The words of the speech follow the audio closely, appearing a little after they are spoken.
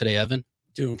today, Evan?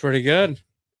 Doing pretty good.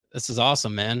 This is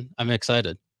awesome, man. I'm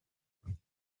excited.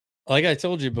 Like I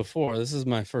told you before, this is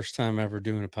my first time ever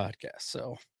doing a podcast.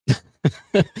 So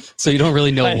So you don't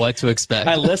really know what to expect.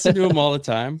 I listen to them all the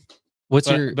time.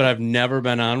 But I've never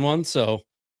been on one. So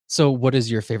what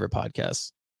is your favorite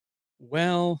podcast?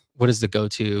 Well, what is the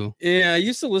go-to? Yeah, I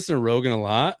used to listen to Rogan a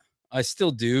lot. I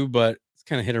still do, but it's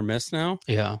kind of hit or miss now.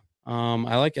 Yeah.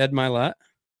 I like Ed Milet.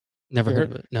 Never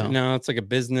heard of it. No, it's like a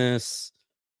business,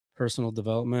 personal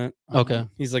development. Okay.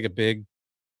 He's like a big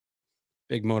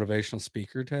motivational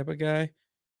speaker type of guy.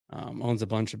 Owns a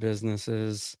bunch of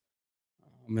businesses.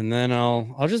 And then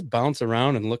I'll just bounce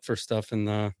around and look for stuff in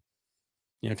the,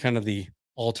 kind of the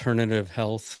alternative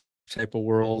health type of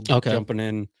world. Okay. Jumping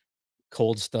in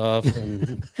cold stuff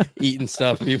and eating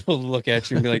stuff. People look at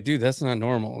you and be like, dude, that's not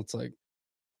normal. It's like,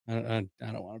 I don't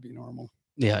want to be normal.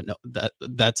 Yeah, no,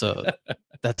 that's an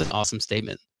awesome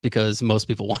statement because most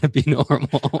people want to be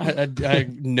normal. I have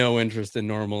no interest in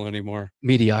normal anymore.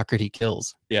 Mediocrity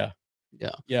kills. Yeah.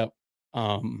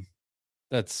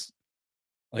 That's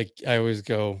like, I always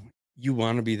go, you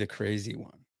want to be the crazy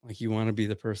one. Like, you want to be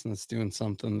the person that's doing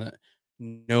something that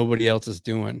nobody else is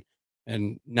doing,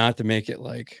 and not to make it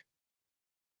like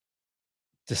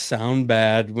to sound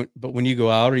bad, but when you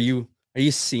go out, are you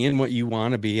seeing what you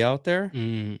want to be out there?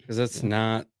 Because that's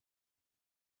not,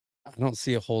 I don't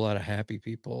see a whole lot of happy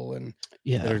people and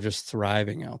that are just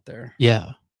thriving out there.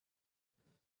 Yeah.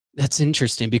 That's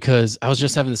interesting because I was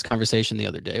just having this conversation the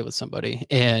other day with somebody,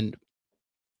 and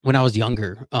when I was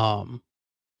younger, I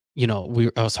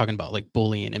was talking about like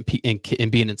bullying and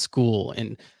being in school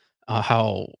and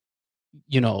how,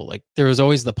 like there was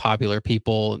always the popular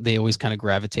people, they always kind of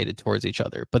gravitated towards each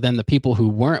other. But then the people who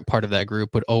weren't part of that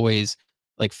group would always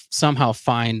like somehow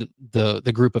find the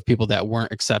group of people that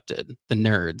weren't accepted, the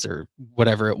nerds or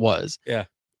whatever it was. Yeah.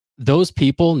 Those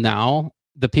people now,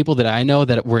 the people that I know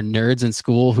that were nerds in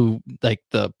school who like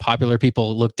the popular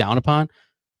people look down upon,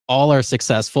 all are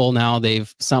successful now.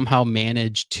 They've somehow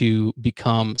managed to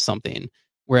become something.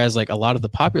 Whereas like a lot of the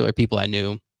popular people I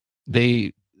knew,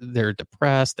 they're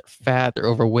depressed, they're fat, they're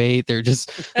overweight, they're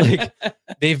just like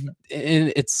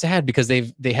and it's sad because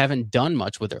they haven't done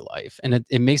much with their life. And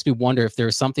it makes me wonder if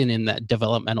there's something in that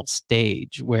developmental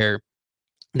stage where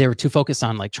they were too focused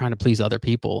on like trying to please other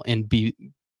people and be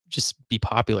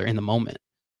popular in the moment.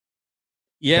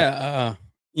 Yeah.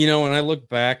 When I look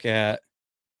back at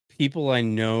people I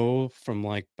know from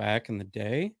like back in the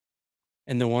day,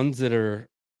 and the ones that are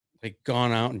like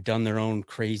gone out and done their own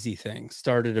crazy things,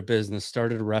 started a business,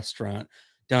 started a restaurant,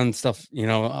 done stuff,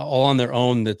 all on their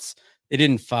own. They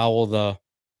didn't follow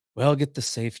get the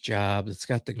safe job. It's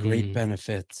got the great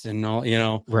benefits and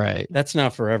all, Right. That's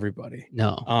not for everybody.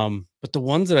 No. But the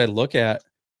ones that I look at,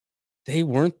 they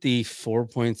weren't the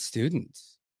 4-point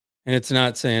students. And it's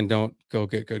not saying don't go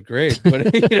get good grades,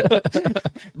 but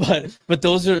but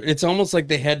those are, it's almost like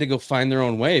they had to go find their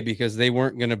own way because they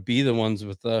weren't going to be the ones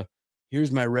with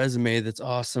here's my resume that's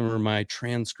awesome, or my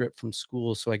transcript from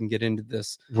school so I can get into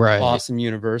this awesome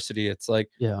university. It's like,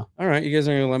 yeah, all right, you guys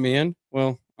aren't going to let me in?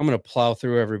 Well, I'm going to plow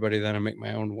through everybody then and make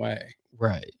my own way.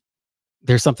 Right.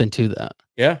 There's something to that.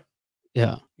 Yeah.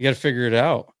 Yeah. You got to figure it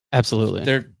out. Absolutely.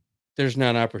 There's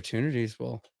not opportunities.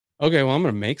 Well, okay, well, I'm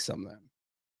going to make some then.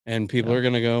 And people are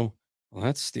going to go, well,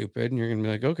 that's stupid. And you're going to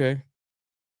be like, okay,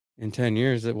 in 10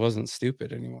 years, it wasn't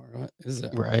stupid anymore. What is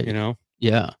it? Right.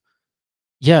 Yeah.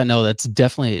 Yeah, no, that's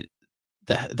definitely,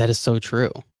 that is so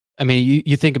true. I mean,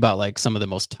 you think about like some of the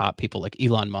most top people like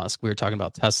Elon Musk. We were talking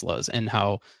about Teslas and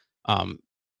how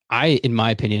in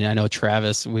my opinion, I know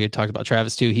Travis, we had talked about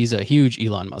Travis too. He's a huge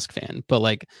Elon Musk fan, but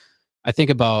like, I think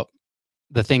about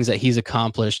the things that he's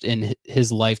accomplished in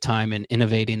his lifetime and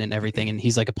innovating and everything. And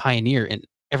he's like a pioneer in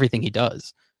everything he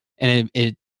does. And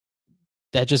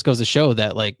that just goes to show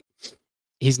that like,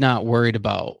 he's not worried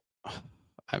about,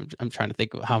 I'm trying to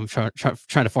think of how I'm trying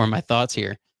to form my thoughts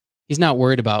here. He's not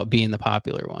worried about being the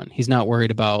popular one. He's not worried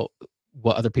about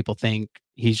what other people think.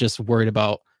 He's just worried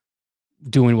about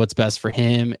doing what's best for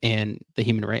him and the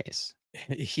human race.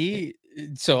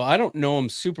 So I don't know him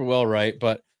super well, right?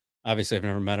 But obviously I've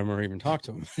never met him or even talked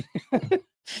to him.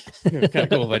 It's kind of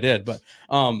cool if I did, but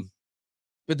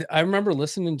I remember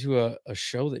listening to a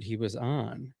show that he was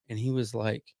on, and he was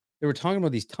like, they were talking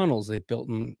about these tunnels they built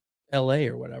in LA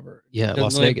or whatever. Yeah,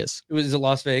 Las Vegas. It was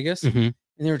Las Vegas. Mm-hmm. And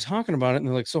they were talking about it, and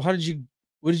they're like, so what did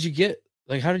you get?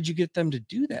 Like, how did you get them to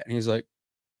do that? And he's like,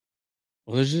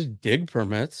 well, there's just dig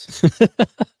permits.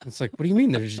 It's like, what do you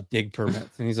mean there's just dig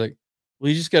permits? And he's like, well,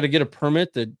 you just got to get a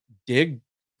permit to dig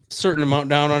a certain amount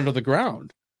down under the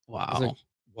ground. Wow. I was like,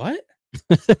 what?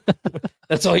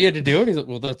 That's all you had to do? And he's like,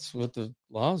 well, that's what the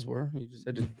laws were. You just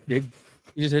had to dig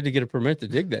You just had to get a permit to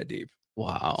dig that deep. So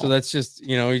Wow. that's just,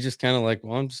 you just kind of like,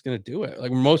 well, I'm just gonna do it.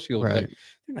 Like most people be like, Right.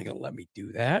 they're not gonna let me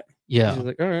do that. He's Yeah. just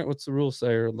like, all right, what's the rule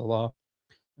say or the law?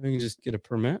 I can just get a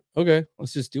permit. Okay,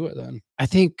 let's just do it then. I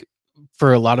think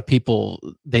for a lot of people,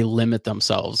 they limit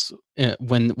themselves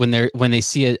when they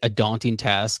see a daunting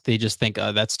task. They just think,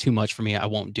 "That's too much for me. I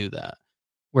won't do that."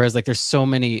 Whereas, like, there's so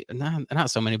many, not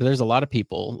so many, but there's a lot of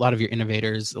people, a lot of your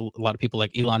innovators, a lot of people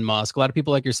like Elon Musk, a lot of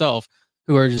people like yourself,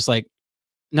 who are just like,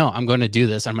 "No, I'm going to do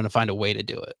this. I'm going to find a way to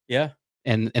do it," Yeah.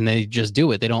 and they just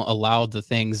do it. They don't allow the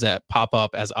things that pop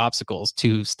up as obstacles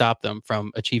to stop them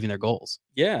from achieving their goals.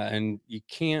 Yeah. And you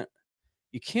can't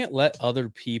let other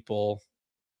people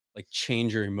like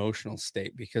change your emotional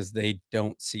state because they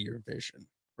don't see your vision.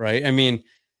 Right. I mean,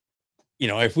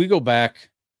 if we go back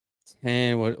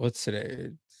 10, what's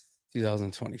today?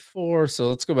 2024. So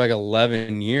let's go back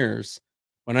 11 years.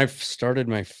 When I started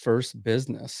my first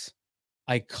business,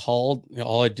 I called,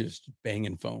 all I do is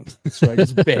banging phones. So I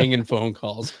just banging phone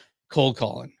calls, cold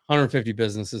calling, 150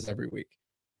 businesses every week.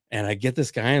 And I get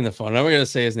this guy on the phone. I'm not going to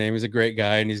say his name. He's a great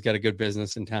guy and he's got a good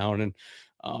business in town.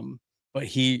 Um, but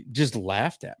he just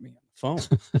laughed at me on the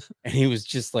phone. And he was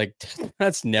just like,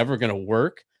 that's never going to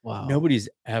work. Wow. Nobody's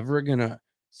ever going to.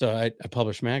 So I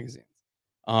publish magazines.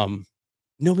 Um,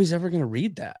 Nobody's ever going to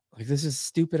read that. Like, this is a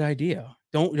stupid idea.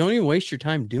 Don't even waste your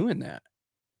time doing that.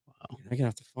 Wow. And I get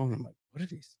off the phone. I'm like, what if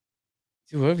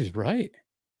he's right?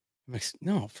 I'm like,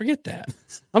 no, forget that.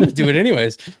 I'm gonna do it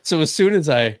anyways. So as soon as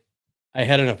I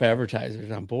had enough advertisers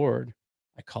on board,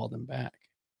 I called him back,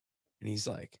 and he's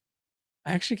like,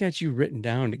 I actually got you written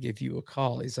down to give you a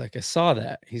call. He's like, I saw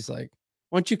that. He's like,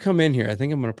 why don't you come in here? I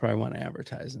think I'm gonna probably want to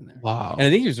advertise in there. And I Wow.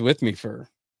 think he was with me for.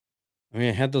 I mean,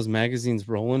 I had those magazines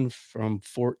rolling from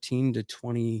 14 to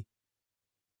 20,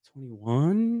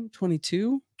 21,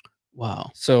 22.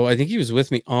 Wow. So I think he was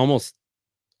with me almost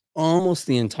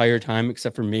the entire time,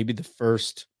 except for maybe the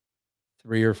first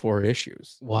 3 or 4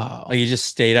 issues. Like, Wow. he just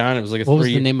stayed on. It was like a What was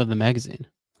the 3. name of the magazine?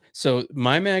 So,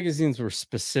 my magazines were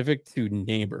specific to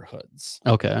neighborhoods.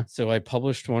 Okay. So, I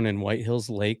published one in White Hills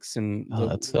Lakes and Oh, the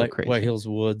that's so White crazy. Hills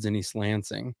Woods in East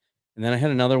Lansing, and then I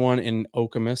had another one in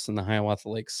Okemos in the Hiawatha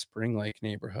Lakes Spring Lake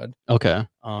neighborhood. Okay.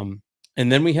 Um, and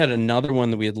then we had another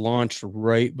one that we had launched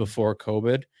right before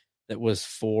COVID that was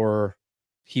for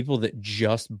people that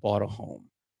just bought a home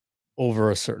over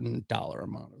a certain dollar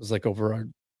amount. It was like over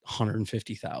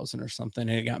 150,000 or something,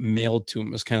 and it got mailed to him.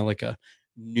 It was kind of like a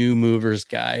new movers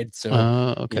guide. So,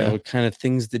 Okay. kind of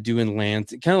things to do in land.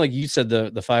 Kind of like you said,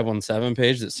 the 517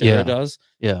 page that Sarah Yeah. does.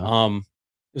 Yeah. It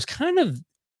was kind of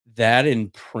that in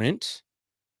print,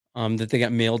 that they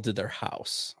got mailed to their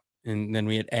house. And then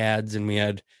we had ads and we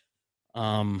had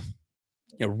um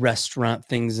restaurant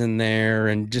things in there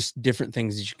and just different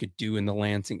things that you could do in the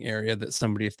Lansing area that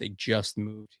somebody, if they just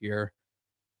moved here,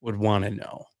 would want to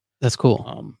know. That's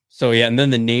cool. So yeah, and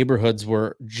then the neighborhoods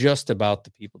were just about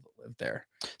the people that lived there.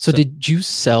 So So did you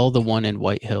sell the one in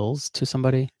White Hills to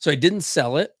somebody? so I didn't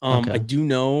sell it. I Okay. do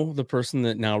know the person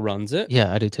that now runs it.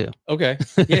 Yeah, I do too. Okay.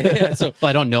 Yeah, yeah. So But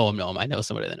I don't know him. I know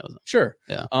somebody that knows him. sure.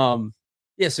 Yeah.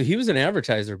 Yeah, so he was an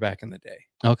advertiser back in the day.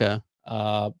 Okay.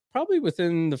 Probably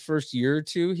within the first year or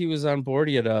two, he was on board.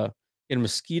 He had a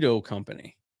mosquito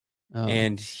company. Oh,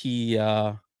 And he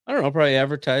I don't know, probably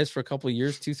advertised for a couple of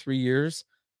years, 2, 3 years.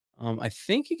 I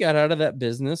think he got out of that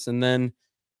business and then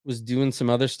was doing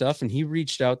some other stuff, and he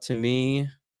reached out to me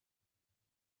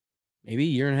maybe a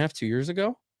year and a half, 2 years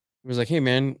ago. He was like, "Hey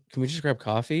man, can we just grab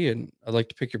coffee? And I'd like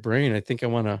to pick your brain. I think I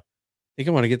wanna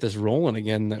get this rolling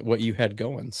again, that what you had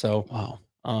going." So, wow.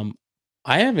 um,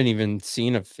 I haven't even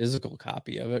seen a physical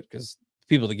copy of it because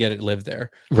people that get it live there.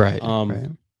 Right. Um, Right.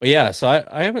 but yeah, so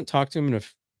I haven't talked to him in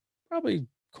probably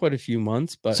quite a few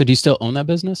months, but So do you still own that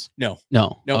business? no,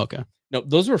 No. no, Okay. no,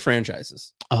 those were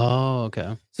franchises. Oh,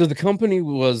 okay. So the company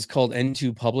was called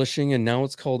N2 Publishing, and now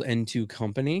it's called N2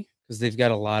 Company because they've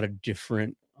got a lot of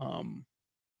different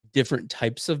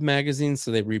types of magazines.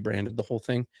 So they rebranded the whole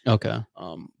thing. Okay.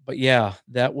 But yeah,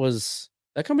 that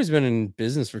company's been in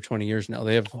business for 20 years now.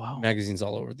 They have Wow. magazines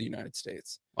all over the United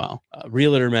States. Wow.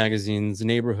 Realtor magazines,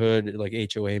 neighborhood like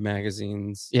HOA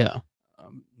magazines, Yeah.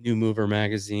 new mover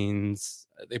magazines.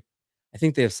 I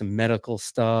think they have some medical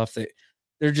stuff.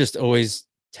 They're just always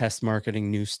test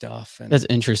marketing new stuff, That's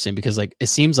and interesting because like it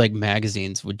seems like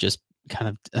magazines would just kind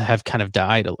of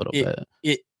died a little it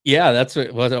bit. yeah, that's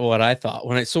what I thought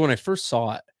when I first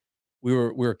saw it. We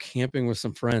were camping with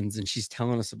some friends, and she's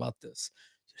telling us about this.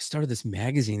 I started this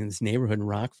magazine in this neighborhood in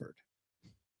Rockford.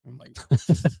 I'm like,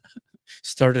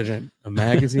 started a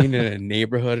magazine in a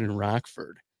neighborhood in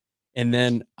Rockford. And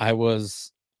then I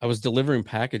was delivering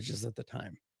packages at the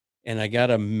time, and I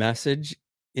got a message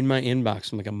in my inbox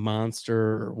from like a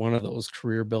Monster or one of those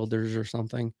career builders or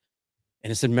something.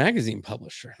 And it said magazine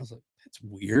publisher. I was like, that's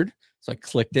weird. So I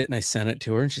clicked it and I sent it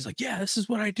to her and she's like, yeah, this is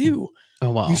what I do. Oh,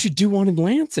 You wow. should do one in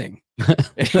Lansing.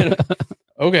 And,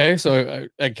 okay. So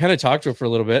I kind of talked to her for a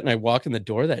little bit and I walked in the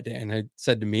door that day and I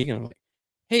said to Megan, I'm like,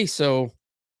 hey, so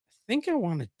I think I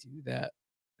want to do that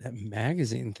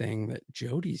magazine thing that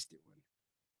Jody's doing.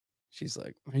 She's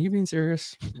like, are you being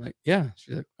serious? I'm like, yeah.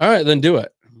 She's like, all right, then do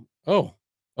it. Oh,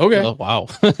 okay. Oh, wow.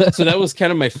 So that was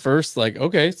kind of my first, like,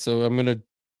 okay, so I'm going to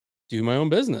do my own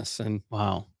business. And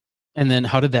Wow. And then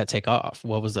how did that take off?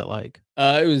 What was it like?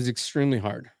 it was extremely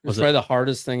hard. It was Was it probably the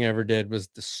hardest thing I ever did was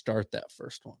to start that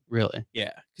first one. really?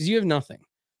 Yeah. Cause you have nothing.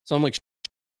 So I'm like,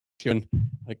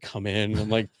 like come in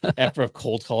and like, after I've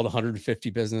cold called 150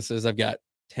 businesses, I've got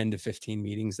 10 to 15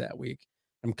 meetings that week.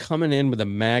 I'm coming in with a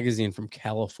magazine from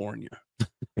California.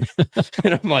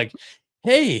 And I'm like,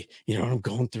 hey, you know, I'm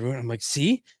going through it. I'm like,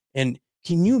 see, and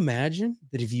can you imagine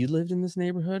that if you lived in this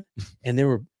neighborhood and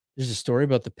there's a story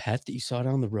about the pet that you saw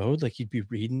down the road, like you'd be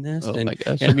reading this. Oh and, my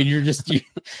gosh. and I mean,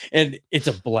 and it's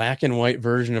a black and white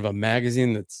version of a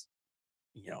magazine that's,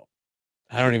 you know,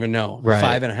 I don't even know,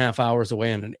 Right. 5.5 hours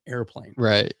away on an airplane.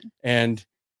 Right. And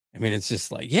I mean, it's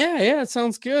just like, yeah, it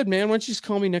sounds good, man. Why don't you just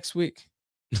call me next week?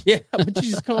 Yeah, why don't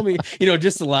you just call me? You know,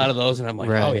 just a lot of those. And I'm like,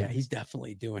 oh Right. yeah, he's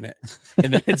definitely doing it.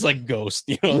 And then it's like Ghost,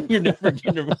 you know, you're never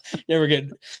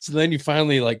getting. So then you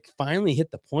finally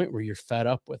hit the point where you're fed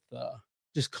up with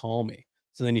just call me.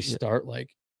 So then you start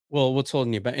like, well, what's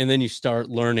holding you back? And then you start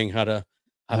learning how to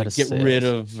get rid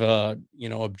of you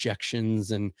know,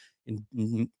 objections and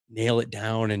nail it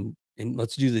down and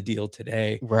let's do the deal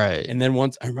today. Right. And then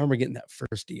once I remember getting that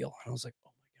first deal, I was like, oh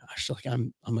my gosh, like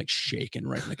I'm like shaking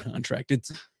writing the contract.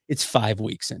 It's 5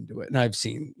 weeks into it. And I've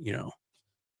seen, you know,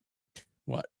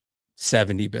 what,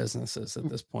 70 businesses at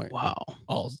this point. Wow.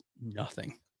 All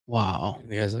nothing. Wow. And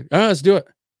the guy's like, oh, let's do it.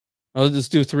 I'll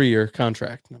just do a 3-year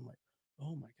contract. And I'm like,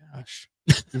 oh my gosh,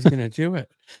 he's gonna do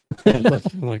it. I'm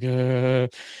like,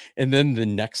 and then the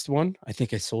next one, I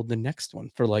think I sold the next one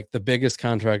for like the biggest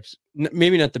contract,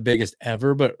 maybe not the biggest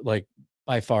ever, but like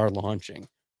by far launching.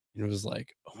 And it was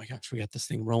like, oh my gosh, we got this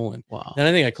thing rolling. Wow. And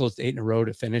I think I closed 8 in a row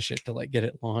to finish it, to like get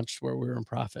it launched where we were in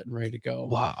profit and ready to go.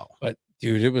 Wow. But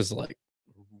dude, it was like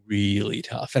really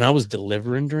tough. And I was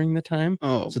delivering during the time.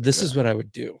 Oh, so this is what I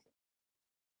would do.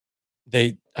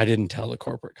 I didn't tell the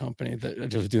corporate company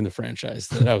that I was doing the franchise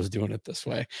that I was doing it this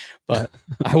way, but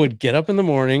I would get up in the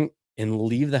morning and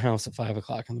leave the house at 5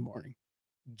 o'clock in the morning,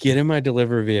 get in my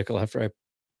delivery vehicle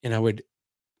and I would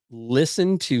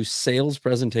listen to sales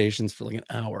presentations for like an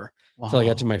hour until I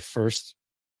got to my first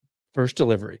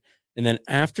delivery. And then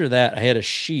after that, I had a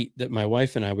sheet that my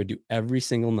wife and I would do every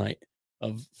single night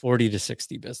of 40 to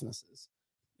 60 businesses.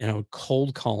 And I would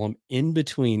cold call them in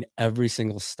between every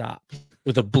single stop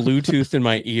with a Bluetooth in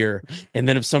my ear. And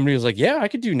then if somebody was like, yeah, I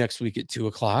could do next week at 2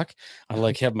 o'clock, I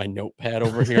like have my notepad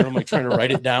over here. I'm like trying to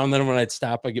write it down. Then when I'd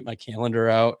stop, I get my calendar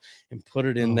out and put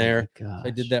it in there.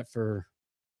 I did that for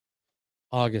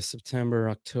August, September,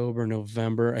 October,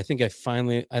 November. I think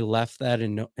I left that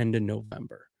in end of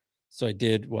November. So I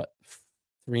did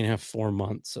 3.5, 4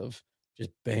 months of just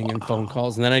banging phone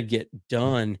calls. And then I'd get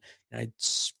done and I'd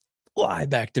fly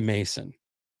back to Mason,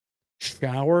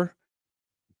 shower,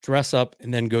 dress up,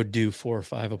 and then go do 4 or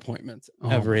 5 appointments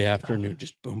every afternoon.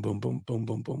 Just boom, boom, boom, boom,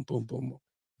 boom, boom, boom, boom.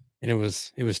 And it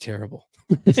was terrible.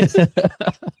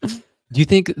 Do you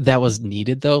think that was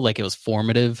needed though? Like it was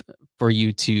formative for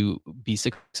you to be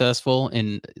successful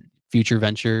in future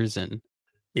ventures and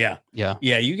yeah.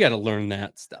 You got to learn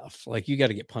that stuff. Like you got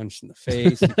to get punched in the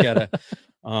face. You got to,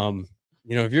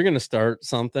 you know, if you're going to start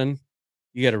something,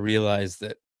 you got to realize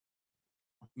that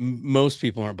most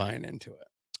people aren't buying into it.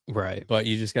 Right. But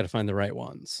you just got to find the right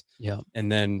ones. Yeah.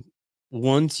 And then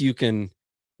once you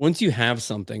have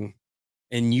something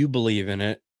and you believe in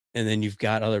it, and then you've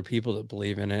got other people that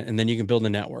believe in it, and then you can build a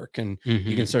network and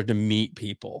you can start to meet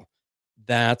people.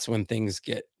 That's when things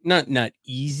get not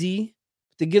easy,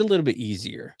 but they get a little bit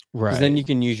easier. Right. Then you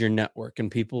can use your network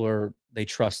and people they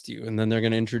trust you, and then they're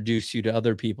going to introduce you to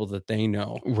other people that they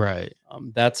know. Right.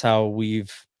 That's how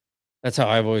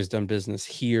I've always done business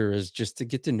here, is just to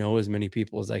get to know as many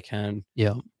people as I can.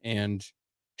 Yeah. And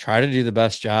try to do the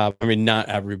best job. I mean, not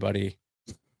everybody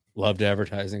loved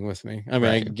advertising with me. I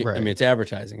mean, I mean, it's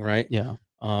advertising, right? Yeah.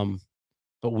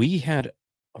 But we had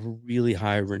a really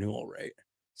high renewal rate,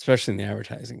 especially in the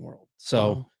advertising world.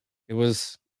 So it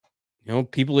was, you know,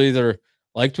 people either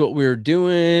liked what we were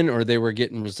doing or they were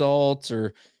getting results,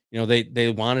 or, you know,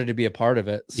 they wanted to be a part of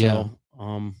it. So,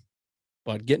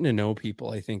 but getting to know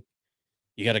people, I think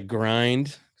you got to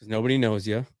grind because nobody knows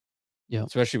you. Yeah.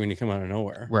 especially when you come out of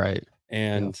nowhere. Right.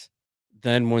 And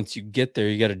then once you get there,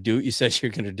 you got to do what you said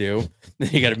you're going to do.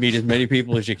 Then you got to meet as many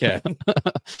people as you can.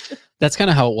 That's kind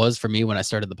of how it was for me when I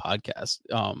started the podcast.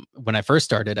 When I first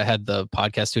started, I had the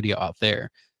podcast studio out there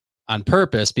on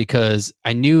purpose because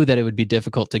I knew that it would be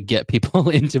difficult to get people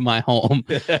into my home,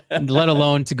 let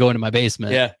alone to go into my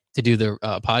basement to do the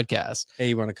podcast. Hey,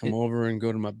 you want to come over and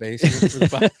go to my basement for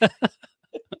the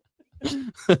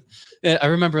I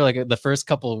remember like the first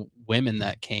couple women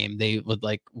that came, they would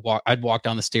like walk. I'd walk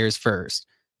down the stairs first,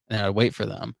 and I'd wait for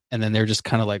them, and then they're just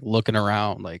kind of like looking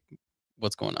around, like,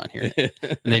 "What's going on here?"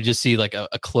 And they just see like a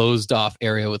closed off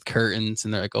area with curtains,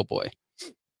 and they're like, "Oh boy!"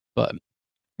 But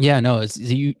yeah, no, it's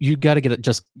you got to get it.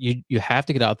 Just you have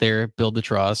to get out there, build the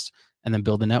trust, and then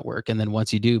build the network, and then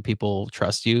once you do, people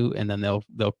trust you, and then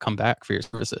they'll come back for your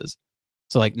services.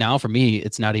 So like now for me,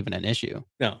 it's not even an issue.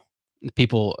 No.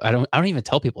 People, I don't even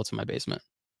tell people it's in my basement.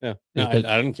 Yeah, no, I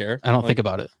don't care. I don't think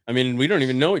about it. I mean, we don't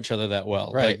even know each other that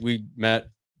well. Right. Like we met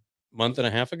a month and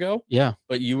a half ago. Yeah.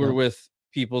 But you were with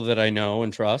people that I know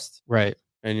and trust. Right.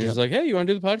 And you're just like, hey, you want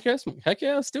to do the podcast? Heck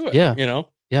yeah, let's do it. Yeah. You know?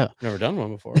 Yeah. Never done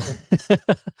one before.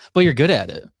 But you're good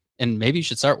at it. And maybe you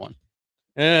should start one.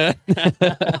 Like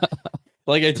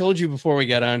I told you before we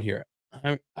got on here,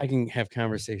 I can have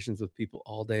conversations with people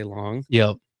all day long.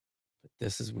 Yep. But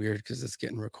this is weird because it's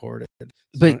getting recorded.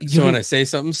 But so when I say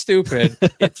something stupid,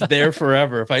 it's there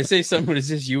forever. If I say something it's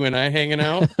just you and I hanging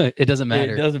out, it doesn't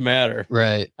matter. It doesn't matter.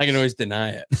 Right. I can always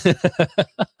deny it.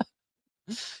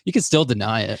 You can still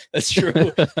deny it. That's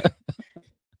true.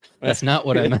 That's not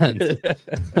what I meant.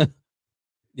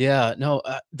 Yeah, no,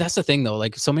 that's the thing though.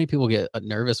 Like so many people get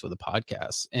nervous with a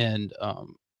podcast, and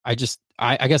I guess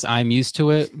I'm used to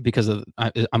it because of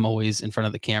I'm always in front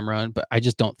of the camera, but I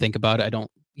just don't think about it. I don't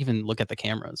even look at the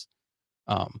cameras.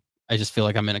 I just feel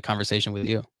like I'm in a conversation with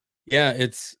you. Yeah,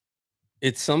 it's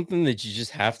something that you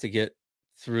just have to get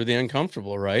through the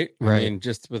uncomfortable, right? Right. I mean,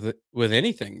 just with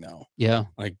anything though. Yeah.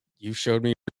 Like you showed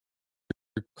me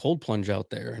your cold plunge out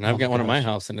there, and I've got one at my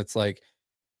house, and it's like,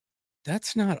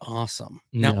 that's not awesome.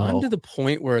 No. Now I'm to the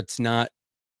point where it's not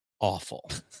awful.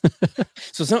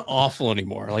 So it's not awful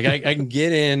anymore. Like I can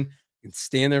get in and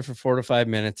stand there for 4 to 5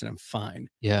 minutes and I'm fine.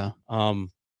 Yeah.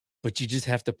 But you just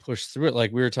have to push through it.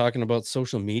 Like we were talking about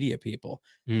social media people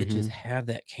that just have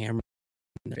that camera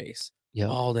in their face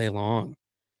all day long.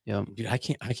 Yeah. Dude, I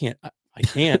can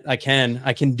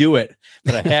do it,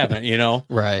 but I haven't, you know?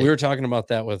 Right. We were talking about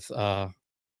that with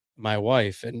my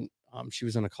wife, and she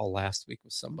was on a call last week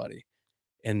with somebody,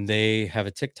 and they have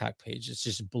a TikTok page. It's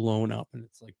just blown up, and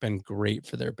it's like been great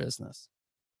for their business.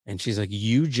 And she's like,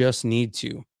 you just need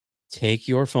to take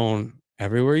your phone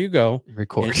everywhere you go,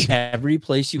 record every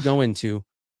place you go into,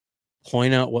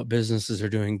 point out what businesses are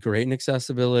doing great in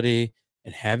accessibility,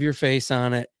 and have your face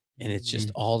on it. And it's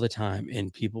just all the time.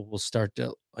 And people will start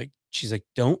to like, she's like,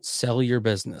 don't sell your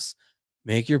business,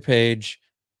 make your page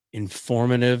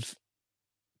informative.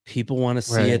 People want to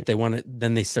see it. They want to,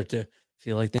 then they start to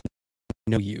feel like they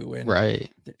know you. And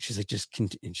she's like,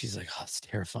 and she's like, oh, it's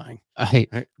terrifying.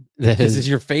 Because it's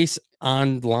your face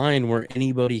online where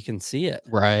anybody can see it.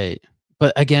 Right.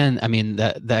 But again, I mean,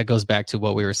 that goes back to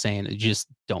what we were saying. You just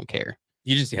don't care.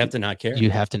 You just have to not care.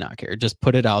 You have to not care. Just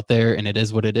put it out there, and it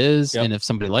is what it is. And if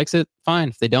somebody likes it, fine.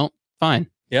 If they don't, fine.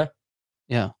 Yeah.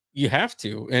 Yeah. You have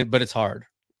to, but it's hard.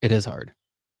 It is hard.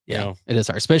 Yeah, you know? It is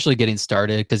hard, especially getting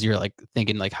started, because you're like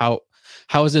thinking like, how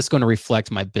is this going to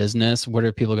reflect my business? What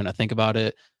are people going to think about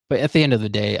it? But at the end of the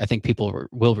day, I think people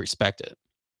will respect it.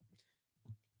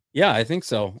 Yeah, I think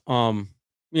so.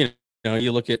 You know,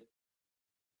 you look at,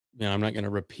 I'm not going to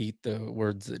repeat the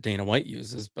words that Dana White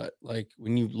uses, but like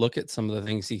when you look at some of the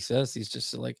things he says, he's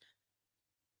just like,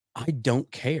 I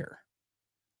don't care.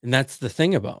 And that's the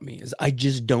thing about me, is I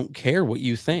just don't care what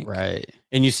you think. Right.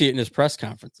 And you see it in his press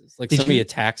conferences. Like somebody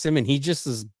attacks him and he just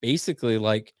is basically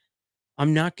like,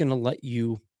 I'm not going to let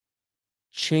you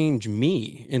change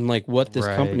me in like what this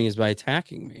company is by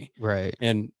attacking me. Right.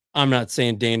 And I'm not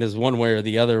saying Dana's one way or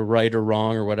the other, right or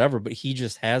wrong or whatever, but he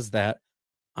just has that.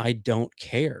 I don't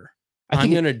care. I'm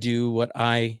going to do what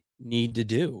I need to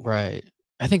do. Right.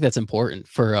 I think that's important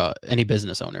for any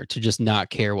business owner, to just not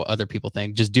care what other people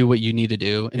think. Just do what you need to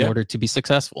do in order to be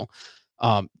successful.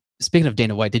 Speaking of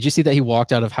Dana White, did you see that he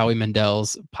walked out of Howie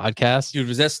Mandel's podcast? Dude,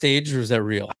 was that staged or was that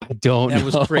real? I don't know. That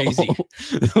was crazy.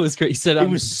 That was great. He said, it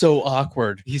was so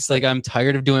awkward. He's like, I'm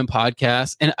tired of doing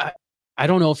podcasts. And I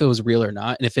don't know if it was real or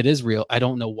not. And if it is real, I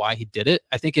don't know why he did it.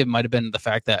 I think it might have been the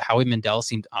fact that Howie Mandel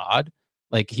seemed odd.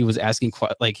 Like he was asking,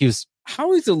 like he was.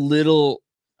 Howie's a little,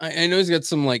 I know he's got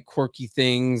some like quirky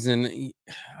things,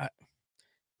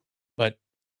 but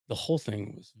the whole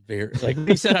thing was very like when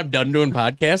he said I'm done doing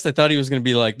podcasts, I thought he was gonna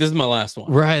be like, this is my last one.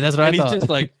 Right, that's what And I he's thought. just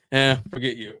like,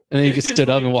 forget you. And then he just stood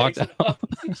up and walked Takes out.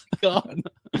 He's gone.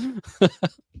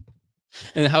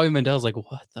 And Howie Mandel's like,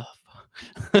 what the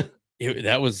fuck?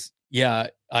 That was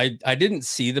I didn't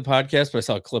see the podcast, but I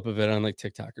saw a clip of it on like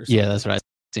TikTok or something. Yeah, that's what I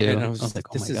do. And I I was was just like,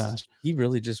 oh this my is gosh. he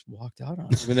really just walked out on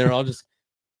it. I mean, they're all just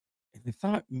and I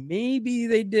thought maybe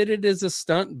they did it as a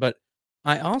stunt, but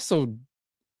I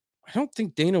don't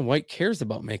think Dana White cares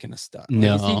about making a stunt.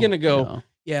 Like, is he gonna go, No.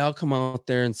 yeah, I'll come out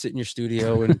there and sit in your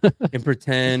studio and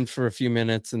pretend for a few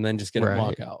minutes and then just get him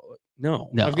walk Right. out? No,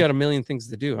 No. I've got a million things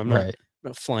to do. I'm Right.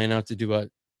 not flying out to do a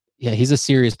Yeah, he's a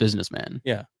serious businessman.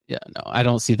 yeah. Yeah, no, I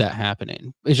don't see that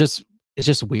happening. It's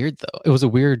just weird though. It was a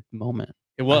weird moment.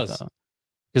 It was.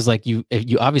 Because like you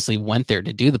obviously went there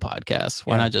to do the podcast.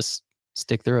 Why Yeah. not just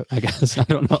stick through it? I guess. I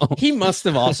don't know. He must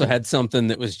have also had something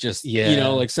that was just, Yeah.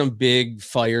 like some big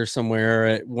fire somewhere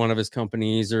at one of his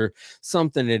companies or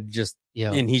something. It just,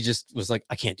 Yeah. and he just was like,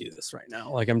 I can't do this right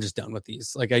now. Like, I'm just done with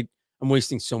these. Like, I'm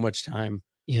wasting so much time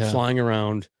flying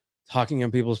around, talking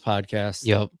on people's podcasts.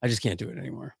 Yep. I just can't do it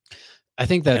anymore. I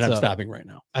think that's and I'm stopping right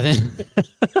now. I think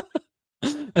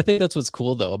I think that's what's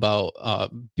cool though about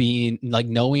being like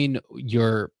knowing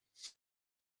your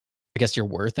I guess your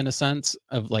worth in a sense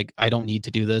of like I don't need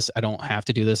to do this, I don't have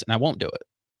to do this, and I won't do it.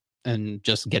 And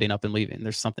just getting up and leaving.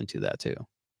 There's something to that too.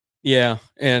 Yeah.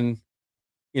 And,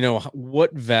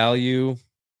 what value,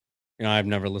 I've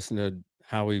never listened to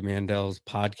Howie Mandel's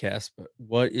podcast, but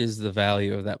what is the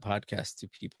value of that podcast to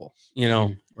people?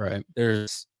 Right.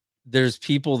 There's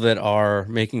people that are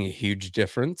making a huge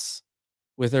difference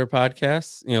with their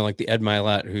podcasts, like the Ed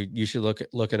Milet, who you should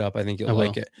look it up. I think you'll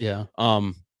like it. Yeah.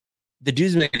 The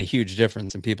dude's making a huge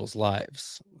difference in people's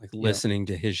lives, like listening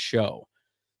to his show.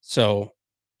 So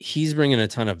he's bringing a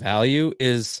ton of value.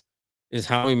 Is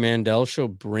Howie Mandel show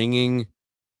bringing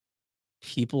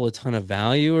people a ton of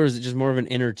value, or is it just more of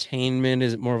an entertainment?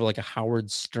 Is it more of like a Howard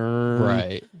Stern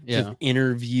Right. Yeah.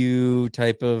 interview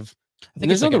type of? I think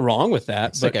there's like nothing wrong with that.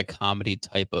 It's but like a comedy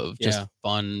type of just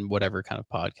fun, whatever kind of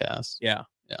podcast. Yeah.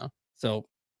 Yeah. So,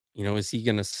 is he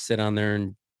going to sit on there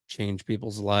and change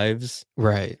people's lives?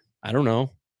 Right. I don't know.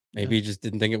 Maybe he just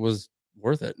didn't think it was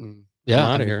worth it. And I'm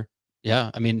out of here. Yeah.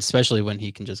 I mean, especially when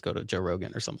he can just go to Joe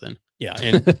Rogan or something. Yeah.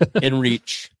 And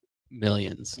reach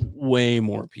millions, way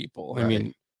more people. Right. I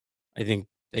mean, I think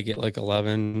they get like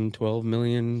 11, 12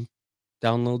 million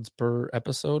downloads per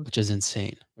episode, which is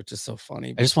insane, which is so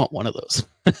funny. I just want one of those.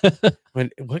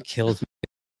 What kills me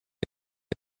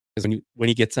is when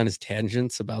he gets on his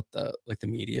tangents about the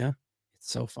media.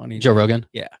 It's so funny. Joe Rogan.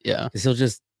 Yeah.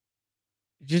 Because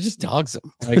you just dogs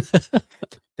him. Like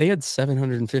they had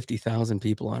 750,000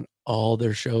 people on all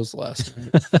their shows last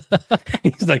night.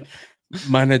 He's like,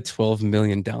 mine had 12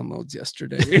 million downloads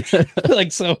yesterday.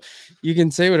 Like, so you can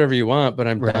say whatever you want, but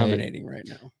I'm dominating right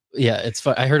now. Yeah, it's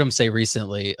fun. I heard him say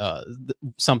recently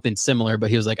something similar,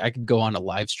 but he was like, I could go on a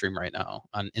live stream right now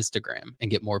on Instagram and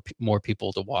get more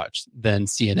people to watch than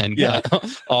CNN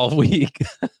got all week.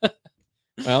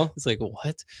 Well, it's like,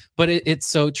 what? But it's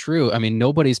so true. I mean,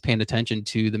 nobody's paying attention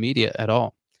to the media at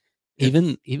all.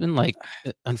 Even like,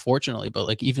 unfortunately, but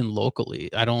like even locally,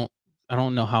 I don't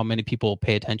know how many people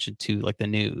pay attention to like the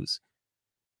news.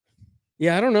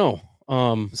 Yeah, I don't know.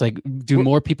 It's like, do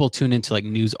more people tune into like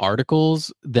news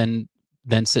articles than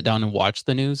sit down and watch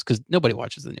the news? Because nobody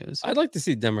watches the news. I'd like to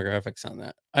see demographics on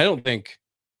that. I don't think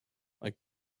like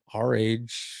our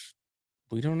age,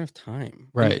 we don't have time.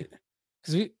 Right.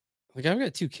 Because I've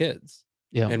got 2 kids.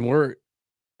 Yeah. And we're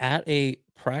at a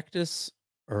practice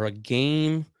or a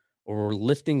game or we're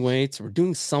lifting weights, or we're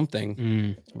doing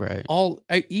something right. all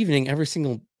evening, every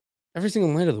single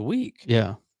night of the week.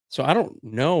 Yeah. So I don't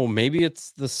know. Maybe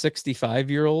it's the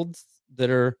 65-year-olds that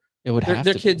are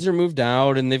their kids are moved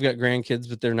out and they've got grandkids,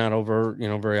 but they're not over,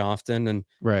 very often. And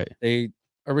they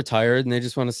are retired and they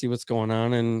just want to see what's going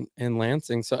on in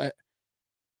Lansing. So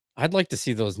I'd like to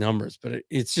see those numbers, but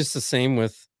it's just the same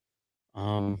with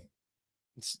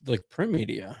it's like print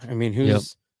media. I mean,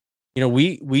 who's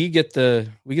we get the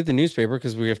newspaper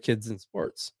because we have kids in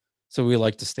sports. So we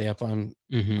like to stay up on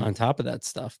top of that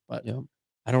stuff. But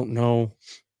I don't know.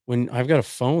 When I've got a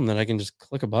phone that I can just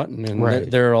click a button and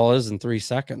there it all is in 3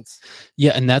 seconds.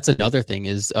 Yeah. And that's another thing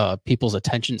is people's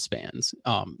attention spans.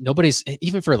 Nobody's,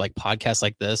 even for like podcasts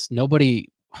like this,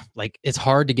 like it's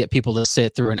hard to get people to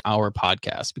sit through an hour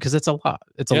podcast because it's a lot.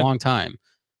 It's a long time.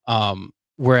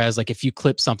 Whereas like if you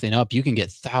clip something up, you can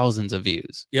get thousands of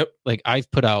views. Yep. Like I've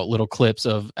put out little clips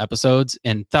of episodes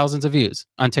and thousands of views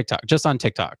on TikTok, just on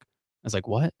TikTok. I was like,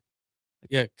 what?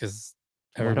 Yeah. Because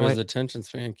everybody's attention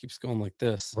span keeps going like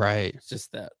this. Right. It's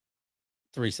just that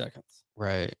 3 seconds,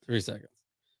 Right. 3 seconds,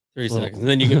 3 Little seconds. And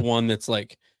then you get one that's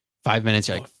like 5 minutes,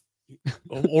 you're like,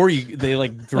 or they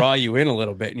like draw you in a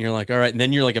little bit and you're like, all right. And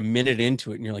then you're like a minute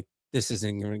into it and you're like, this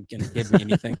isn't going to give me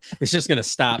anything. It's just going to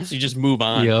stop. So you just move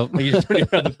on. yep. Like you just don't even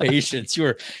have the patience.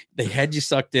 They had you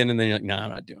sucked in and then you're like, no, I'm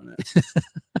not doing it.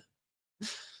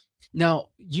 Now,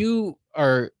 you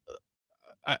are,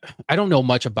 I don't know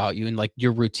much about you and like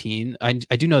your routine. I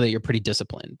do know that you're pretty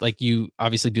disciplined. Like you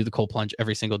obviously do the cold plunge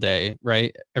every single day,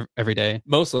 right? Every day.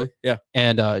 Mostly. Yeah.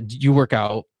 And you work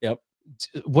out. Yep.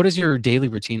 What is your daily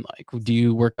routine like? Do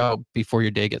you work out before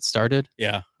your day gets started?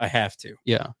 Yeah, I have to.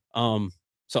 Yeah.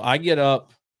 So I get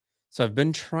up. So I've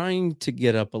been trying to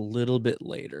get up a little bit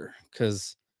later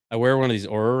because I wear one of these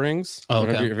Aura rings. Oh,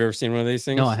 okay. Have you ever seen one of these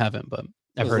things? No, I haven't, but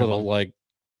I've Those heard of little them. like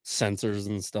sensors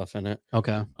and stuff in it.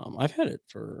 Okay. I've had it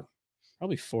for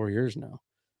probably 4 years now.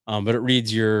 But it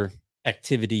reads your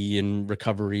activity and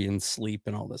recovery and sleep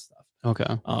and all this stuff.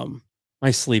 Okay.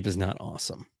 My sleep is not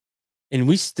awesome. And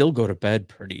we still go to bed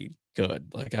pretty good.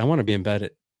 Like I want to be in bed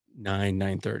at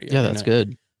 9:30. Yeah, that's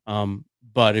good.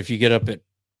 But if you get up at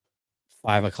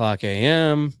 5:00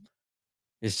 a.m.,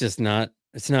 it's not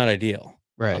ideal.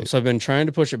 Right. So I've been trying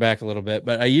to push it back a little bit,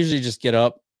 but I usually just get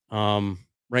up.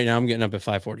 Right now I'm getting up at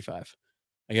 5:45.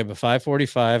 I get up at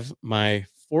 5:45. My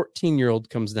 14-year-old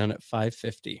comes down at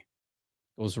 5:50,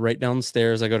 goes right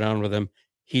downstairs. I go down with him.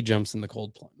 He jumps in the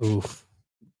cold plunge. Oof.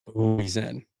 Boom, he's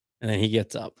in. And then he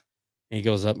gets up and he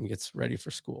goes up and gets ready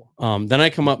for school. Then I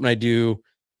come up and I do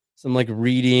some like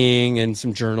reading and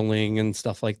some journaling and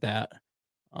stuff like that.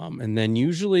 And then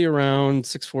usually around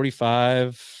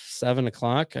 6:45,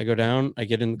 7:00, I go down, I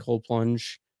get in the cold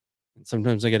plunge. And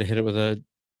sometimes I got to hit it with a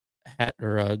hat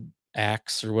or a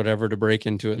axe or whatever to break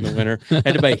into it in the winter. I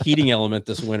had to buy a heating element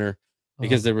this winter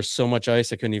because there was so much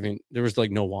ice. I couldn't even, there was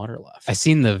like no water left. I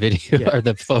seen the video or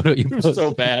the photo you posted. It was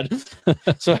so bad.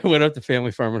 So I went up to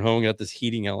Family Farm and Home and got this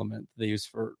heating element they use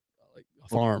for like a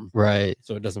farm. Right.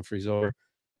 So it doesn't freeze over.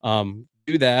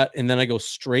 Do that. And then I go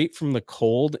straight from the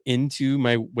cold into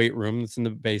my weight room that's in the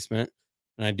basement.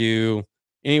 And I do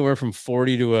anywhere from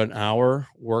 40 to an hour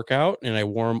workout. And I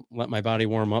let my body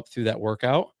warm up through that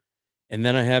workout. And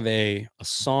then I have a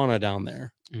sauna down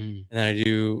there. And then I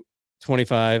do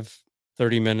 25,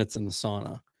 30 minutes in the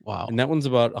sauna. Wow. And that one's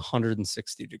about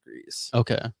 160 degrees.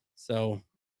 Okay. So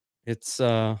it's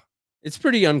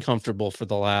pretty uncomfortable for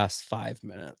the last 5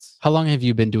 minutes. How long have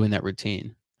you been doing that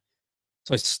routine?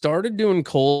 So I started doing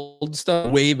cold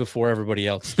stuff way before everybody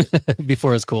else did.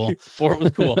 Before it was cool. Before it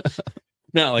was cool.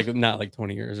 Not like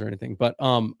 20 years or anything. But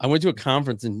I went to a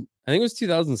conference in, I think it was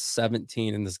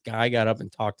 2017, and this guy got up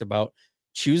and talked about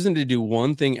choosing to do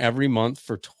one thing every month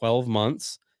for 12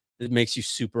 months that makes you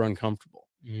super uncomfortable.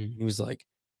 He was like,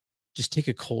 just take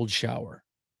a cold shower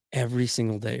every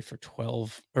single day for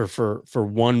 12 or for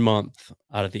 1 month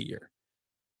out of the year.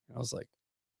 And I was like,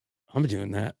 I'm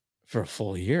doing that for a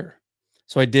full year.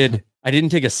 So I didn't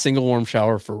take a single warm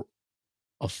shower for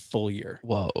a full year.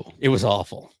 Whoa. It was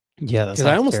awful. Yeah, because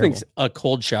I almost think a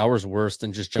cold shower is worse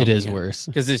than just jumping. It is worse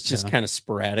because it's just kind of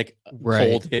sporadic,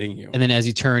 cold hitting you, and then as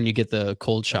you turn, you get the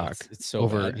cold shock. It's so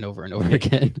over bad. and over and over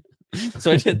again.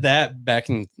 So I did that back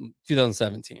in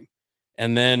 2017,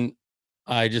 and then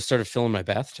I just started filling my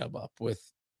bathtub up with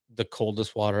the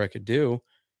coldest water I could do.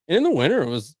 And in the winter, it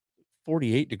was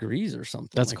 48 degrees or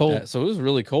something. That's like cold. that. So it was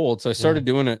really cold. So I started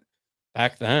doing it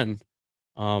back then.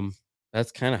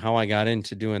 That's kind of how I got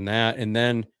into doing that. And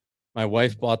then my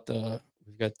wife bought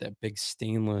we've got that big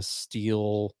stainless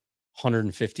steel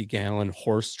 150-gallon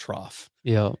horse trough.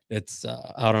 Yeah. It's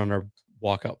out on our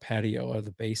walkout patio of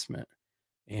the basement.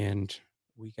 And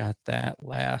we got that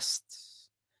last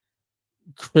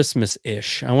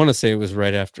Christmas-ish. I want to say it was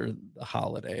right after the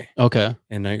holiday. Okay.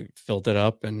 And I filled it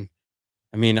up. And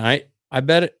I mean, I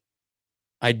bet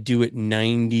I do it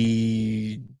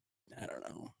 90, I don't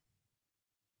know,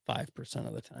 5%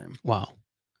 of the time. Wow.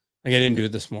 Like I didn't do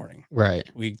it this morning. Right.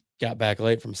 We got back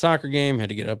late from a soccer game, had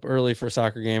to get up early for a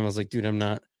soccer game. I was like, dude, I'm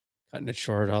not cutting it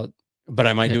short. But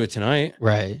I might do it tonight.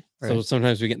 Right. So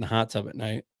sometimes we get in the hot tub at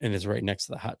night and it's right next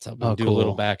to the hot tub. And do a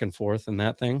little back and forth and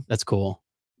that thing. That's cool.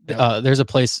 Yeah. There's a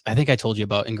place I think I told you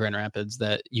about in Grand Rapids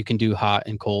that you can do hot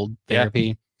and cold therapy.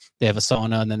 Yeah. They have a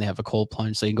sauna and then they have a cold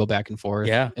plunge, so you can go back and forth.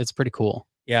 Yeah. It's pretty cool.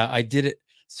 Yeah, I did it.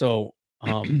 So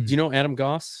do you know Adam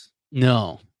Goss?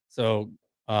 No. So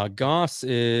Goss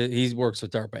he works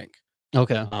with Dark Bank.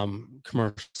 Okay.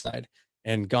 Commercial side.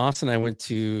 And Goss and I went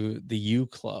to the U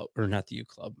Club, or not the U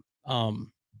Club,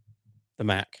 the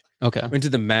Mac. Okay. Went to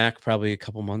the Mac probably a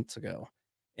couple months ago.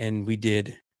 And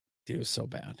it was so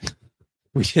bad.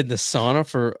 We did the sauna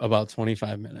for about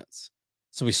 25 minutes.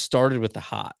 So we started with the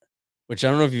hot, which I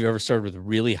don't know if you've ever started with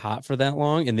really hot for that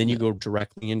long and then you No. go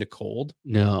directly into cold.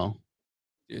 No.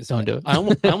 Don't do it. I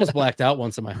almost blacked out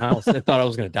once in my house. I thought I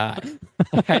was going to die.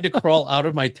 I had to crawl out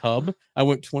of my tub. I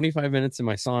went 25 minutes in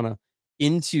my sauna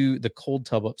into the cold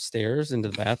tub upstairs into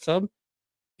the bathtub,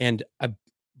 and I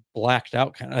blacked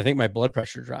out kind of. I think my blood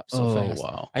pressure dropped so Oh, fast.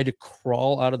 wow. I had to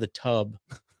crawl out of the tub,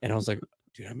 and I was like,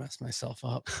 dude, I messed myself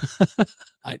up.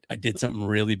 I did something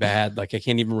really bad. Like I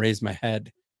can't even raise my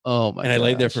head. Oh my And I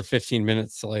laid there gosh. for 15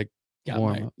 minutes to like got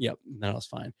Warm my up. yep, and then I was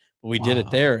fine. But we did it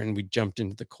Wow. there and we jumped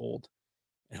into the cold.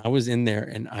 And I was in there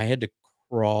and I had to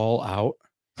crawl out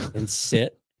and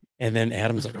sit. And then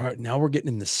Adam's like, all right, now we're getting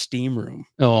in the steam room.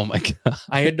 Oh my god.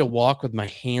 I had to walk with my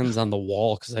hands on the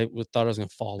wall because I thought I was gonna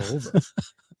fall over.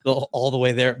 All the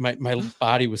way there. My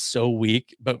body was so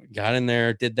weak, but got in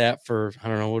there, did that for I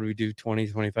don't know, what do we do, 20,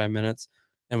 25 minutes.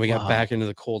 And we got Wow. back into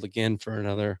the cold again for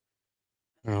another,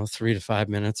 I don't know, 3 to 5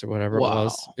 minutes or whatever it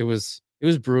was. Wow. It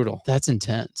was brutal. That's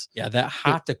intense. Yeah, that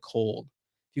hot to cold.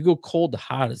 If you go cold to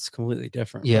hot, it's completely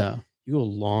different. But Yeah. you go a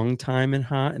long time in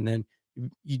hot, and then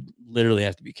you literally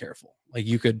have to be careful. Like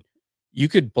you could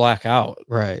black out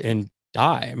Right. and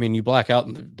die. I mean, you black out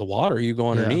in the water, you go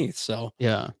Yeah. underneath. So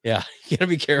Yeah. yeah, you gotta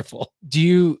be careful. Do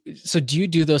you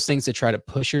do those things to try to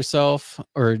push yourself,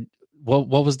 or what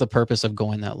was the purpose of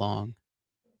going that long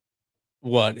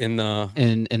What in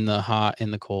the hot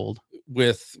and the cold?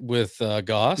 with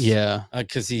Goss? Yeah.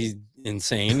 Because he's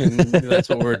insane, and that's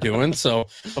what we're doing. So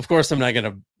of course I'm not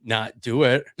gonna not do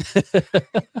it.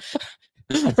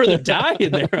 I'd rather die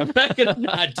in there. I'm not gonna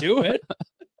not do it.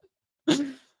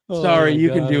 Sorry, Oh, you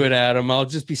can do God. it, Adam. I'll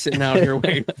just be sitting out here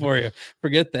waiting for you.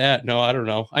 Forget that. No, I don't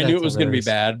know. I knew That's it was going to be hilarious.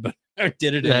 bad, but I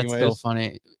did it That's so anyways.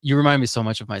 funny. You remind me so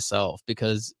much of myself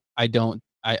because I don't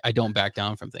back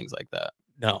down from things like that.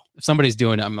 No, If somebody's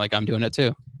doing it, I'm like, I'm doing it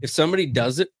too. if somebody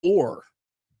does it, or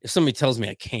if somebody tells me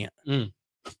I can't,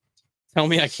 tell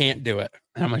me I can't do it.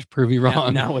 And I'm like, prove you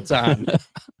wrong. Now it's on.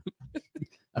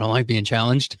 I don't like being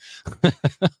challenged.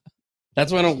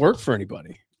 That's why I don't work for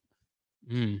anybody.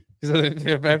 Mm. Because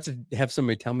if I have to have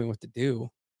somebody tell me what to do,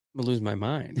 I'm gonna lose my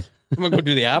mind. I'm gonna go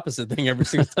do the opposite thing every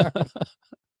single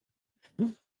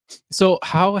time. So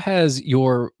how has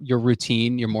your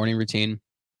routine, your morning routine,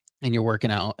 and your working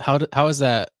out, how has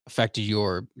that affected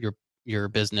your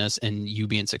business and you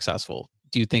being successful?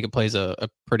 Do you think it plays a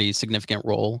pretty significant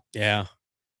role? Yeah.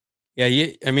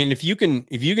 I mean, if you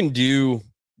can do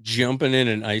jumping in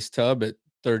an ice tub at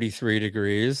 33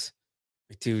 degrees,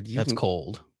 like, dude, That's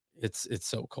cold. It's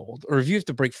so cold. Or if you have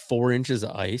to break 4 inches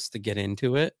of ice to get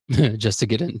into it, Just to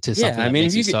get into something yeah. I that mean,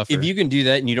 makes you suffer. if you can do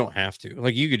that and you don't have to,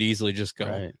 like, you could easily just go,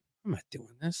 Right. I'm not doing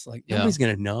this. Like, Yeah. nobody's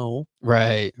gonna know.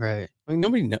 Right. Like,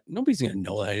 nobody's gonna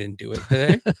know that I didn't do it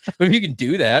today. But if you can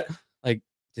do that, like,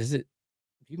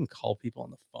 you can call people on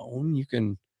the phone, you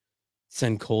can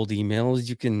send cold emails,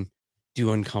 you can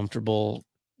do uncomfortable.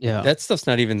 Yeah. That stuff's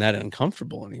not even that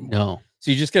uncomfortable anymore. No. So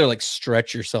you just gotta like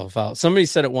stretch yourself out. Somebody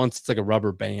said it once, it's like a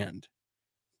rubber band.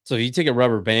 So if you take a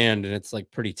rubber band and it's like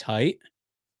pretty tight,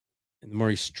 and the more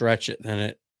you stretch it,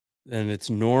 then its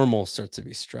normal starts to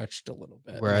be stretched a little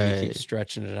bit. And then you keep Right.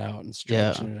 stretching it out and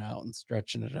stretching it out and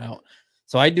stretching it out.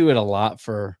 So I do it a lot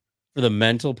for the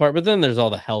mental part, but then there's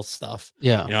all the health stuff.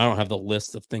 Yeah. You know, I don't have the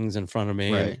list of things in front of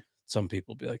me. Right. And some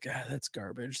people be like, that's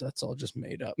garbage. That's all just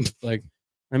made up. Like,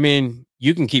 I mean,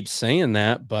 you can keep saying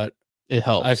that, but It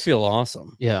helps. I feel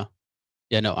awesome. Yeah.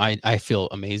 Yeah, no, I feel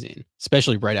amazing,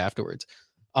 especially right afterwards.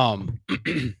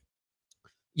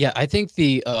 Yeah, I think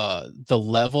the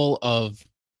level of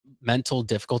mental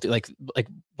difficulty, like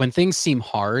when things seem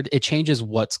hard, it changes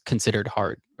what's considered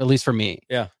hard, at least for me.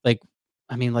 Yeah. Like,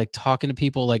 I mean, like talking to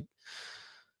people, like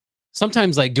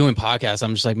sometimes like doing podcasts,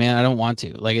 I'm just like, man, I don't want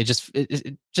to. Like,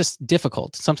 it just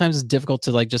difficult. Sometimes it's difficult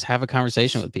to like just have a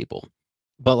conversation with people.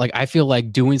 But like, I feel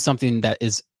like doing something that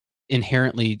is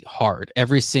inherently hard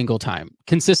every single time,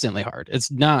 consistently hard. It's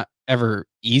not ever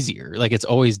easier. Like, it's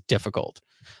always difficult.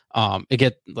 It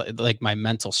get like my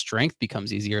mental strength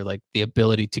becomes easier. Like the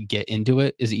ability to get into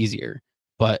it is easier.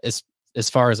 But as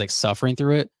far as like suffering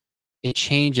through it, it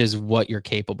changes what you're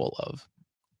capable of,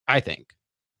 I think.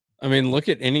 I mean, look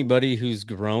at anybody who's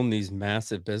grown these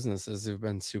massive businesses who've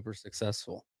been super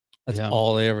successful. That's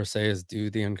all they ever say is do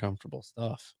the uncomfortable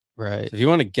stuff. Right. So if you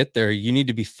want to get there, you need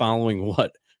to be following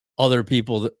what other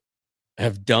people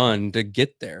have done to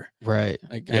get there. Right.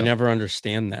 Like, I never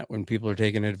understand that when people are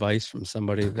taking advice from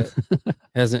somebody that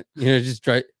hasn't, just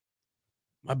try.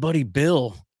 My buddy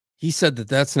Bill, he said that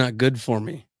that's not good for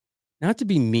me. Not to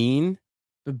be mean,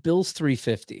 but Bill's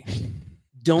 350.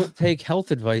 Don't take health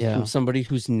advice from somebody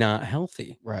who's not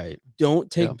healthy. Right.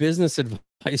 Don't take business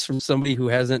advice from somebody who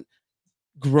hasn't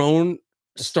grown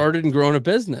started and grown a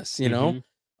business, you know?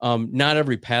 Mhm. Not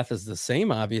every path is the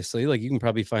same, obviously. Like you can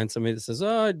probably find somebody that says,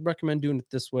 "Oh, I'd recommend doing it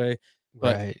this way,"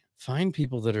 but Right. find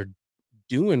people that are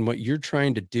doing what you're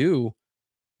trying to do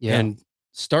Yeah. and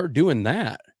start doing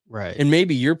that. Right. And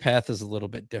maybe your path is a little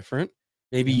bit different.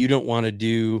 Maybe Yeah. you don't want to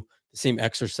do the same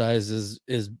exercises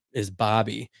as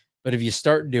Bobby, but if you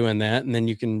start doing that, and then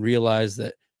you can realize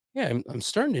that, yeah, I'm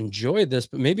starting to enjoy this,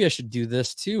 but maybe I should do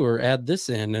this too, or add this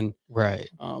in. And Right.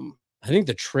 I think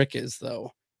the trick is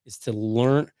though, is to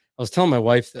learn. I was telling my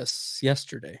wife this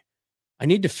yesterday. I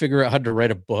need to figure out how to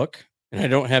write a book, and I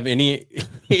don't have any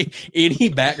any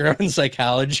background in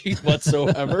psychology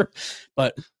whatsoever.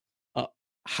 But uh,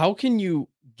 how can you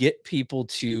get people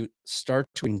to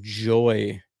start to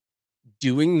enjoy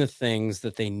doing the things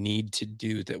that they need to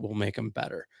do that will make them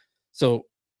better? So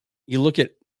you look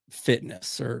at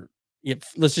fitness, or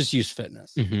if let's just use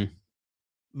fitness. Mhm.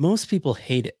 Most people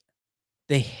hate it.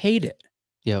 They hate it.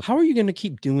 Yep. How are you going to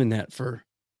keep doing that for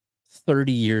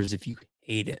 30 years if you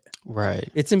hate it? Right.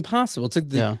 It's impossible. It's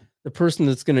like Yeah. the person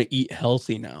that's going to eat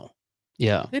healthy now.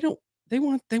 Yeah. They don't they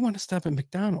want to stop at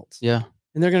McDonald's, Yeah.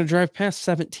 and they're going to drive past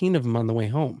 17 of them on the way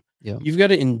home. Yep. You've got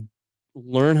to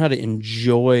learn how to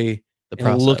enjoy The and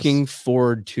process. looking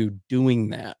forward to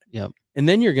doing that. Yep. And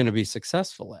then you're going to be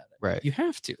successful at it. Right. You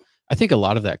have to. I think a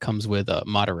lot of that comes with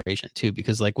moderation too,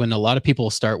 because like when a lot of people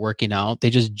start working out, they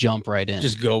just jump right in,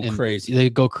 Just go and crazy. they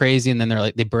go crazy, and then they're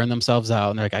like, they burn themselves out,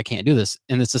 and they're like, I can't do this.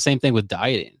 And it's the same thing with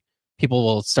dieting. People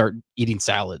will start eating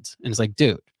salads, and it's like,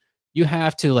 dude, you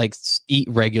have to like eat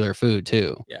regular food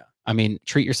too. Yeah. I mean,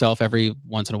 treat yourself every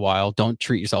once in a while. Don't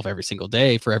treat yourself every single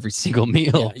day for every single Yeah,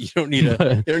 meal. you don't need you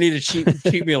don't need a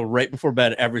cheat meal right before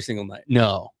bed every single night.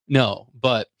 No,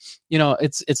 but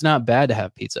it's not bad to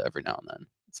have pizza every now and then.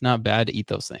 It's not bad to eat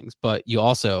those things, but you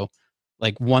also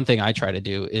like one thing I try to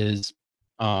do is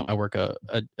I work a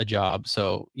job,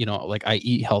 so like I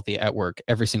eat healthy at work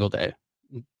every single day,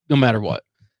 no matter what.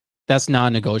 That's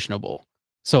non-negotiable.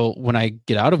 So when I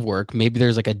get out of work, maybe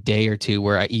there's like a day or two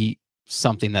where I eat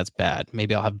something that's bad.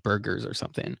 Maybe I'll have burgers or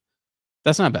something.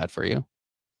 That's not bad for you.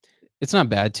 It's not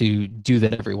bad to do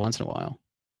that every once in a while.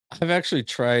 I've actually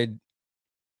tried,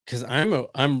 because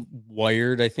I'm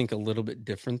wired, I think, a little bit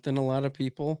different than a lot of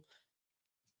people.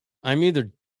 I'm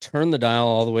either turn the dial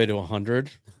all the way to 100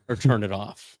 or turn it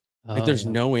off. Like Oh there's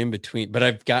yeah, no in between, but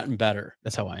I've gotten better.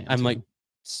 that's how I am I'm like too.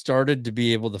 started to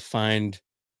be able to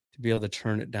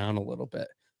turn it down a little bit.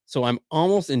 So I'm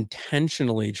almost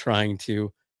intentionally trying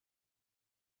to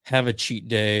have a cheat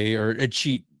day, or a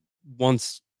cheat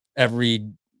once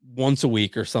every once a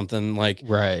week or something. Like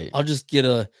Right. I'll just get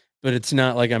but it's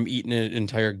not like I'm eating an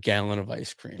entire gallon of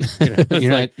ice cream. It's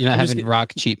you're not like you're not I'm just having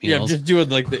rock cheap yeah, I'm meals. just doing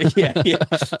like yeah,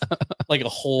 like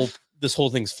this whole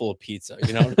thing's full of pizza,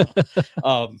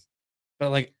 but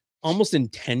like almost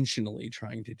intentionally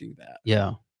trying to do that.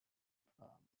 Yeah.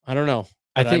 I don't know,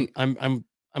 I but think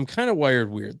I'm kind of wired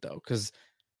weird though,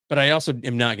 but I also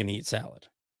am not going to eat salad.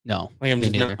 no, Like me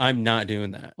neither. I'm not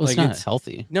doing that. Well, it's Like not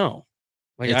healthy. no,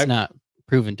 like It's not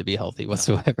proven to be healthy no.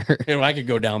 whatsoever. I could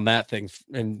go down that thing,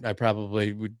 and I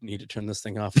probably would need to turn this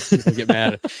thing off if people get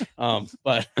mad.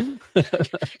 But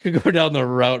could go down the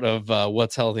route of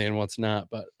what's healthy and what's not.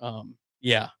 But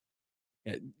yeah,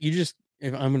 you just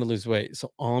if I'm going to lose weight,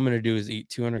 so all I'm going to do is eat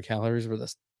 200 calories worth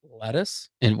of lettuce,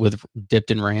 And with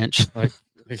dipped in ranch. like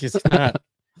it's not.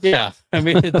 Yeah, I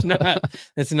mean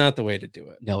it's not the way to do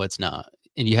it. No, it's not.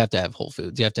 And you have to have whole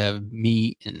foods. You have to have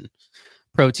meat and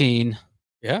protein.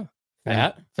 Yeah,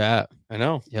 Yeah, fat. I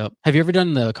know. Yep. Have you ever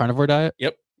done the carnivore diet?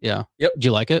 Yep. Yeah. Yep. Do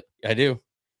you like it? I do.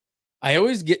 I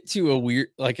always get to a weird,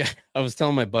 like I was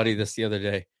telling my buddy this the other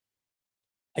day.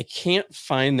 I can't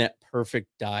find that perfect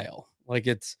dial. Like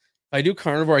if I do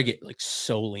carnivore, I get like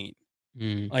so lean.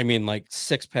 Mm, I mean, like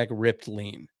 6-pack ripped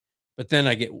lean, but then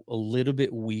I get a little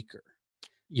bit weaker.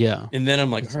 yeah. And then I'm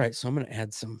like, all right, so I'm going to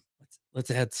add let's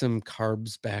add some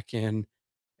carbs back in.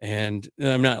 And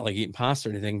I'm not like eating pasta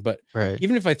or anything, but Right.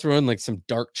 even if I throw in like some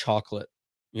dark chocolate,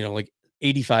 like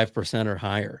 85% or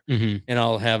higher, Mm-hmm. and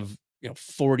I'll have,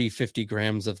 40, 50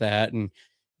 grams of that, and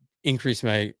increase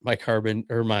my carbon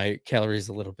or my calories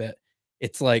a little bit.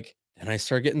 It's like, then I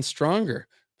start getting stronger,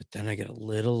 but then I get a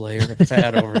little layer of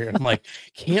fat over here. I'm like,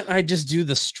 can't I just do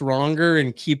the stronger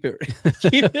and keep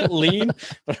it lean?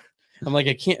 But I'm like,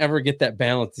 I can't ever get that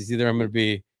balance. It's either I'm going to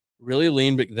be really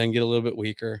lean, but then get a little bit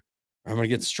weaker, or I'm going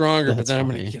to get stronger, but then I'm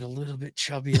going to get a little bit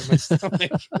chubby in my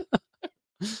stomach.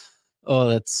 Oh,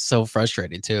 that's so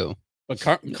frustrating too. But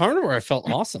carnivore, I felt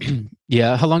awesome.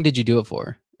 Yeah. How long did you do it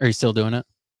for? Are you still doing it?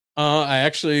 I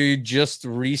actually just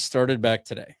restarted back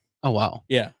today. Oh, wow.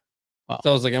 Yeah. Wow. So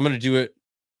I was like, I'm going to do it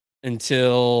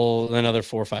until another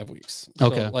 4 or 5 weeks.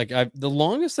 Okay. So like the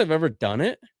longest I've ever done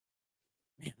it,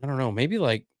 man, I don't know, maybe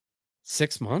like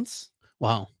 6 months.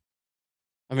 Wow.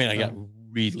 I mean, I got Uh,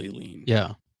 really lean.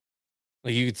 yeah.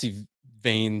 Like you could see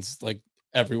veins like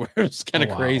everywhere. It's kind Oh,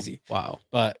 of wow. crazy. Wow.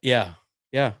 But yeah.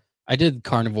 Yeah. I did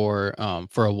carnivore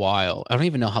for a while. I don't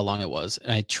even know how long it was.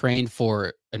 And I trained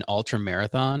for an ultra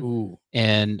marathon, Ooh.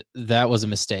 and that was a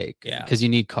mistake Yeah. because you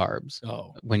need carbs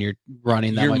Oh, when you're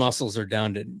running that your much. muscles are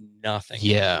down to nothing.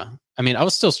 Yeah. I mean, I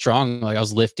was still strong. Like I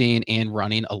was lifting and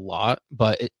running a lot,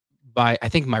 but I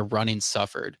think my running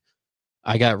suffered.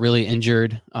 I got really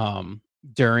injured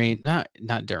during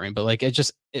not during, but like it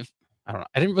just if I don't know.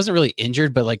 I didn't wasn't really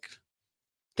injured, but like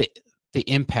the the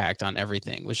impact on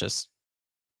everything was just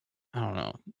I don't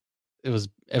know. It was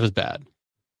bad.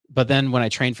 But then when I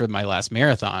trained for my last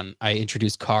marathon, I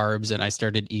introduced carbs and I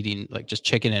started eating like just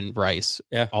chicken and rice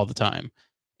Yeah. all the time.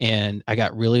 And I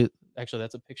got really actually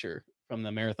that's a picture from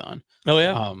the marathon. Oh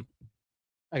yeah.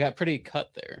 I got pretty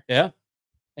cut there. Yeah.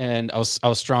 And I was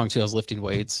strong too. I was lifting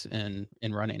weights and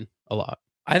running a lot.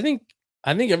 I think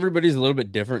everybody's a little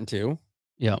bit different too.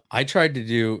 Yeah. I tried to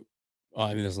do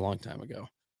I mean, this was a long time ago.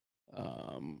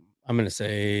 I'm gonna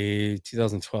say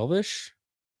 2012-ish.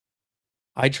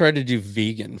 I tried to do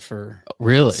vegan for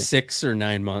Really? 6 or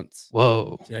 9 months.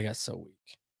 Whoa. Dude, I got so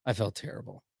weak. I felt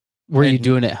terrible. Were you And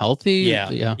doing it healthy? yeah,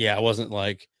 Yeah. yeah, it wasn't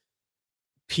like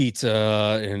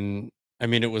pizza and I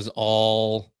mean, it was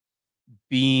all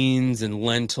beans and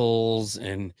lentils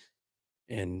and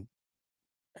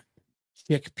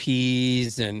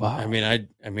chickpeas and Wow. I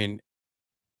mean,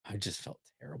 I just felt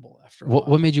terrible after a What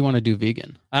while. made you want to do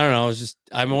vegan? I don't know. It's just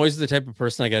I'm always the type of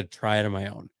person I got to try it on my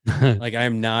own. Like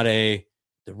I'm not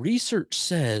the research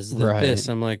says that Right. this.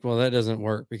 I'm like, well, that doesn't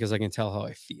work because I can tell how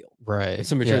I feel. Right. If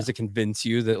somebody Yeah. tries to convance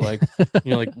you that like,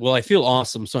 like, well, I feel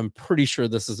awesome, so I'm pretty sure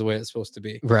this is the way it's supposed to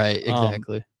be. Right.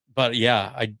 Exactly. But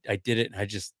yeah, I did it and I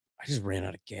just ran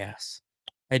out of gas.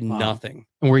 I had Wow. nothing.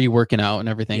 And were you working out and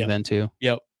everything Yep. then too?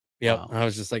 Yep. Wow. I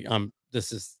was just like,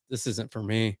 this isn't for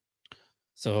me.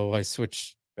 So I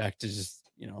switched back to just,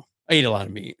 I ate a lot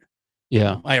of meat.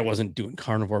 Yeah. I wasn't doing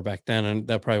carnivore back then, and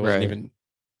that probably wasn't Right. even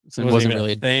So it wasn't even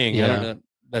really a thing. I Yeah. don't know.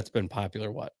 That's been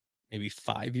popular. What, maybe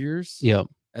 5 years Yep.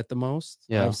 at the most?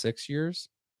 Yeah. 5, 6 years.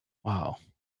 Wow.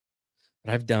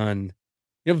 But I've done.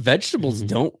 Vegetables Mhm.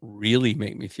 don't really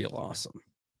make me feel awesome.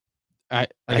 I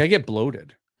I get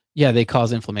bloated. Yeah, they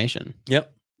cause inflammation.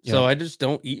 Yep. Yeah. So I just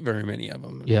don't eat very many of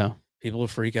them. Yeah. People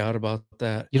freak out about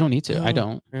that. You don't need to. I Oh,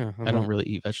 don't. Yeah. I don't really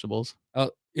eat vegetables.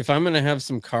 If I'm gonna have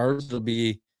some carbs, it'll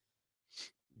be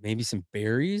maybe some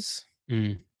berries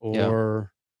Yeah.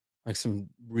 or like some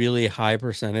really high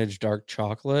percentage dark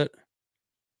chocolate.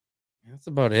 That's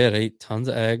about it. I eat tons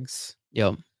of eggs,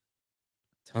 Yep.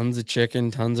 tons of chicken,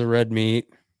 tons of red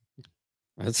meat.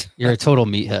 You're a total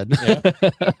meathead.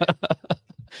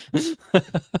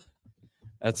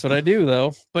 That's what I do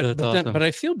though. But That's awesome. but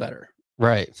I feel better.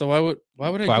 Right. So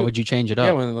why would you change it Yeah,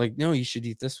 up? when they're like, no, you should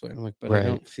eat this way. I'm like, but I Right.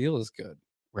 don't feel as good.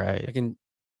 Right.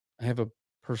 I have a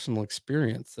personal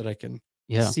experience that I can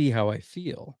Yeah. see how I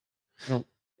feel. I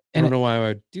And don't know why I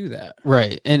would do that.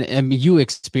 Right. And you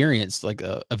experienced like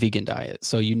a vegan diet,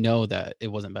 so you know that it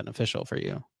wasn't beneficial for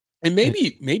you. And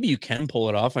maybe you can pull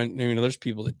it off. I mean, there's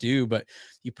people that do, but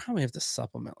you probably have to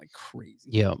supplement like crazy.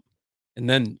 Yeah. And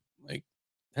then like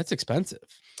that's expensive,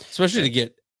 especially to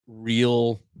get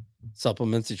real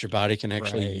supplements that your body can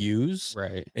actually use,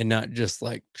 Right. and not just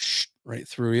like right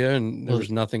through you and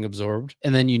there's nothing absorbed.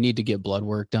 And then you need to get blood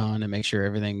work done and make sure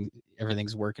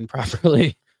everything's working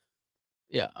properly.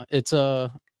 Yeah, it's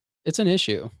an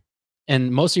issue.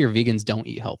 And most of your vegans don't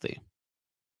eat healthy.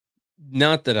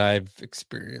 Not that I've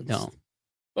experienced. No.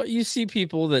 But you see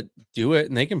people that do it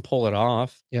and they can pull it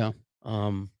off. Yeah.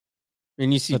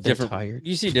 And you see But they're different tired.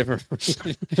 You see different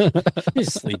you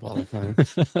sleep all the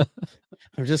time.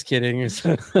 I'm just kidding.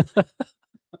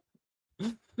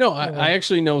 No, I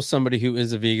actually know somebody who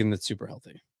is a vegan that's super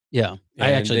healthy. Yeah.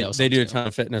 I actually know they do a too. ton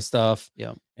of fitness stuff.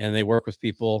 Yeah. And they work with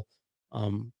people.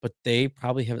 But they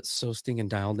probably have it so stinking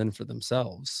dialed in for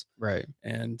themselves. Right.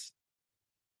 And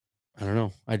I don't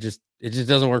know. It just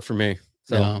doesn't work for me.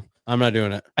 So No. I'm not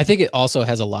doing it. I think it also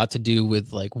has a lot to do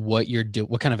with like what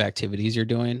kind of activities you're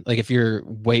doing. Like if you're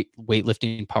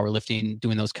weightlifting, powerlifting,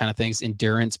 doing those kind of things,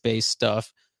 endurance-based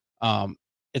stuff,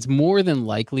 it's more than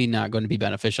likely not going to be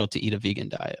beneficial to eat a vegan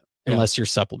diet unless you're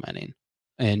supplementing,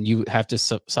 and you have to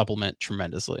supplement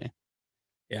tremendously.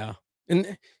 Yeah.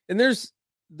 And there's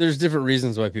different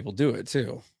reasons why people do it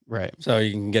too. Right. So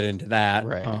you can get into that.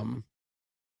 Right.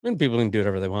 And people can do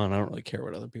whatever they want. I don't really care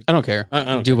what other people I don't care. I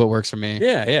don't do care. what works for me.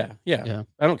 Yeah. Yeah.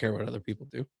 I don't care what other people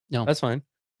do. No. That's fine.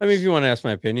 I mean, if you want to ask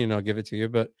my opinion, I'll give it to you.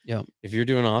 But Yeah. if you're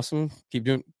doing awesome, keep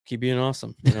being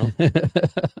awesome. You know.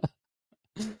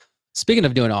 Speaking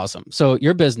of doing awesome, so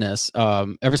your business,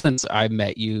 ever since I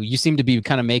met you, you seem to be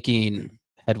kind of making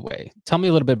headway. Tell me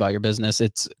a little bit about your business.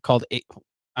 It's called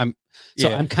I'm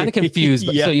Yeah. I'm kind of confused,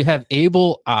 but so Yeah. you have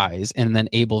Able Eyes and then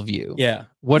AbleVu. Yeah.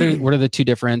 What are the two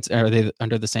different? Are they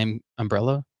under the same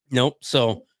umbrella? Nope.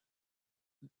 So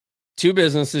two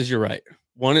businesses. You're right.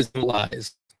 One is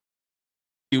Lies.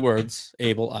 2 words.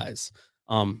 Able Eyes.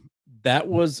 That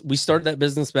was we started that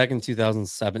business back in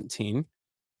 2017.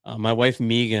 My wife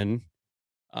Megan.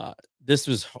 This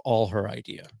was all her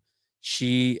idea.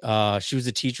 She was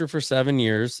a teacher for 7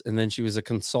 years, and then she was a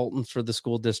consultant for the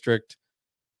school district,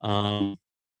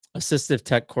 assistive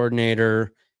tech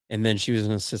coordinator, and then she was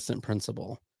an assistant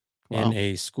principal in Wow.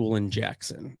 a school in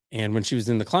Jackson. And when she was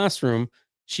in the classroom,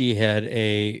 she had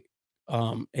a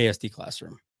ASD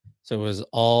classroom, so it was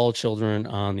all children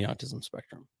on the autism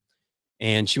spectrum.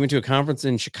 And she went to a conference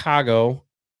in Chicago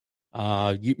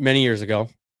many years ago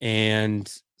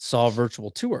and saw a virtual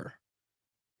tour.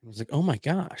 I was like, oh my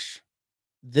gosh,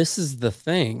 this is the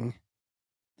thing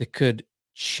that could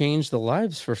change the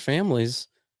lives for families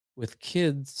with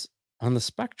kids on the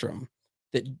spectrum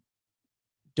that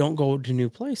don't go to new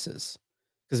places.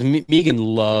 Because Megan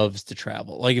loves to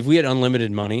travel. Like if we had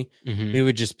unlimited money, Hmm. we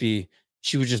would just be,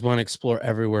 she would just want to explore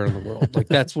everywhere in the world. Like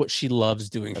that's what she loves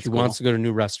doing. That's She wants cool. to go to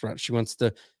new restaurants. She wants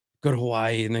to go to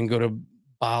Hawaii and then go to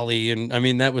Bali. And I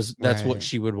mean, that's what Right.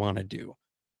 she would want to do.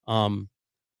 Um,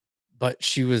 but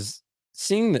she was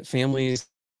seeing that families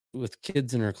with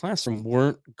kids in her classroom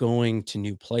weren't going to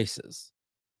new places.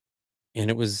 And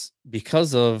it was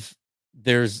because of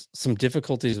there's some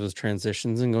difficulties with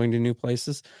transitions and going to new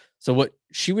places. So what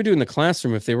she would do in the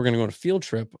classroom if they were going to go on a field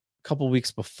trip a couple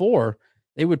weeks before,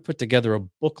 they would put together a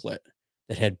booklet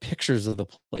that had pictures of the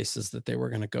places that they were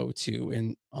going to go to,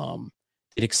 and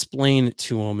it'd explain it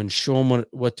to them and show them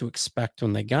what to expect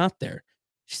when they got there.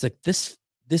 She's like, this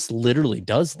literally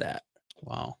does that.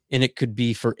 Wow. And it could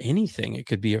be for anything. It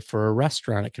could be for a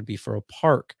restaurant. It could be for a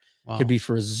park. It could Wow. be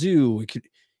for a zoo. It could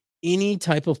any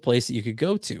type of place that you could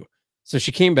go to. So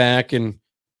she came back and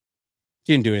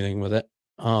she didn't do anything with it.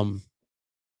 Um,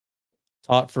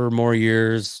 Taught for more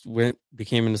years,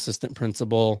 became an assistant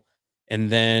principal, and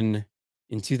then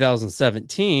in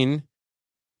 2017,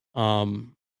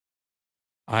 um,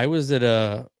 I was at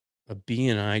a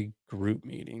BNI group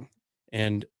meeting,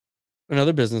 and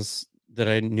another business that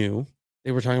I knew,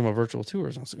 they were talking about virtual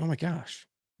tours. I was like, oh my gosh,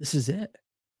 this is it.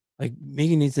 Like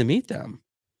Megan needs to meet them.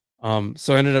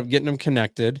 So I ended up getting them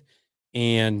connected,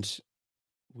 and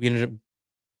we ended up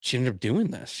she ended up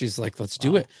doing this. She's like, let's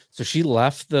do Wow. it. So she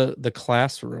left the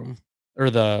classroom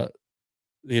or the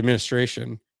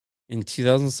administration in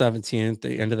 2017 at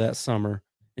the end of that summer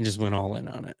and just went all in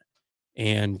on it.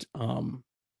 And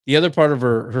the other part of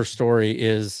her story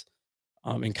is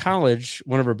in college,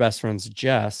 one of her best friends,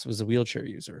 Jess, was a wheelchair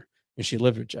user, and she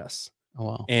lived with Jess. Oh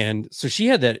wow. And so she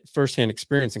had that firsthand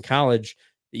experience in college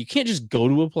that you can't just go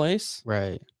to a place,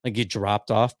 Right. like get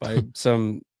dropped off by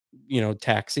some,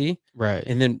 taxi. Right.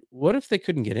 And then what if they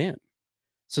couldn't get in?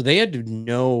 So they had to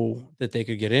know that they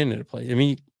could get in at a place. I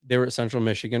mean, they were at Central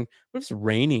Michigan. What if it's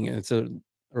raining and it's in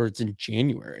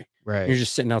January? You're Right.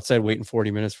 just sitting outside waiting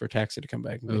 40 minutes for a taxi to come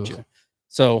back and get Ooh. you.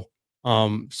 So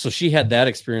so she had that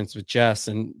experience with Jess,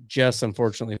 and Jess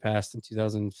unfortunately passed in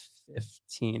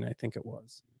 2015, I think it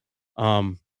was.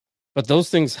 Um, but those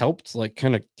things helped like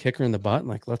kind of kick her in the butt and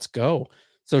like, let's go.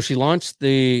 So she launched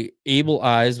the Able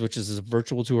Eyes, which is a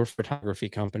virtual tour photography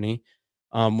company.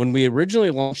 When we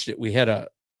originally launched it, we had a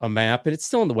map, and it's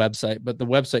still on the website, but the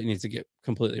website needs to get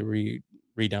completely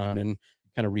redone and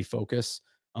kind of refocus.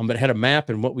 But it had a map,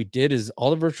 and what we did is all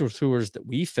the virtual tours that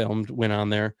we filmed went on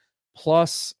there.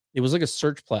 Plus, it was like a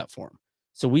search platform.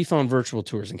 So we found virtual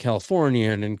tours in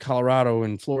California and in Colorado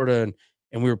and Florida,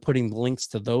 and we were putting links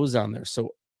to those on there.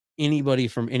 So anybody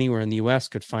from anywhere in the US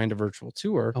could find a virtual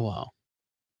tour Oh wow.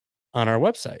 on our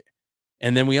website.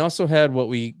 And then we also had what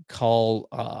we call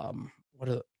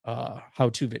how-to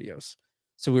videos.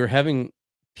 So we were having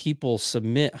people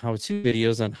submit how-to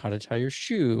videos on how to tie your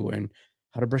shoe and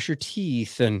how to brush your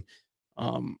teeth. And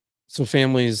so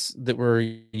families that were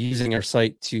using our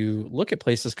site to look at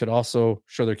places could also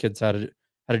show their kids how to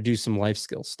do some life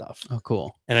skill stuff. Oh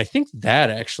cool. And I think that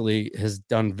actually has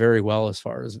done very well as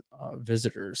far as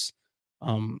visitors.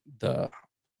 The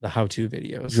how-to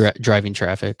videos. Driving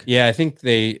traffic. Yeah, I think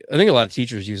a lot of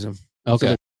teachers use them. So Okay.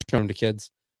 they're showing them to kids.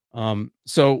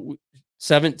 So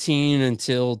 17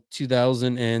 until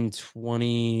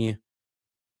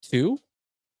 2022,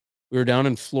 we were down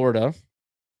in Florida,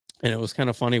 and it was kind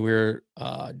of funny. We were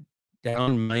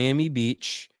down Miami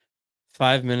Beach,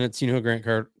 5 minutes. You know who Grant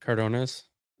Cardone is?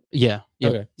 Yeah.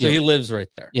 Yep. Okay. So he lives right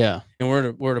there. Yeah. And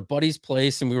we're at a buddy's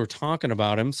place and we were talking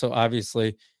about him. So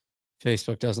obviously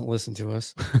Facebook doesn't listen to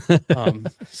us.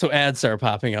 So ads start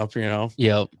popping up,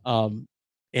 Yep.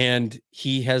 And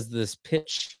he has this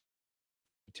pitch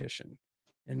petition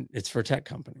and it's for tech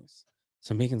companies.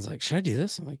 So Megan's like, should I do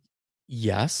this? I'm like,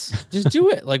 yes, just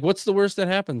do it. Like, what's the worst that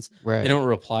happens? Right. They don't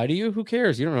reply to you. Who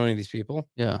cares? You don't know any of these people.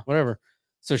 Yeah. Whatever.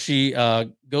 So she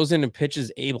goes in and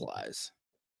pitches AbleEyes.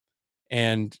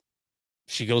 And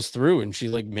she goes through and she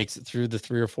like makes it through the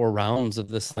 3 or 4 rounds of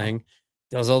this thing,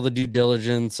 does all the due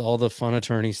diligence, all the fun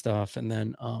attorney stuff. And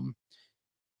then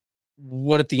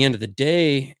what at the end of the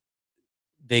day,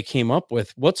 they came up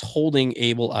with what's holding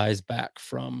AbleEyes back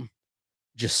from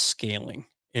just scaling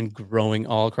and growing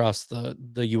all across the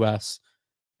US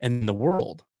and the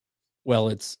world. Well,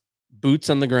 it's boots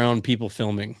on the ground, people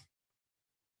filming.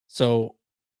 So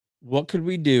what could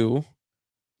we do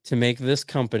to make this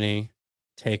company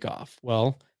take off?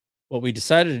 Well, what we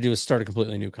decided to do is start a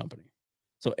completely new company.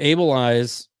 So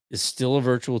AbleEyes is still a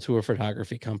virtual tour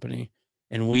photography company,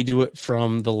 and we do it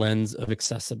from the lens of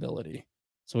accessibility.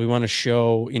 So we want to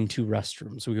show into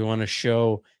restrooms. We want to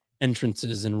show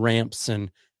entrances and ramps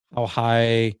and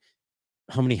how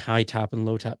many high top and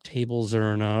low top tables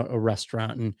are in a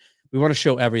restaurant. And we want to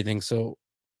show everything so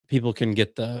people can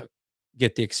get the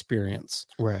experience.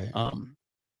 Right.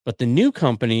 But the new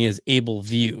company is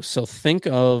AbleVu. So think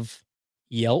of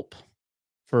Yelp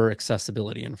for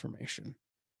accessibility information.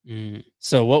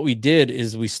 So what we did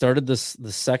is we started the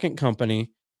second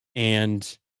company,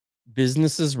 and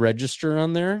businesses register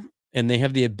on there and they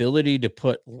have the ability to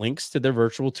put links to their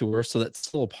virtual tour. So that's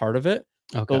still a part of it.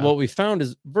 Okay. But what we found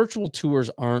is virtual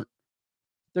tours they're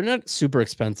not super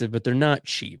expensive, but they're not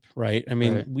cheap, right? I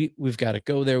mean, we've got to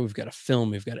go there, we've got to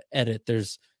film, we've got to edit.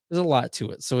 There's a lot to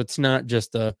it. So it's not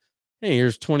just hey,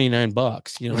 here's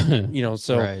 $29,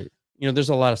 so there's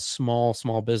a lot of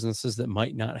small businesses that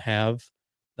might not have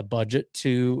the budget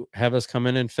to have us come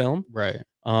in and film. Right.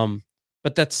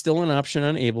 But that's still an option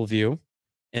on AbleVu.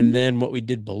 And then what we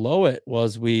did below it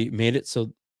was we made it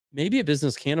so maybe a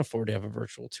business can't afford to have a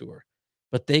virtual tour,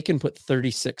 but they can put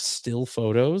 36 still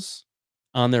photos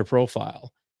on their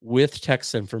profile with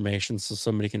text information so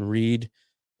somebody can read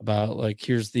about, like,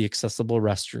 here's the accessible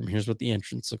restroom, here's what the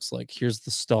entrance looks like, here's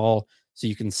the stall, so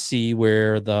you can see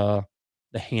where the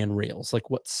handrails, like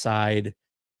what side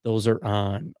those are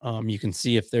on. You can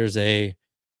see if there's a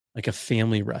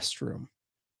family restroom.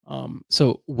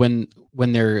 So when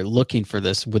they're looking for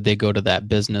this, would they go to that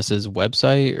business's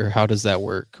website, or how does that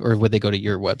work? Or would they go to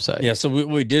your website? Yeah. So what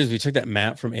we did is we took that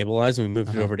map from AbleEyes and we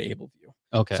moved it over to AbleVu.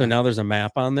 Okay. So now there's a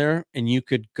map on there, and you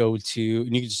could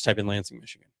just type in Lansing,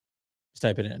 Michigan. Just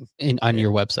type it in on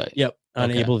your website. Yep. On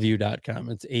ablevu.com.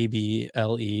 It's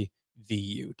ablevu.com.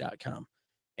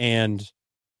 And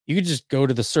you could just go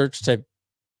to the search, type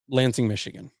Lansing,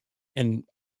 Michigan. And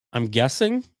I'm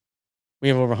guessing we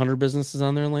have over 100 businesses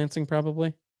on there in Lansing,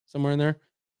 probably somewhere in there.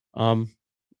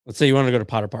 Let's say you want to go to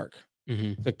Potter Park.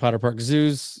 Click Potter Park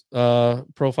Zoo's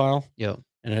profile. Yep.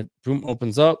 And it boom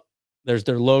opens up. There's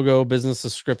their logo, business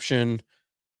description.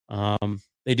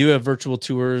 They do have virtual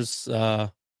tours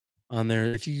on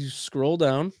there. If you scroll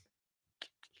down,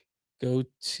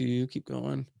 keep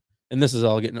going. And this is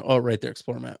all getting, right there,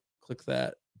 Explore Map. Click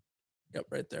that. Yep,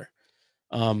 right there.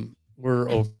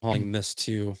 We're overhauling this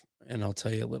too, and I'll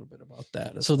tell you a little bit about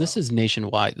that. So this is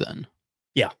nationwide then?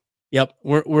 Yeah. Yep.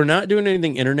 We're not doing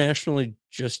anything internationally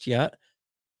just yet.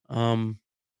 The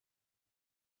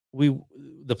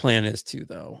plan is to,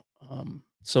 though.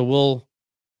 So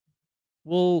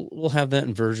we'll have that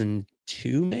in version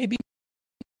 2 maybe.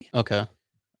 Okay.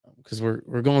 Because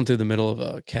we're going through the middle of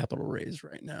a capital raise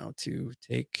right now to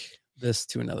take this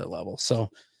to another level. So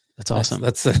that's awesome.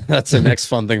 That's the next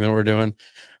fun thing that we're doing.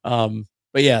 But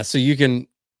yeah, so you can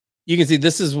see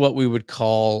this is what we would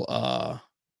call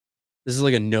this is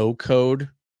like a no code.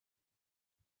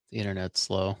 The internet's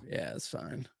slow. Yeah, it's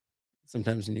fine.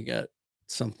 Sometimes when you got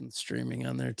something streaming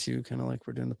on there too, kind of like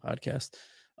we're doing the podcast.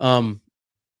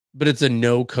 But it's a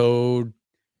no code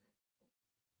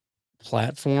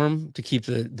platform to keep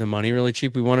the money really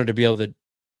cheap. We wanted to be able to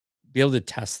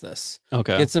test this.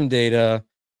 Okay. Get some data,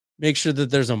 make sure that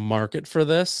there's a market for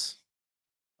this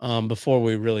before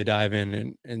we really dive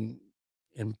in and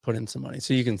put in some money.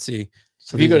 So you can see.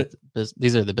 So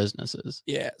these are the businesses.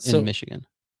 Yeah. In Michigan.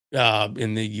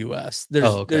 In the US.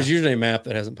 There's usually a map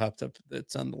that hasn't popped up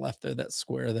that's on the left there, that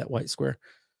square, that white square.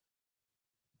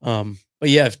 But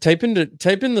yeah, type in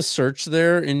the search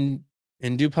there and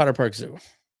do Potter Park Zoo.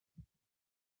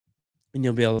 And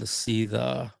you'll be able to see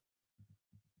the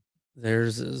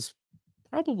theirs is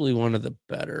probably one of the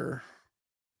better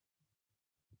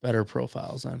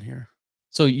profiles on here.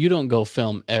 So you don't go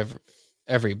film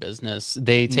every business.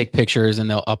 They take pictures and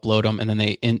they'll upload them, and then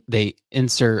they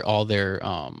insert all their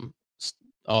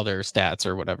stats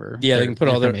or whatever. Yeah, they can put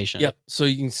all their information. Yep. So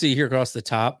you can see here across the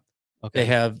top, they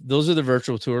have those are the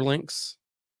virtual tour links.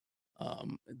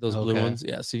 Those blue ones.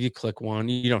 Yeah. So if you click one,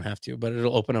 you don't have to, but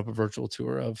it'll open up a virtual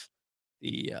tour of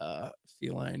the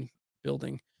feline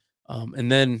building.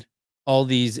 And then all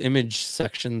these image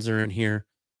sections are in here.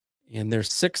 And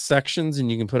there's 6 sections, and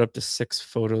you can put up to 6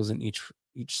 photos in each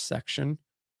section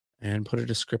and put a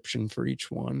description for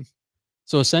each one.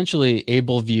 So essentially,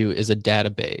 AbleVu is a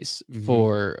database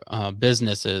for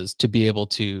businesses to be able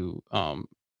to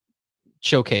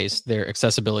showcase their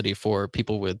accessibility for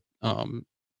people with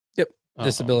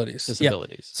disabilities.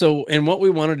 Yep. So, and what we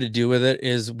wanted to do with it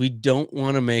is we don't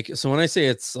want to make, so when I say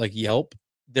it's like Yelp,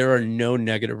 there are no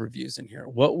negative reviews in here.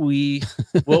 What we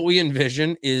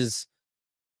envision is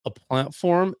a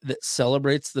platform that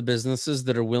celebrates the businesses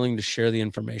that are willing to share the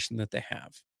information that they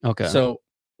have. Okay. So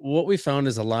what we found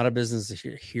is a lot of businesses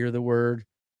hear the word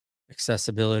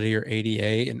accessibility or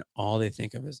ADA, and all they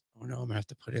think of is, oh no, I'm gonna have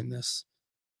to put in this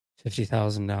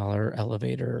 $50,000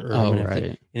 elevator,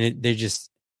 or they just.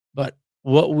 But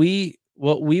what we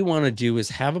want to do is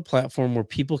have a platform where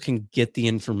people can get the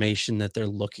information that they're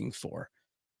looking for,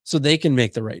 so they can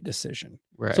make the right decision.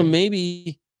 Right. So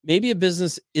maybe a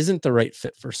business isn't the right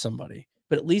fit for somebody,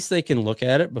 but at least they can look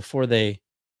at it before they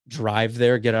drive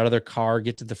there, get out of their car,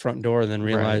 get to the front door, and then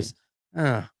realize,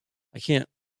 I can't.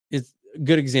 It's a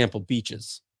good example,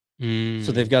 beaches.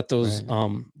 So they've got those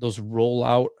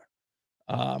rollout.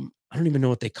 I don't even know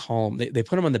what they call them. They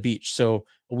put them on the beach, so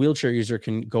a wheelchair user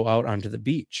can go out onto the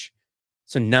beach.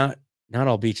 So not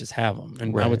all beaches have them,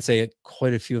 and I would say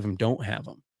quite a few of them don't have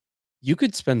them. You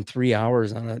could spend 3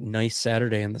 hours on a nice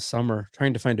Saturday in the summer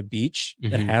trying to find a beach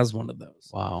that has one of those.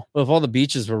 Wow. Well, if all the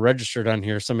beaches were registered on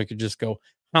here, somebody could just go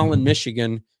Holland,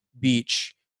 Michigan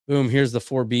beach. Boom, here's the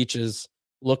 4 beaches.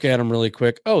 Look at them really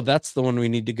quick. Oh, that's the one we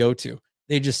need to go to.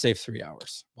 They just save 3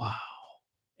 hours. Wow.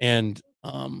 And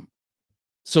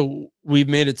so we've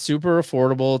made it super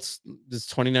affordable. It's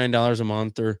 $29 a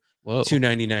month or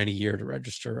 $299 a year to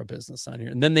register a business on here.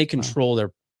 And then they control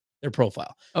their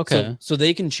profile. Okay. So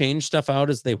they can change stuff out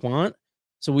as they want.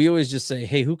 So we always just say,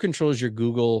 hey, who controls your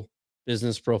Google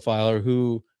business profile, or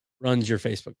who runs your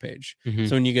Facebook page?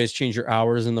 So when you guys change your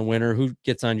hours in the winter, who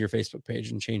gets on your Facebook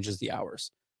page and changes the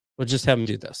hours? We'll just have them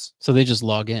do this. So they just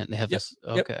log in. They have this.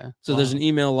 Okay. So there's an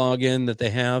email login that they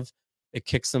have. It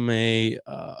kicks them a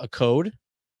code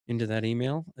into that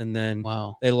email, and then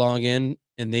they log in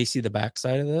and they see the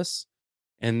backside of this,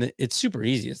 and it's super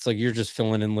easy. It's like you're just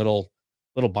filling in little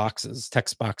boxes,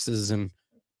 text boxes, and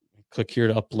click here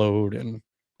to upload. And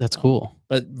that's cool.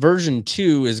 But version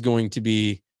 2 is going to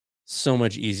be so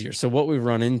much easier. So what we've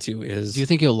run into is, do you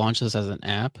think you'll launch this as an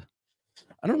app?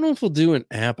 I don't know if we'll do an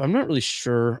app. I'm not really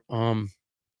sure. I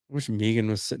wish Megan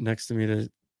was sitting next to me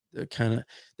to kind of,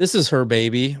 this is her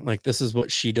baby. Like, this is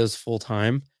what she does full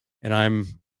time. And I'm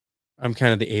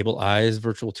kind of the Able Eyes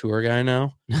virtual tour guy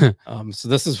now. So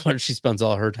this is what she spends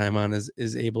all her time on is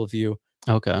AbleVu.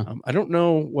 Okay. I don't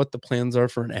know what the plans are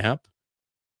for an app.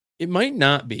 It might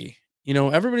not be.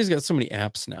 Everybody's got so many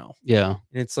apps now. Yeah.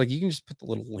 And it's like you can just put the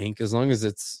little link as long as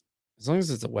it's a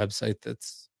website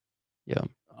that's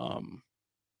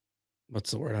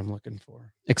what's the word I'm looking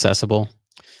for? Accessible.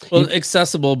 Well,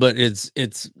 accessible, but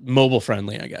it's mobile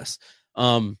friendly, I guess.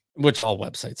 Which all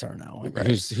websites are now.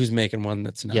 Who's making one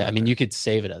that's not? Yeah, I mean, you could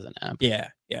save it as an app. Yeah.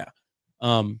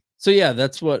 So yeah,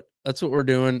 that's what we're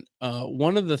doing.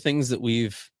 One of the things that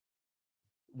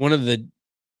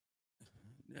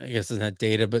I guess it's not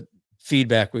data, but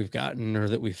feedback we've gotten or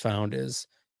that we found is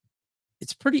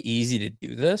it's pretty easy to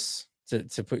do this,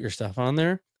 to put your stuff on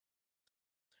there.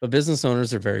 But business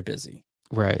owners are very busy.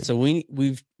 Right. So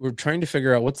we're trying to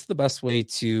figure out what's the best way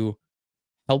to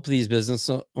help these business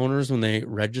owners when they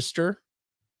register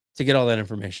to get all that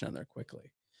information on there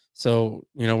quickly. So,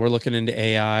 we're looking into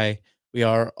AI. We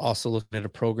are also looking at a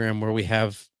program where we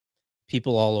have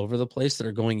people all over the place that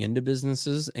are going into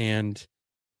businesses and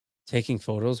taking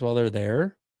photos while they're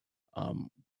there.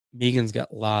 Megan's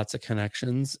got lots of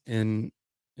connections in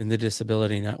the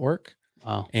disability network.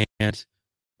 Wow. And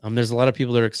there's a lot of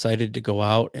people that are excited to go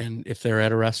out, and if they're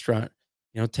at a restaurant,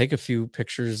 take a few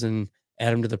pictures and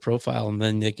add them to the profile, and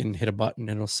then they can hit a button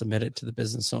and it'll submit it to the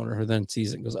business owner, who then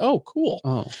sees it and goes, oh, cool.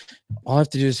 Oh, all I have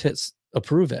to do is hit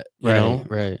approve it,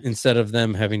 right. Instead of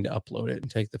them having to upload it and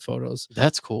take the photos.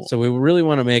 That's cool. So we really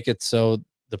want to make it so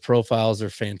the profiles are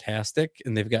fantastic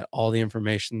and they've got all the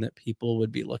information that people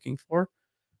would be looking for.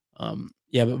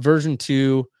 Yeah, but version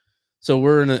 2. So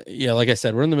we're like I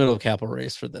said, we're in the middle of a capital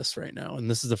raise for this right now, and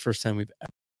this is the first time we've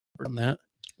ever done that.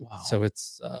 Wow. So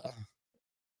it's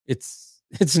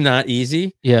not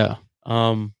easy. Yeah.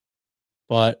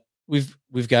 But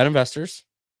we've got investors,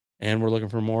 and we're looking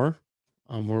for more.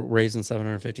 We're raising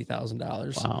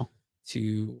 $750,000 Wow.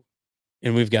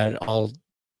 and we've got it all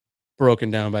broken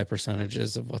down by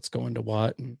percentages of what's going to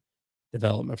what, and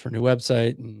development for new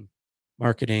website and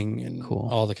marketing and Cool.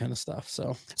 all the kind of stuff.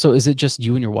 So is it just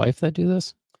you and your wife that do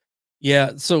this?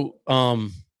 Yeah. So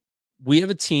we have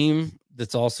a team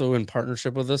that's also in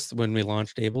partnership with us when we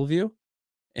launched AbleVu,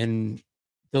 and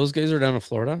those guys are down in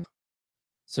Florida.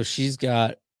 So she's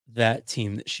got that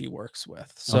team that she works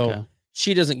with. So Okay.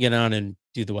 she doesn't get on and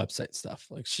do the website stuff.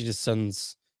 Like, she just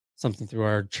sends something through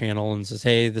our channel and says,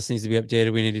 "Hey, this needs to be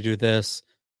updated. We need to do this."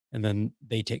 And then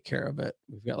they take care of it.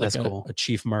 We've got like That's cool. a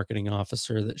chief marketing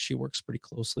officer that she works pretty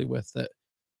closely with, that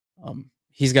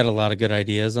he's got a lot of good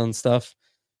ideas on stuff.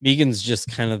 Megan's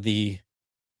just kind of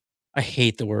I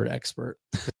hate the word expert.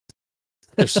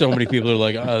 There's so many people who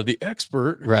are like, the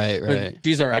expert. Right. But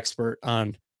she's our expert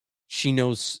on, she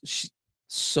knows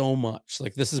so much.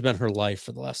 Like, this has been her life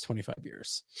for the last 25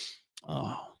 years.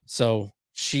 Wow. So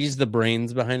she's the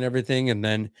brains behind everything. And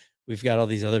then we've got all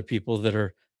these other people that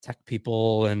are tech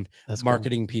people and That's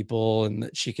marketing people, and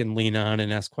that she can lean on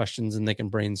and ask questions, and they can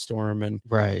brainstorm. And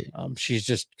right. she's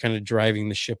just kind of driving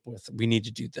the ship with, we need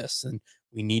to do this, and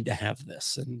we need to have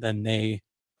this. And then they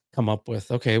come up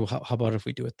with, okay, well, how about if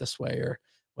we do it this way? Or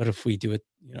what if we do it,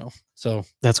 So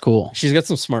That's cool. she's got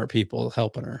some smart people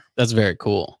helping her. That's very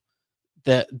cool.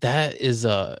 That is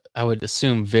I would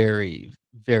assume very,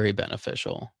 very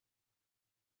beneficial.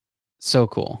 So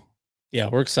cool. Yeah,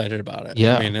 we're excited about it.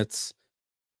 Yeah. I mean,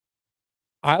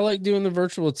 I like doing the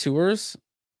virtual tours,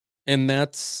 and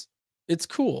it's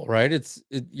cool, right?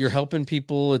 You're helping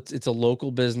people. It's a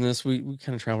local business. We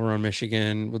kind of travel around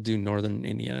Michigan. We'll do northern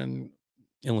Indiana and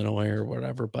Illinois or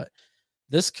whatever, but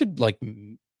this could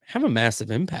have a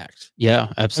massive impact.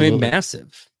 Yeah, absolutely. I mean,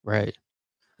 massive. Right.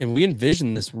 And we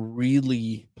envision this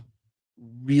really,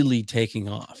 really taking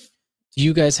off. Do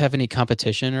you guys have any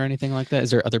competition or anything like that?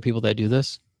 Is there other people that do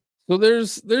this? So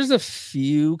there's a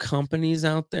few companies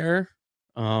out there.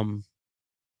 I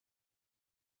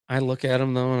look at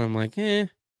them though, and I'm like, I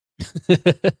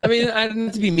mean, I don't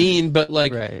have to be mean, but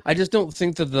Right. I just don't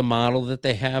think that the model that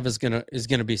they have is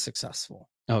gonna be successful.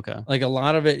 Okay. Like, a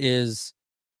lot of it is,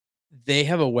 they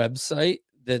have a website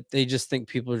that they just think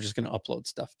people are just gonna upload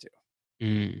stuff to.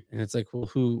 Mm. And it's like, well,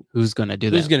 who's going to do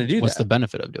that? who's gonna do What's that? the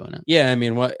benefit of doing it? Yeah, I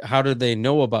mean, how do they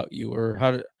know about you?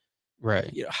 Or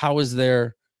Right. how is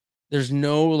there's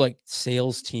no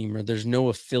sales team, or there's no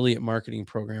affiliate marketing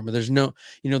program, or there's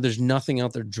there's nothing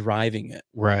out there driving it.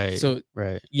 Right. So,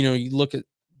 right. you look at,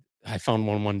 I found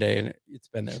one day, and it's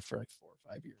been there for 4 or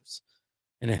 5 years,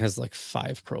 and it has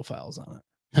 5 profiles on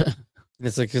it. And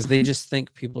it's because they just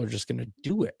think people are just going to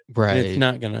do it. Right. And it's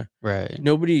not going to. Right.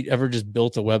 Nobody ever just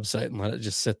built a website and let it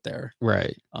just sit there.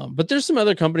 Right. But there's some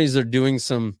other companies that are doing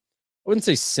some, I wouldn't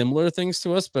say similar things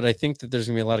to us, but I think that there's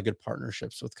going to be a lot of good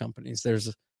partnerships with companies. There's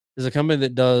a company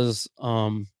that does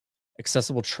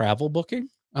accessible travel booking.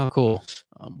 Oh, cool.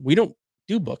 We don't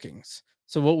do bookings.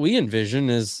 So what we envision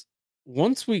is,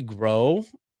 once we grow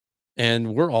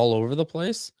and we're all over the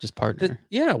place, just partner.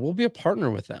 We'll be a partner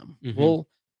with them. Mhm. We'll,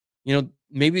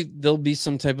 maybe there'll be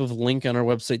some type of link on our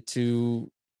website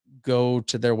to go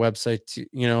to their website to,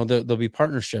 there'll be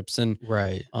partnerships. And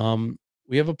right.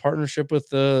 We have a partnership with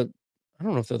I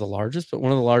don't know if they're the largest, but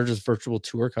one of the largest virtual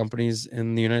tour companies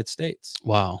in the United States.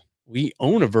 Wow. We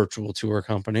own a virtual tour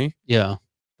company. Yeah.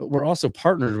 But we're also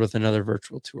partnered with another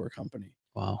virtual tour company.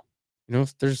 Wow.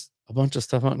 If there's a bunch of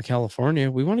stuff out in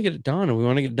California, we want to get it done, and we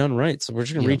want to get it done right. So we're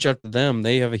just going to reach out to them.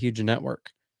 They have a huge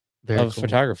network of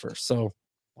photographers. So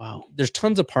wow, there's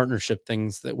tons of partnership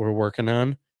things that we're working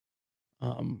on.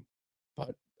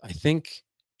 But I think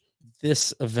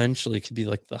this eventually could be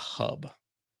like the hub.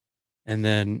 And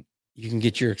then you can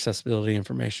get your accessibility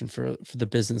information for the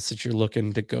business that you're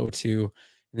looking to go to.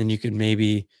 And then you can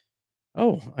maybe,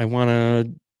 I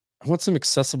want some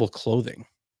accessible clothing.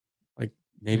 Like,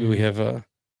 maybe we have a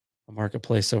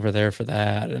marketplace over there for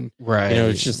that. And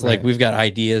it's just we've got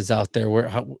ideas out there where,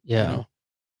 because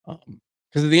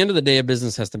at the end of the day, a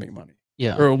business has to make money.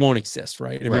 Yeah. Or it won't exist,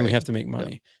 right? I mean, we have to make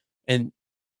money. Yeah. And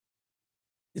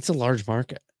it's a large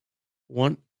market.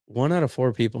 One out of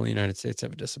 4 people in the United States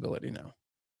have a disability now,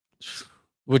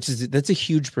 that's a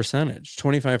huge percentage,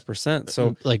 25%.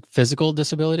 So physical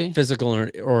disability, physical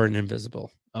or an invisible.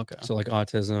 Okay. So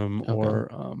autism or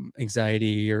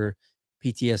anxiety or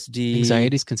PTSD.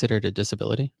 Anxiety is considered a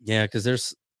disability. Yeah,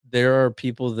 because there are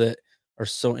people that are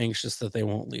so anxious that they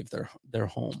won't leave their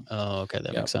home. Oh, okay,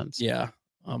 that Yeah, makes sense. yeah.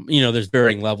 There's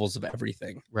varying levels of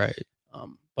everything. Right.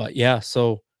 But yeah,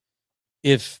 so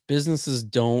if businesses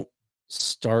don't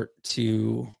start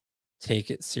to take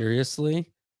it seriously, at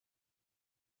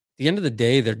the end of the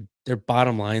day, their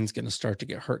bottom line is going to start to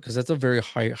get hurt because that's a very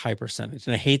high percentage.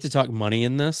 And I hate to talk money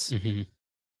in this, Mhm.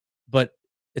 but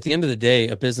at the end of the day,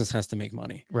 a business has to make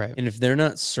money. Right. And if they're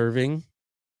not serving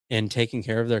and taking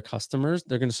care of their customers,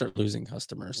 they're going to start losing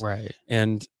customers. Right.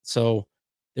 And so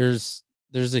there's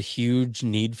a huge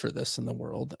need for this in the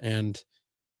world, and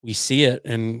we see it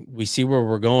and we see where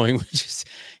we're going, which is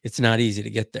it's not easy to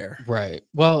get there. Right.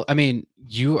 Well, I mean,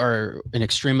 you are an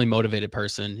extremely motivated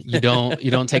person. You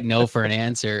don't take no for an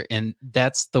answer, and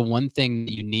that's the one thing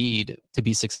that you need to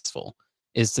be successful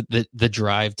is the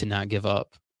drive to not give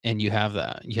up. And you have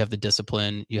that. You have the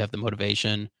discipline, you have the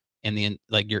motivation, and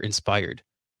like you're inspired.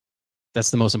 That's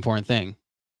the most important thing.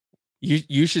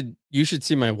 You should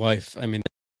see my wife. I mean,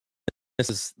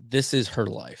 this is her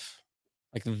life.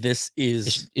 Like this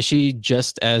is Is she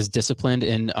just as disciplined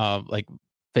in like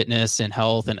fitness and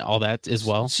health and all that as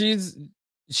well? she's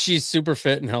super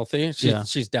fit and healthy. Yeah.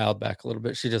 She's dialed back a little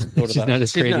bit. She doesn't go to She's not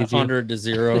as she's crazy not as you. 100 to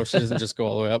 0. She doesn't just go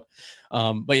all the way up.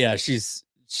 But yeah,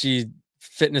 she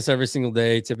fitness every single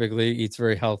day, typically eats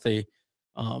very healthy.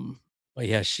 But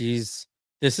yeah, this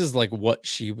is like what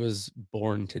she was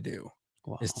born to do,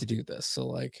 Wow. is to do this. So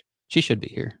like She should be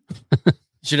here. you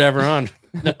should have her on.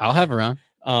 I'll have her on.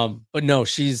 But no,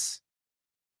 she's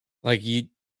like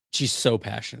she's so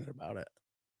passionate about it.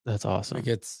 That's awesome.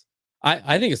 Like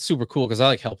I think it's super cool because I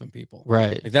like helping people.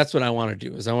 Right. Like that's what I want to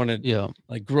do, is I want to Yeah.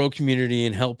 like grow community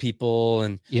and help people.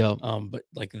 And Yeah. but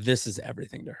like this is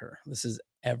everything to her. This is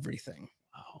everything.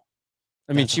 Wow.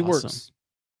 I mean, That's she awesome. works,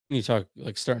 when you talk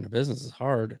like starting a business is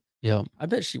hard. Yeah. I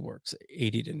bet she works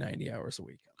 80 to 90 hours a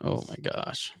week. Oh my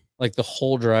gosh. Like the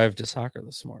whole drive to soccer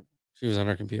this morning, she was on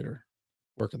her computer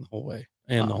working the whole way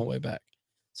and the Wow. whole way back.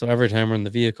 So every time we're in the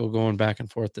vehicle going back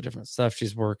and forth to different stuff,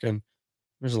 she's working.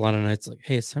 There's a lot of nights like,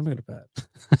 hey, it's time to go to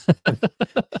bed.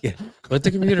 Yeah, put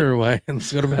the computer away and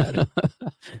let's go to bed.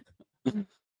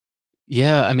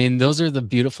 Yeah, I mean, those are the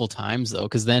beautiful times though,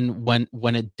 because then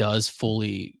when it does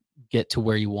fully get to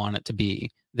where you want it to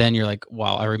be, then you're like,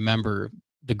 wow, I remember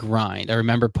the grind. I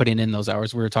remember putting in those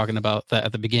hours. We were talking about that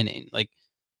at the beginning. Like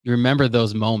you remember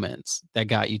those moments that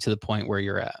got you to the point where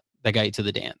you're at, that got you to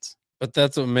the dance. But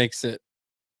that's what makes it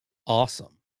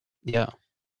awesome. Yeah.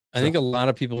 I think a lot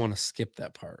of people want to skip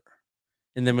that part.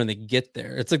 And then when they get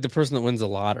there, it's like the person that wins the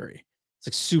lottery. It's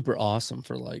like super awesome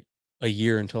for like a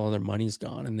year until all their money's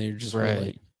gone and they just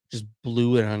really just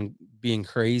blew it on being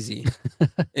crazy.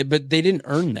 But they didn't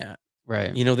earn that.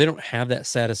 Right. You know, they don't have that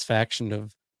satisfaction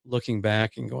of looking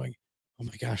back and going, oh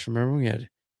my gosh, remember we had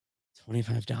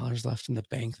 $25 left in the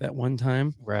bank that one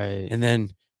time? Right. And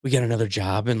then we get another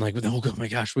job and like, oh my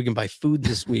gosh, we can buy food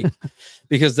this week.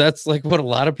 Because that's like what a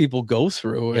lot of people go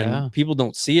through. Yeah. And people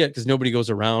don't see it because nobody goes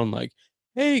around like,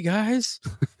 hey guys,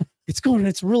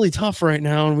 it's really tough right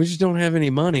now and we just don't have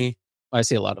any money. I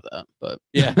see a lot of that, but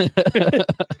yeah.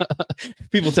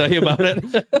 People tell you about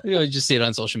it. You just see it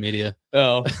on social media.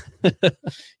 Oh,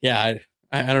 yeah.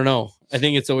 I don't know. I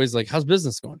think it's always like, how's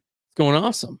business going? It's going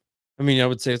awesome. I mean, I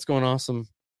would say it's going awesome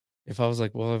if I was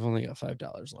like, well, I've only got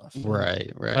 $5 left. Right.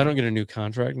 If I don't get a new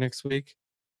contract next week,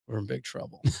 we're in big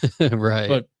trouble. Right.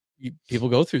 But people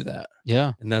go through that.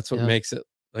 Yeah. And that's what makes it,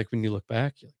 like when you look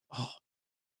back, you're like, oh,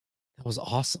 that was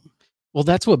awesome. Well,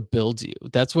 that's what builds you.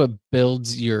 That's what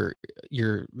builds your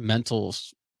mental,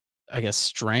 I guess,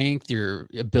 strength, your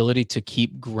ability to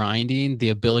keep grinding,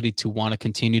 the ability to want to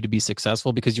continue to be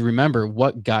successful because you remember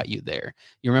what got you there.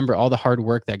 You remember all the hard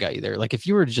work that got you there. Like if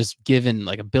you were just given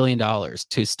like $1 billion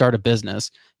to start a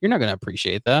business, you're not going to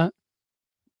appreciate that.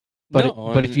 But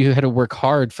but if you had to work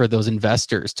hard for those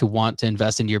investors to want to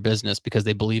invest into your business because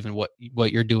they believe in what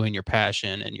you're doing, your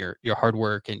passion and your hard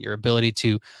work and your ability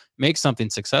to make something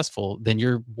successful, then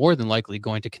you're more than likely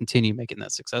going to continue making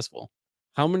that successful.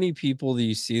 How many people do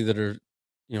you see that are,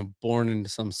 born into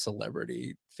some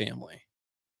celebrity family?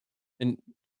 And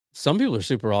some people are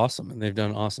super awesome and they've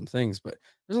done awesome things, but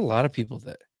there's a lot of people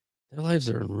that their lives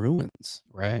are in ruins.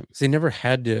 Right. Because they never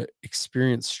had to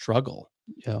experience struggle.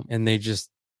 Yeah. And they just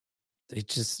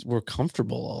were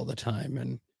comfortable all the time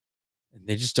and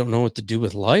they just don't know what to do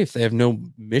with life. They have no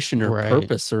mission or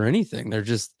purpose or anything. They're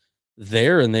just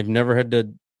there and they've never had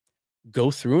to go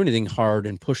through anything hard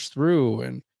and push through.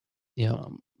 And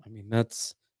I mean,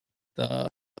 that's the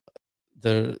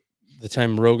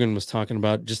time Rogan was talking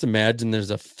about, just imagine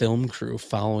there's a film crew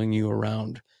following you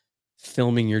around,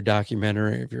 filming your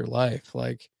documentary of your life,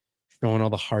 like showing all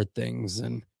the hard things.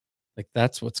 And like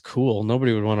that's what's cool.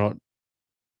 Nobody would want to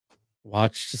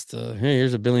watch just hey,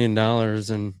 here's $1 billion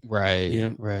and Right,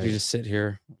 you right. just sit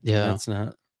here. Yeah. That's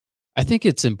not. I think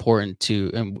it's important to,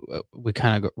 and we we're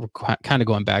kind of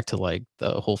going back to like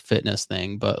the whole fitness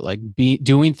thing, but like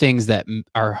doing things that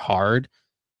are hard.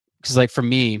 Because like for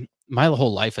me, my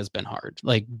whole life has been hard.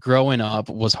 Like growing up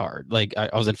was hard. Like I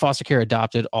was in foster care,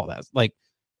 adopted, all that. Like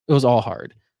it was all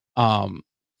hard. Um,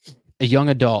 a young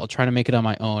adult trying to make it on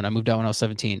my own. I moved out when I was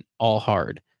 17, all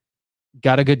hard.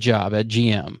 Got a good job at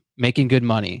GM, making good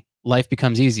money. Life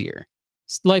becomes easier.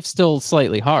 Life's still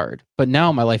slightly hard, but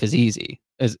now my life is easy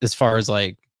as far as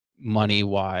like money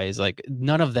wise. Like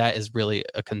none of that is really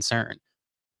a concern.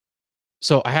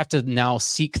 So I have to now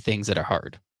seek things that are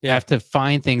hard. I Yeah. have to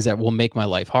find things that will make my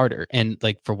life harder. And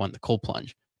like for one, the cold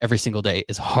plunge every single day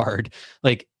is hard.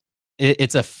 Like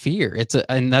it's a fear.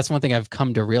 And that's one thing I've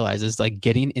come to realize is like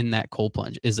getting in that cold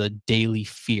plunge is a daily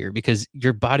fear because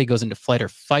your body goes into flight or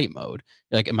fight mode.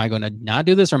 You're like, am I going to not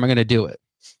do this or am I going to do it?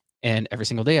 And every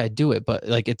single day I do it. But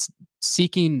like it's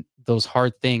seeking those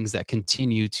hard things that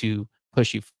continue to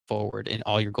push you forward in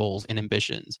all your goals and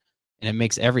ambitions. And it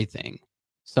makes everything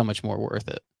so much more worth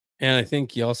it. And I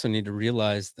think you also need to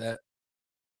realize that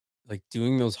like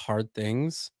doing those hard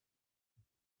things,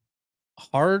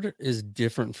 hard is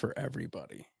different for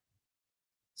everybody.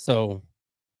 So,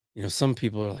 some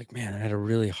people are like, man, I had a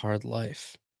really hard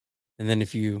life. And then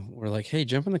if you were like, hey,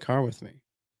 jump in the car with me,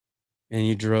 and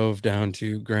you drove down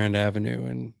to Grand Avenue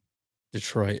in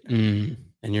Detroit, Mm,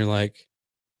 and you're like,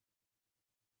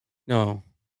 no,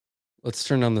 let's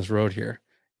turn down this road here.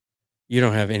 You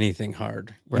don't have anything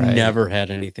hard. You right, never had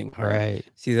anything hard. right.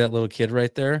 See that little kid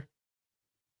right there?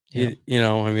 Yeah,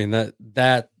 I mean,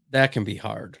 that can be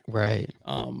hard. right.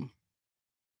 Um,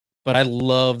 but I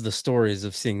love the stories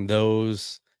of seeing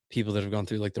those people that have gone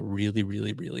through like the really,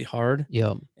 really, really hard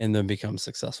Yep. and then become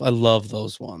successful. I love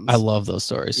those I ones. love those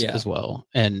stories Yeah. as well.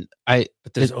 And But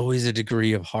there's always a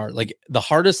degree of hard. Like the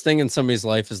hardest thing in somebody's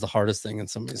life is the hardest thing in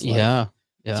somebody's life. yeah,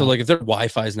 So yeah. like if their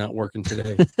Wi-Fi is not working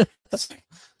today, it's like,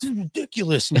 it's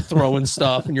ridiculous. And you're throwing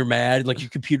stuff and you're mad, like your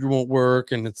computer won't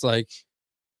work. And it's like,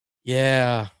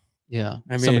 yeah. Yeah.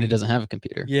 I Somebody mean, doesn't have a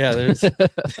computer. yeah,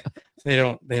 they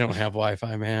don't have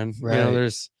Wi-Fi, man. Right.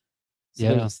 There's so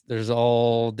Yeah. there's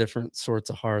all different sorts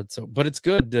of hard. So but it's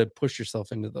good to push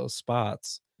yourself into those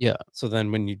spots. Yeah. So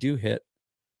then when you do hit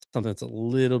something that's a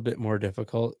little bit more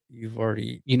difficult, you've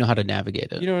already You know how to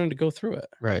navigate it. you don't have to go through it.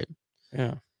 Right.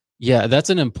 Yeah. Yeah, that's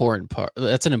an important part.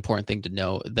 That's an important thing to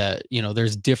know that,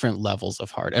 there's different levels of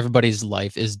hard. Everybody's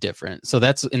life is different. So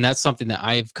that's something that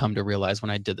I've come to realize when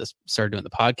I started doing the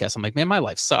podcast. I'm like, man, my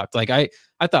life sucked. Like I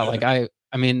thought like I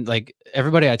mean, like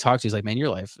everybody I talk to is like, man, your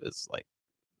life is like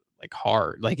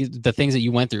hard. Like the things that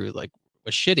you went through like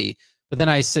was shitty. But then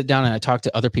I sit down and I talk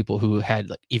to other people who had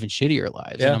like even shittier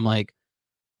lives. And Yeah. I'm like,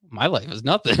 my life is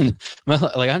nothing.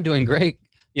 Like I'm doing great.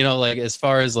 Like as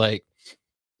far as like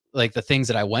the things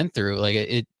that I went through, like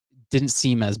it didn't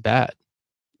seem as bad.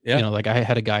 Yeah. Like I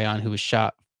had a guy on who was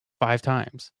shot 5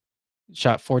 times,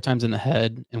 shot 4 times in the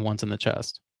head and once in the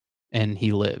chest, and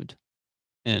he lived.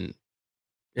 And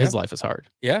Yeah. his life is hard.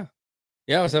 Yeah.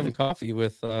 Yeah. I was having coffee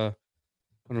with a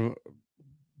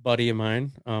buddy of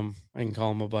mine. I can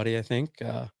call him a buddy, I think.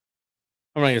 I'm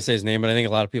not gonna say his name, but I think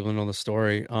a lot of people know the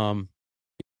story.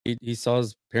 He saw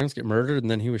his parents get murdered and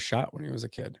then he was shot when he was a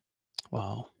kid.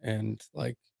 Wow. And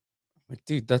like,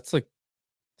 dude, that's like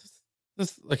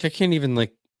this like I can't even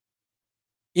like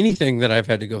anything that I've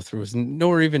had to go through is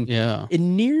nowhere even Yeah.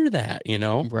 near that.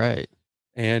 Right.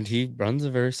 And he runs a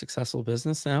very successful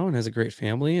business now and has a great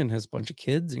family and has a bunch of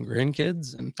kids and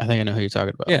grandkids and I think I know who you're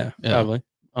talking about. yeah, Yeah. probably.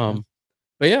 Yeah.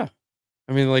 But yeah,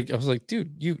 I mean, like I was like,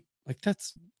 dude, you like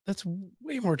that's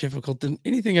way more difficult than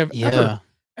anything I've Yeah.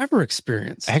 ever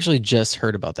experienced. I actually just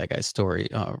heard about that guy's story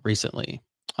recently.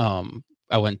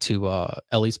 I went to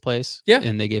Ellie's place Yeah.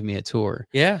 and they gave me a tour.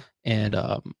 Yeah. And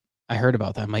I heard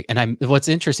about that. I'm like, and what's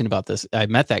interesting about this, I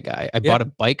met that guy. I Yeah. bought a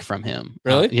bike from him.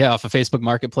 Really? Yeah, off of Facebook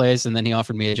Marketplace, and then he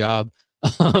offered me a job.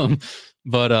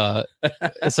 But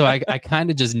so I kind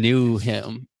of just knew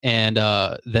him, and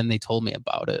then they told me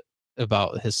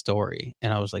about his story,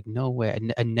 and I was like, no way,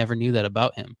 I never knew that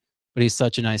about him. But he's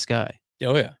such a nice guy.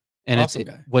 Oh yeah. And Awesome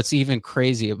guy. what's even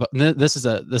crazy about this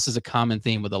is a common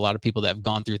theme with a lot of people that have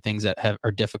gone through things that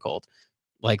are difficult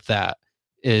like that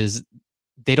is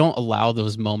they don't allow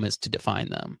those moments to define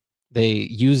them. They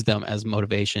use them as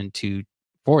motivation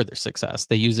for their success.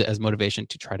 They use it as motivation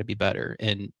to try to be better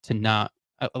and to not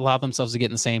allow themselves to get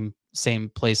in the same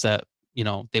place that,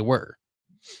 they were.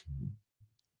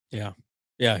 Yeah.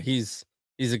 Yeah, he's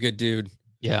a good dude.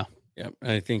 Yeah. Yeah,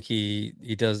 I think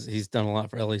he's done a lot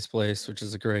for Ellie's Place, which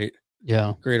is a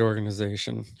Yeah. great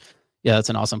organization. Yeah, that's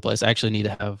an awesome place. I actually need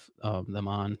to have them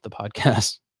on the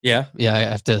podcast. Yeah. Yeah, I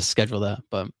have to schedule that.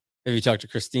 But Have you talked to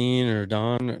Christine or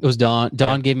Dawn? it was Dawn. Yeah.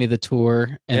 Dawn gave me the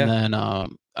tour, and Yeah. then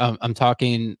I'm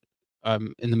talking.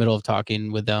 I'm in the middle of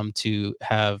talking with them to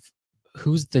have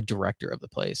who's the director of the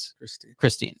place?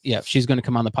 Christine. Yeah, she's going to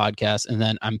come on the podcast, and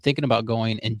then I'm thinking about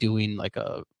going and doing like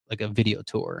a video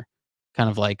tour, kind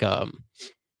of like a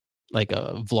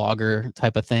vlogger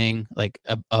type of thing, like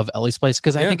of Ellie's Place,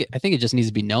 because Yeah. I think it just needs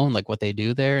to be known like what they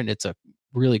do there, and it's a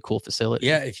really cool facility.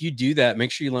 Yeah, if you do that,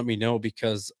 make sure you let me know,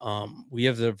 because we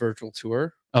have the virtual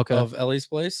tour Okay. of Ellie's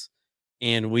Place,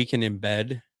 and we can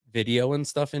embed video and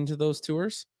stuff into those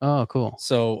tours. Oh, cool.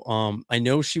 So I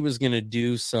know she was gonna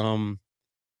do some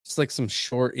just like some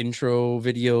short intro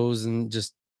videos and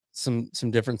just some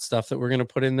different stuff that we're gonna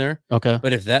put in there. Okay.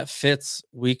 But if that fits,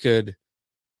 we can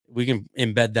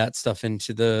embed that stuff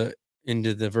into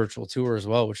the virtual tour as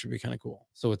well, which would be kind of cool.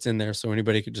 So it's in there, so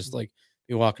anybody could just like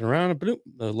be walking around and bloop,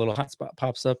 the little hotspot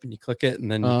pops up and you click it,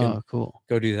 and then you can cool.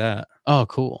 go do that. Oh,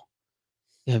 cool.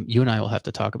 Yeah, you and I will have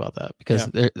to talk about that, because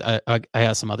I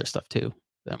have some other stuff too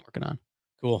that I'm working on.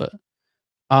 Cool.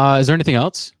 But is there anything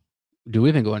else? Do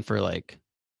we've been going for like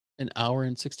an hour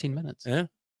and 16 minutes? Yeah.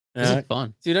 This is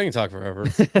fun. Dude, I can talk forever.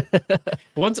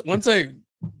 once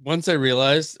I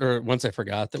realized, or once I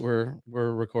forgot that we're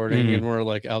recording and we're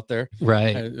like out there,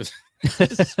 right?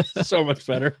 It's so much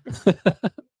better.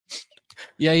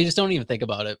 Yeah, you just don't even think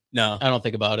about it. No, I don't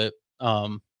think about it.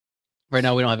 Right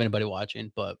now we don't have anybody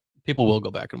watching, but people will go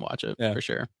back and watch it for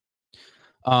sure.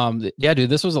 Yeah, dude,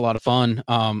 this was a lot of fun.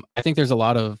 I think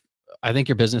I think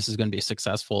your business is going to be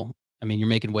successful. I mean, you're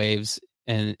making waves,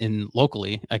 and in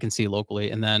locally, I can see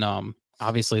locally, and then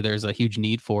obviously there's a huge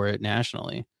need for it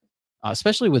nationally,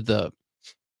 especially with the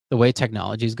way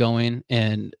technology is going,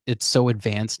 and it's so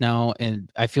advanced now.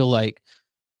 And I feel like,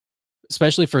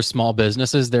 especially for small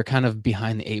businesses, they're kind of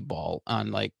behind the 8 ball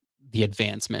on like the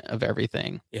advancement of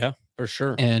everything. Yeah, for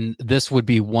sure. And this would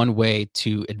be one way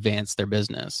to advance their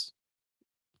business,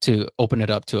 to open it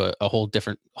up to a whole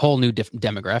new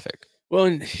demographic. Well,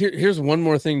 and here's one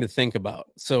more thing to think about.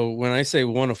 So when I say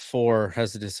 1 of 4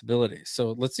 has a disability,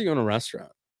 so let's say you own a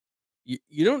restaurant,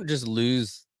 you don't just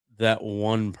lose that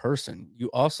one person, you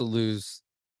also lose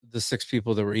the 6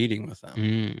 people that were eating with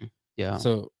them. Yeah.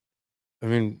 So, I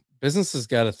mean, businesses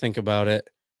got to think about it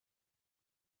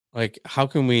like, how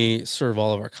can we serve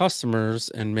all of our customers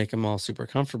and make them all super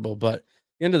comfortable? But at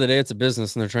the end of the day, it's a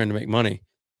business and they're trying to make money.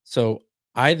 So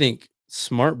I think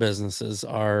smart businesses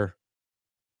are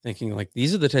thinking like,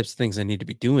 these are the types of things I need to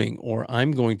be doing, or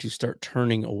I'm going to start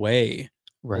turning away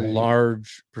a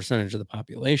large percentage of the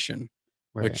population,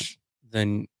 which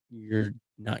then you're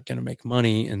not going to make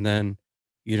money, and then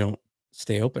you don't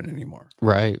stay open anymore.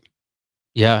 Right.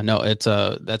 Yeah, no, that's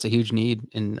a huge need.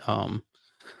 And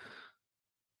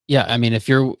yeah, I mean, if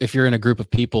you're in a group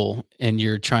of people and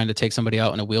you're trying to take somebody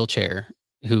out in a wheelchair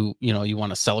who, you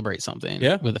want to celebrate something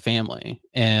with a family,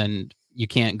 and you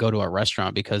can't go to a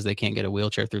restaurant because they can't get a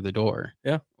wheelchair through the door,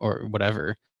 or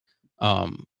whatever,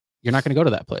 you're not going to go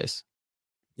to that place.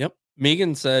 Yep.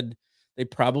 Megan said they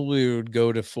probably would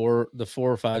go to the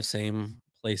 4 or 5 same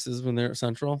places when they're at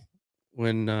Central,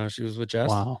 when she was with Jess.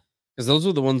 Wow. Because those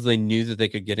were the ones they knew that they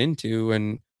could get into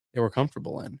and they were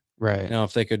comfortable in. Right. Now,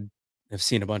 if they could have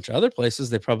seen a bunch of other places,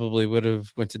 they probably would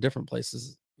have went to different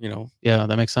places, Yeah,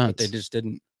 that makes sense. But they just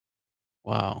didn't.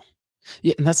 Wow.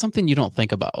 Yeah, and that's something you don't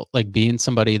think about, like being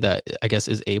somebody that I guess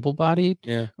is able-bodied,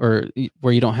 or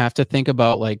where you don't have to think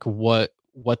about like what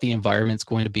the environment's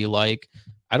going to be like.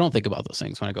 I don't think about those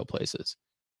things when I go places,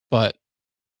 but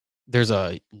there's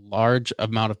a large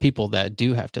amount of people that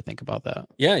do have to think about that.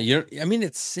 Yeah, I mean,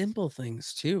 it's simple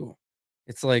things too.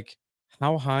 It's like,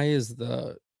 how high is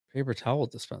the paper towel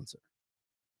dispenser?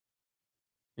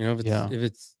 If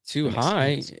it's too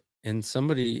high and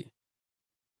somebody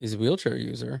is a wheelchair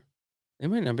user, they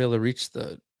might not be able to reach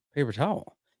the paper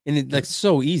towel. And it's like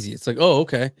so easy. It's like, oh,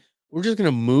 okay, we're just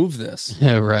gonna move this.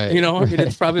 Yeah, right. I mean,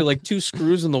 it's probably like 2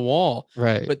 screws in the wall.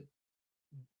 Right.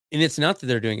 And it's not that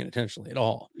they're doing it intentionally at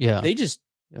all. Yeah. They just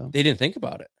they didn't think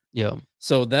about it. Yeah.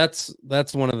 So that's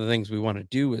one of the things we want to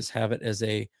do, is have it as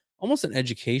almost an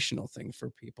educational thing for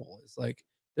people. It's like,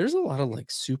 there's a lot of like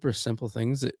super simple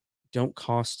things that don't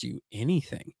cost you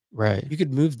anything. Right. You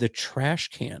could move the trash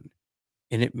can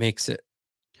and it makes it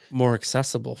more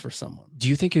accessible for someone. Do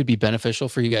you think it would be beneficial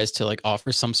for you guys to like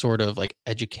offer some sort of like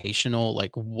educational,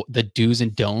 like the do's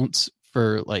and don'ts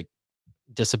for like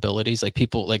disabilities? Like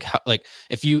people like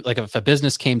if a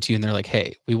business came to you and they're like,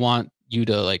 hey, we want you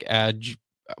to like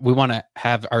we want to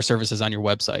have our services on your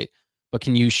website. but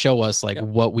can you show us like Yep.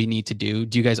 what we need to do?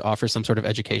 Do you guys offer some sort of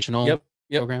educational Yep.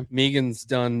 program? Megan's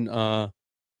done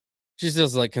she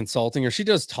does like consulting, or she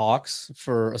does talks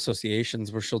for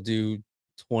associations where she'll do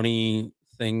 20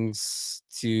 things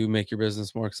to make your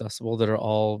business more accessible that are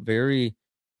all very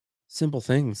simple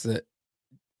things that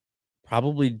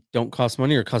probably don't cost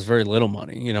money or cost very little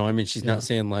money. I mean, she's Yeah. not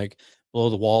saying like blow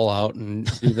the wall out and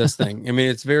do this thing. I mean,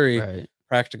 it's very Right.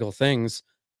 practical things.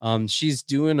 She's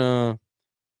doing I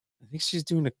think she's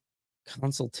doing a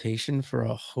consultation for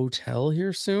a hotel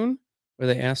here soon, where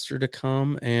they asked her to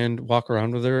come and walk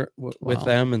around with her with Wow.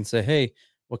 them and say, "Hey,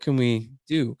 what can we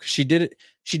do?" 'Cause she did it.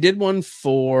 She did one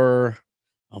for.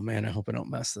 Oh man, I hope I don't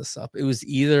mess this up. It was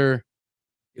either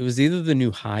the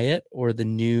new Hyatt or the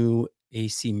new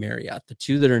AC Marriott, the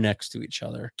two that are next to each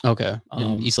other. Okay.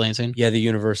 In East Lansing? Yeah, the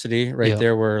university right Yep.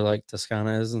 there where like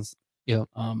Toscana is, and Yep.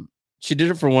 she did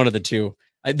it for one of the two.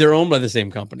 They're owned by the same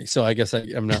company, so I guess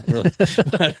I'm not really,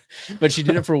 but she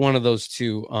did it for one of those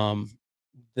two.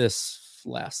 This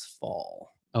last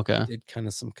fall, Okay. did kind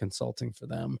of some consulting for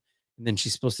them, and then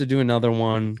she's supposed to do another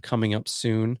one coming up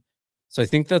soon. So I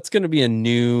think that's going to be a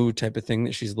new type of thing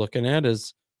that she's looking at,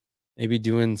 is maybe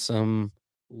doing some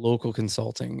local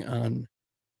consulting on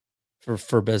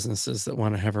for businesses that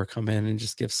want to have her come in and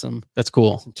just give some That's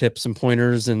cool. tips and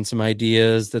pointers and some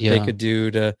ideas that they Yeah. could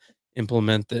do to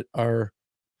implement that are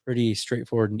pretty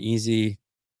straightforward and easy,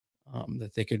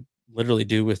 that they could literally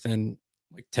do within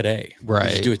like today. You just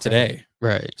Right. do it today.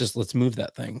 Right. Just let's move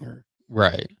that thing. Or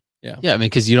Right. yeah, Yeah. I mean,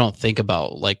 because you don't think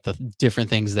about like the different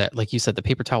things that, like you said, the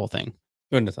paper towel thing.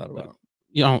 couldn't have thought Like, about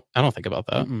I don't think about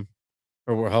it. that. Mm-mm.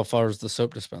 Or how far is the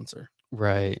soap dispenser?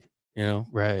 Right. You know?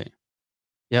 Right.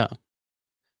 Yeah.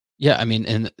 Yeah. I mean,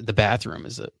 and the bathroom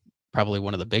is probably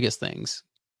one of the biggest things,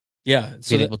 Yeah.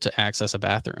 So being able to access a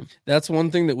bathroom. that's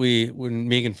one thing that when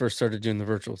Megan first started doing the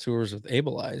virtual tours with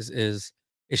AbleEyes, is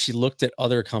she looked at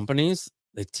other companies.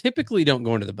 They typically don't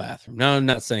go into the bathroom. Now, I'm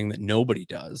not saying that nobody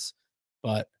does,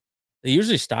 but they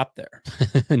usually stop there.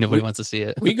 Nobody We wants to see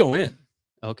it. we go in.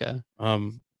 Okay.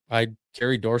 I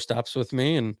carry door stops with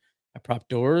me, and I prop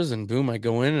doors, and boom, I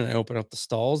go in and I open up the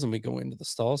stalls, and we go into the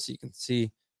stalls so you can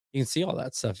see all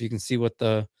that stuff. You can see what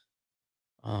the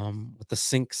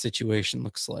sink situation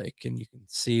looks like, and you can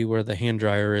see where the hand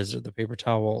dryer is or the paper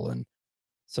towel, and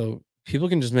so people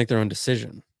can just make their own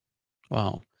decision.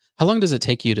 Wow. How long does it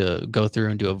take you to go through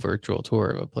and do a virtual tour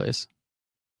of a place?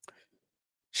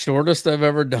 Shortest I've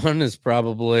ever done is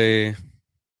probably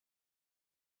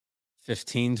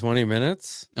 15-20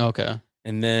 minutes. Okay.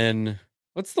 And then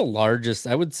what's the largest?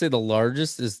 I would say the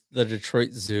largest is the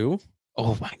Detroit Zoo.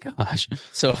 Oh my gosh.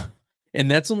 So, and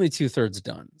that's only 2/3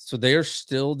 done. So they are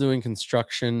still doing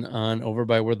construction on over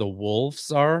by where the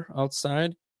wolves are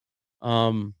outside.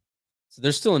 So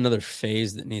there's still another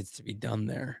phase that needs to be done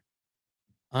there.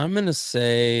 I'm gonna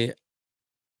say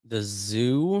the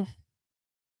zoo.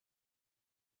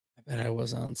 I bet I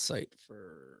was on site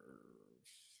for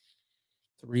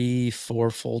 3, 4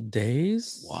 full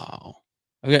days. Wow.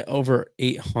 I've got over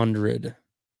 800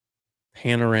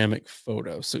 panoramic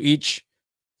photos. So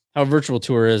how a virtual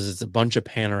tour is, it's a bunch of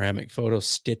panoramic photos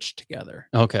stitched together.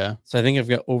 Okay. So I think I've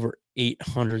got over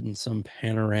 800 and some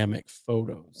panoramic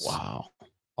photos Wow.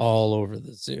 all over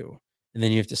the zoo. And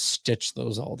then you have to stitch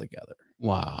those all together.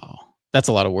 Wow. That's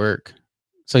a lot of work.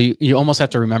 So you almost have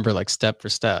to remember like step for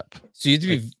step. So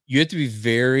you have to be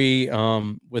very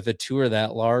with a tour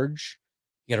that large,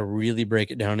 you got to really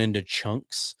break it down into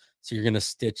chunks. So you're going to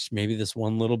stitch maybe this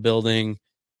one little building,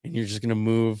 and you're just going to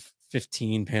move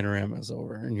 15 panoramas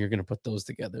over, and you're going to put those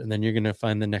together, and then you're going to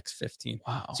find the next 15.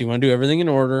 Wow. So you want to do everything in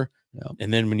order. Yep.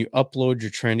 And then when you upload,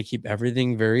 you're trying to keep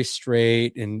everything very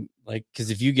straight, and like, because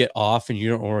if you get off and you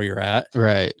don't know where you're at,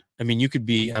 Right. I mean, you could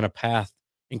be on a path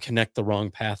and connect the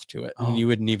wrong path to it, and you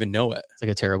wouldn't even know it. It's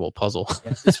like a terrible puzzle.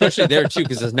 Especially there too,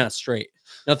 because it's not straight.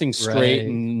 Nothing's straight Right.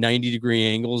 and 90-degree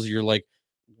angles. You're like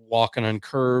walking on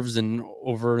curves and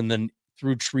over and then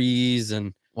through trees,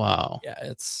 and Wow. yeah,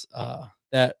 it's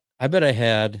that I bet I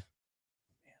had.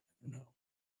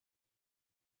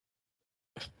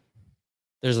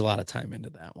 There's a lot of time into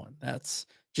that one. That's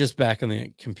just back on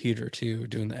the computer too.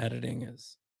 Doing the editing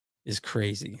is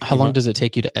crazy. How long does it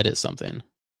take you to edit something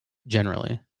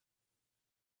generally?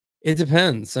 It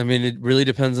depends. I mean, it really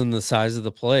depends on the size of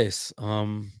the place.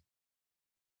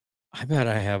 I bet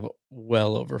I have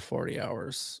well over 40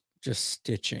 hours just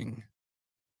stitching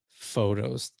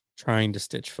photos, trying to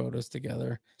stitch photos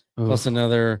together, plus Oof.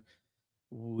 another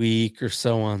week or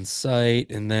so on site,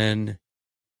 and then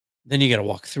you got to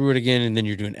walk through it again, and then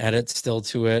you're doing edits still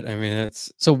to it. I mean,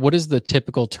 it's So what is the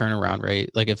typical turnaround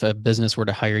rate? Like if a business were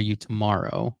to hire you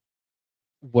tomorrow,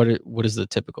 what is the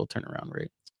typical turnaround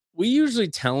rate? We usually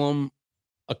tell them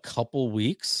a couple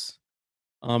weeks.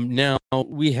 Now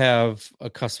we have a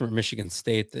customer in Michigan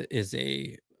State that is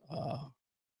it's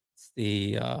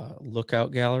the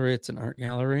Lookout Gallery. It's an art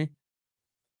gallery,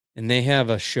 and they have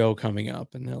a show coming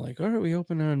up, and they're like, "All right, we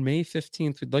open on May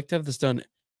 15th. We'd like to have this done as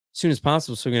soon as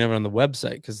possible, so we can have it on the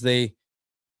website because they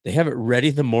have it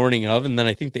ready the morning of, and then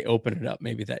I think they open it up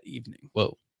maybe that evening.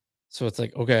 Whoa. So it's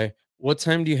like, okay, what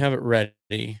time do you have it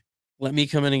ready? Let me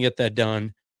come in and get that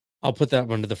done. I'll put that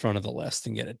one to the front of the list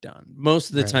and get it done. Most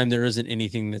of the Right. time, there isn't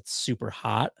anything that's super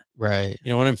hot. Right.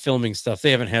 You know, when I'm filming stuff, they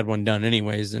haven't had one done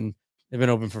anyways, and they've been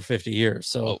open for 50 years.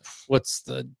 So Whoa. what's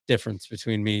the difference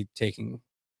between me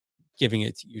giving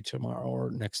it to you tomorrow or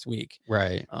next week?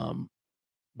 Right.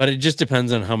 But it just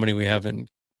depends on how many we have in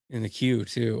the queue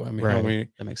too. I mean, Right.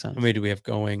 That makes sense. how many do we have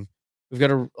going? We've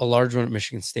got a large one at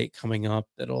Michigan State coming up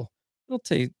it'll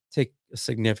take a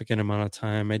significant amount of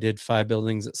time. I did 5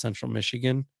 buildings at Central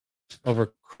Michigan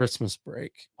over Christmas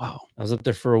break. Wow. I was up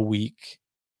there for a week,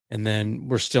 and then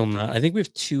we're still not. I think we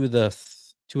have 2 of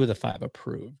the 5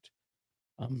 approved.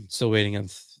 I'm still waiting on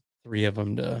 3 of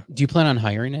them to. Do you plan on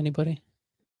hiring anybody?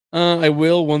 I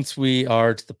will once we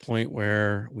are to the point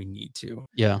where we need to.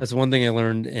 Yeah. That's one thing I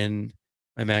learned in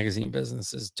my magazine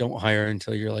business is don't hire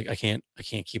until you're like, I can't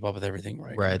keep up with everything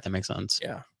right. Right. That makes sense.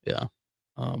 Yeah. Yeah.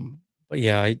 But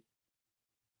yeah,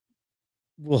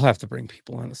 we'll have to bring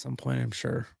people on at some point, I'm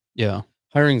sure. Yeah.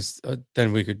 Hiring's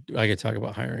then I could talk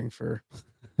about hiring for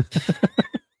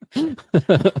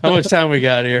how much time we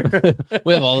got here.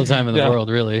 We have all the time in the world,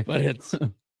 really. But it's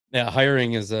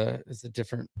hiring is a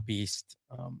different beast.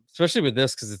 Especially with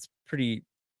this because it's pretty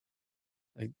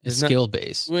like It's skill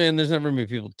based. and there's not very many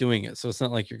people doing it. So it's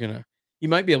not like you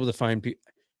might be able to find people.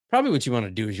 Probably what you want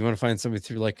to do is you want to find somebody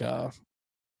through like one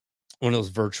of those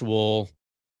virtual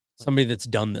somebody that's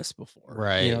done this before.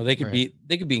 Right. You know, they could be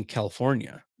in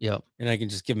California. Yep. And I can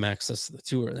just give them access to the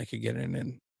tour. They could get in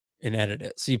and edit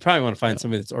it. So you probably want to find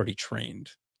somebody that's already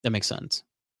trained. That makes sense.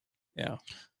 Yeah.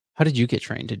 How did you get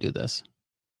trained to do this?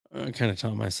 I kind of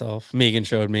taught myself. Megan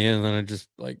showed me, and then I just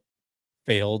like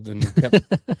failed and kept,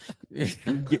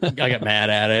 I got mad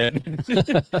at it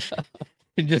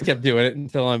and just kept doing it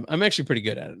until I'm actually pretty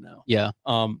good at it now. Yeah.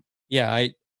 Yeah.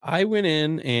 I went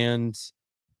in and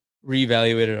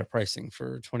reevaluated our pricing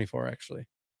for 24 actually. And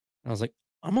I was like,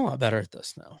 I'm a lot better at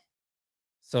this now.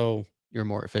 So you're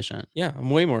more efficient. Yeah, I'm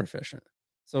way more efficient.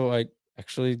 So I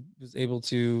actually was able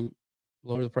to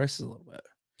lower the prices a little bit,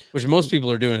 which most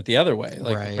people are doing it the other way.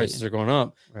 Like the prices are going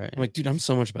up. Right. I'm like, dude, I'm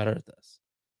so much better at this.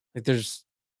 Like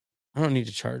I don't need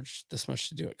to charge this much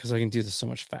to do it because I can do this so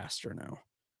much faster now.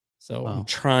 So I'm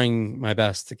trying my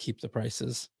best to keep the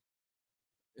prices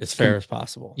as fair as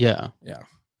possible. Yeah. Yeah.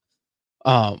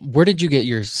 Where did you get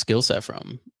your skill set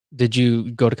from? Did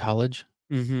you go to college?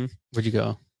 Mm-hmm. Where'd you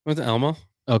go? Went to Alma.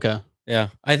 Okay. Yeah.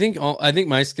 I think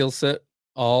my skill set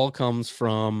all comes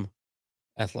from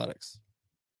athletics.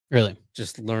 Really?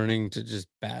 Just learning to just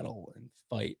battle and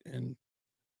fight. And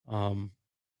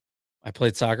I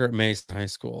played soccer at Mason High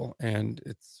School, and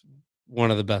it's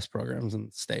one of the best programs in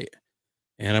the state.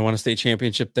 And I won a state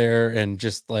championship there, and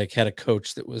just like had a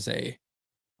coach that was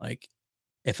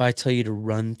if I tell you to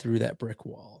run through that brick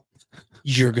wall,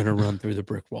 you're gonna run through the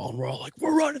brick wall. And we're all like,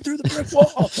 we're running through the brick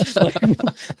wall.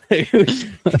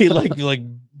 He like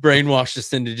brainwashed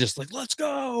us into just like, let's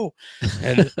go.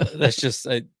 And that's just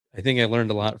I think I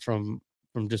learned a lot from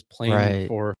just playing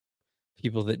for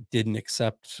people that didn't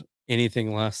accept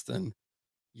anything less than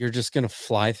you're just gonna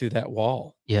fly through that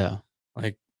wall. Yeah.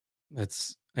 Like I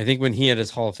think when he had his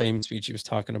Hall of Fame speech, he was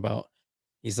talking about,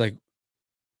 he's like,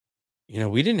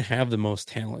 we didn't have the most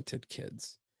talented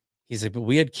kids. He's like, but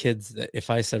we had kids that if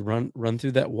I said run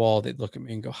through that wall, they'd look at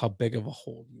me and go, how big of a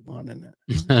hole do you want in it?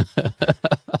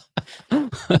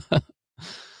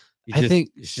 I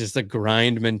think it's just a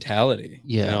grind mentality.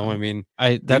 Yeah. I mean,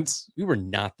 we were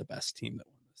not the best team that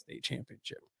won the state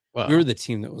championship. Wow. We were the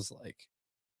team that was like,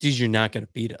 dude, you're not going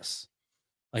to beat us.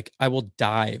 Like, I will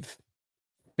dive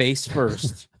face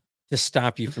first to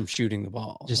stop you from shooting the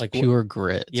ball. Just like pure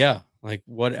grit. Yeah. Like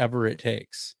whatever it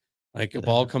takes. Like a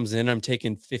ball comes in, I'm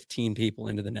taking 15 people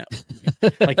into the net.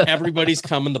 Like everybody's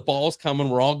coming, the ball's coming,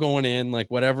 we're all going in,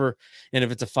 like whatever. And if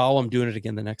it's a foul, I'm doing it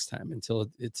again the next time until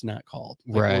it's not called.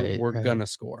 Like we're gonna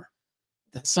score.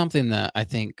 That's something that I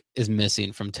think is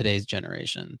missing from today's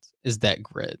generation is that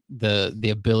grit, the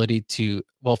ability to,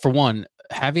 well, for one,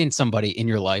 having somebody in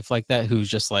your life like that who's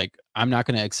just like, I'm not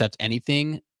going to accept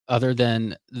anything other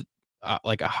than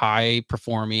like a high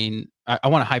performing. I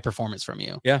want a high performance from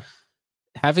you. Yeah.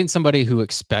 Having somebody who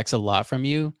expects a lot from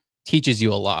you teaches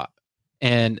you a lot.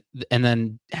 And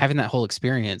then having that whole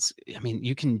experience, I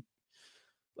mean,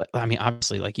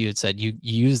 obviously, like you had said, you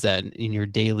use that in your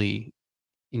daily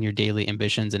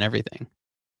ambitions and everything.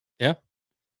 Yeah.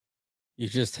 You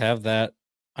just have that,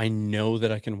 I know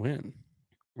that I can win.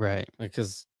 Right.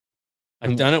 Because I've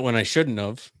And done it when I shouldn't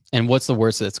have. and what's the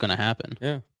worst that's gonna happen?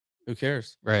 Yeah. Who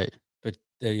cares? Right. But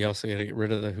then you also gotta get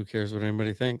rid of the who cares what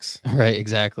anybody thinks, Right,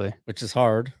 exactly. which is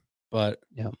hard. But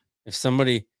Yeah. if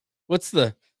somebody, what's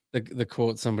the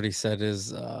quote somebody said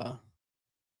is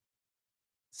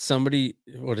somebody,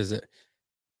 what is it?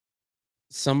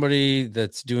 Somebody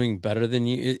that's doing better than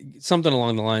you, something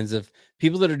along the lines of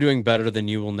people that are doing better than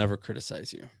you will never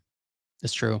criticize you.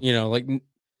 It's true. You know, like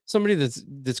somebody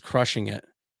that's crushing it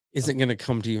Yep. isn't going to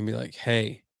come to you and be like,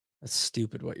 "Hey, that's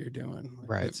stupid what you're doing." Like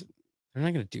Right. that's, they're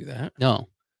not going to do that. No.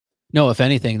 No, if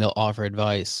anything, they'll offer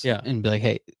advice Yeah. and be like,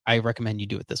 "Hey, I recommend you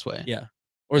do it this way." Yeah.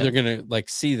 Or Yeah. they're going to like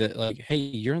see that like, "Hey,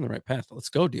 you're on the right path. Let's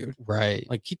go, dude. Right.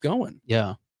 Like keep going."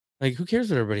 Yeah. Like who cares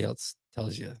what everybody else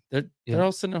tells you? They're Yep.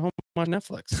 all sitting at home on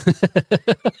Netflix.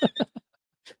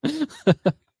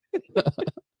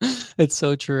 It's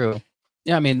so true.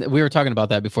 Yeah, I mean, we were talking about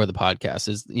that before the podcast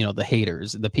is, the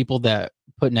haters, the people that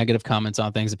put negative comments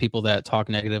on things, the people that talk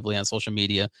negatively on social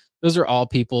media. Those are all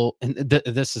people. And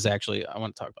this is actually, I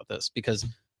want to talk about this because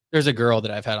there's a girl that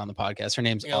I've had on the podcast. Her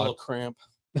name's I got a little cramp.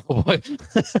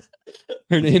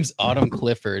 Her name's Autumn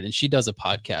Clifford, and she does a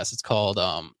podcast. It's called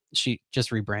she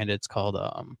just rebranded. It's called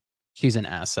She's an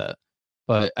Asset.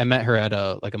 But I met her at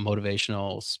a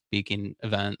motivational speaking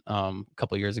event a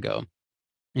couple years ago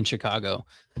in Chicago.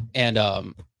 And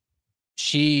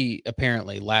she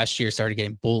apparently last year started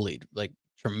getting bullied like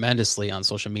tremendously on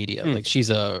social media. Like she's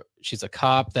a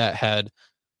cop that had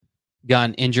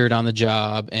gotten injured on the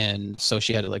job, and so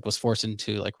she had was forced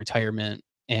into like retirement.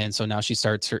 And so now she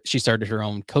started her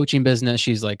own coaching business.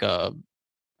 She's like I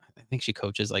think she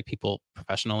coaches like people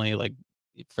professionally, like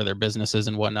for their businesses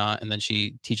and whatnot. And then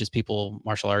she teaches people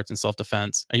martial arts and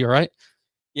self-defense. Are you all right?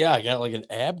 Yeah, I got like an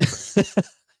ab.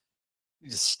 You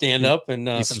just stand up and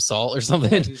Need some salt or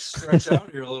something. just stretch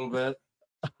out here a little bit.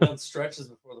 Done stretches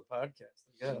before the podcast,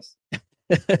 I guess.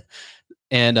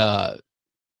 And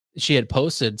she had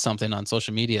posted something on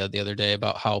social media the other day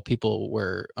about how people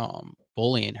were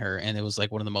bullying her, and it was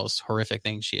like one of the most horrific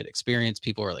things she had experienced.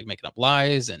 People were like making up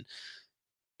lies,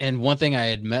 and one thing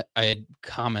I had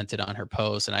commented on her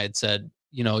post, and I had said,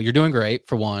 you're doing great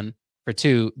for one. For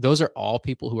two, those are all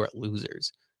people who are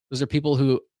losers. Those are people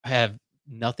who have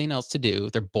nothing else to do.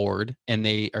 They're bored and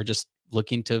they are just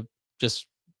looking to just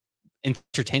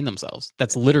entertain themselves.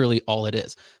 That's literally all it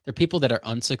is. They're people that are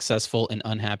unsuccessful and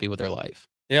unhappy with their life.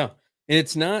 Yeah. And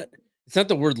it's not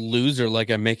the word loser like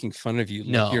I'm making fun of you.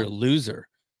 Like you're a loser.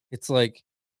 It's like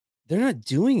they're not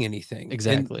doing anything.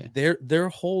 Exactly. And their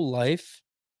whole life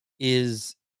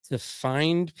is to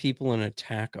find people and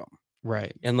attack them.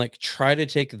 Right. And like try to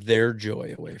take their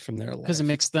joy away from their life. Because it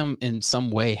makes them in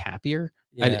some way happier.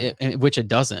 Yeah. Which it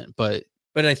doesn't. But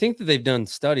I think that they've done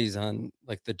studies on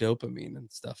like the dopamine and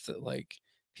stuff that like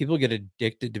people get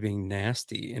addicted to being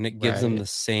nasty, and it gives them the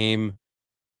same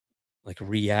like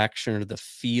reaction or the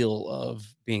feel of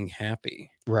being happy.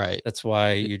 Right. That's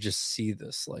why you just see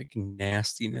this like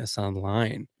nastiness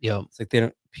online. Yep. It's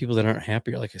like people that aren't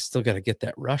happy are like, I still got to get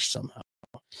that rush somehow.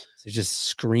 So they just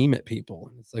scream at people.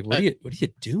 And it's like, what are you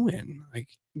doing? Like,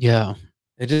 yeah,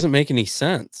 it doesn't make any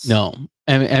sense. No.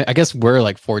 And I guess we're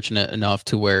like fortunate enough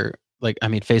to where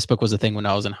Facebook was a thing when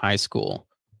I was in high school,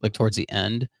 like towards the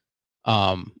end.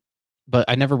 But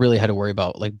I never really had to worry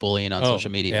about like bullying on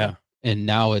social media. Yeah. And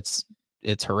now it's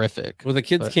horrific. Well, the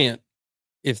kids can't,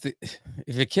 if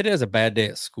a kid has a bad day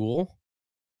at school,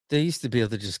 they used to be able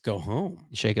to just go home.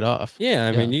 Shake it off. Yeah.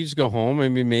 I mean, you just go home. I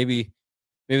mean, maybe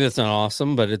that's not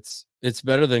awesome, but it's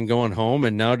better than going home.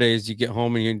 And nowadays you get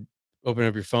home and you open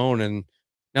up your phone and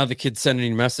now the kid's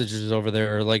sending you messages over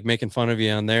there or like making fun of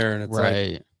you on there. And it's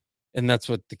like, and that's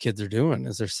what the kids are doing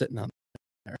is they're sitting on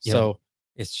there. Yep. So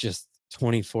it's just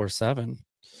 24/7,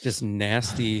 just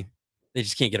nasty. They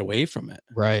just can't get away from it.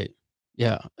 Right.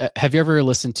 Yeah. Have you ever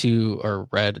listened to or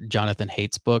read Jonathan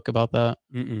Haidt's book about that?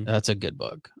 Mm-mm. That's a good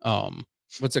book.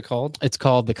 What's it called? It's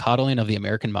called The Coddling of the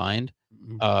American Mind.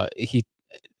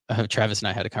 Travis and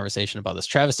I had a conversation about this.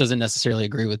 Travis doesn't necessarily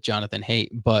agree with Jonathan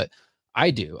Haidt, but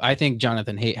I do. I think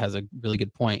Jonathan Haidt has a really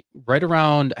good point. Right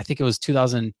around, I think it was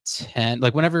 2010,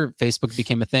 like whenever Facebook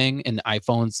became a thing and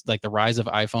iPhones, like the rise of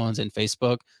iPhones and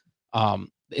Facebook,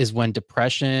 is when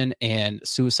depression and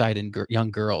suicide in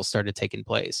young girls started taking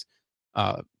place.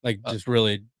 Just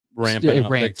really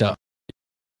ramped up.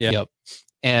 Yeah. Yep.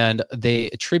 And they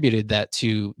attributed that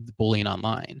to bullying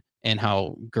online and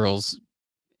how girls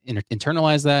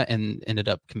internalized that and ended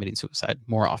up committing suicide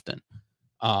more often.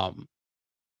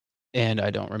 And I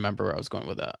don't remember where I was going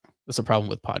with that. That's a problem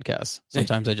with podcasts.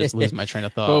 Sometimes I just lose my train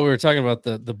of Well, thought. we were talking about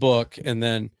the book, and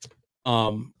then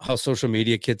how social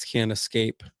media kids can't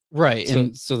escape. Right.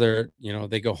 And So they're,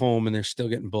 they go home and they're still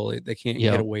getting bullied. They can't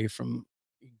yeah. get away from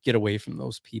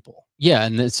those people. Yeah.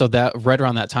 And so that right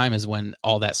around that time is when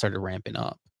all that started ramping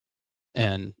up.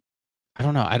 And I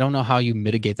don't know. I don't know how you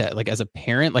mitigate that. Like as a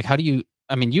parent, like how do you,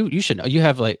 I mean, you should know, you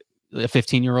have like a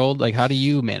 15-year-old, like how do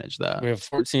you manage that? We have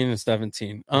 14 and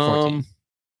 17. 14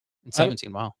 and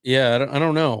 17. Wow. Yeah, I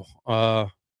don't know. I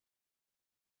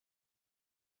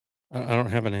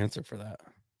don't have an answer for that.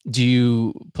 Do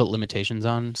you put limitations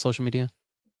on social media?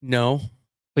 No.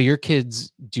 But your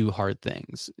kids do hard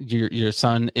things. Your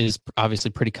son is obviously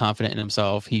pretty confident in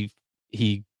himself. He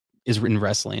is in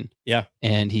wrestling. Yeah.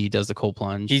 And he does the cold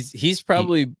plunge. He's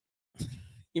probably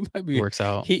he might be works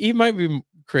out. He might be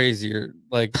crazier.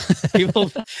 Like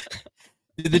people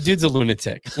the dude's a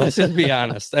lunatic. Let's just be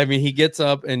honest. I mean, he gets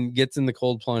up and gets in the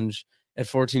cold plunge at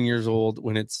 14 years old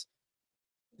when it's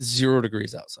 0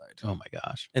 degrees outside. Oh my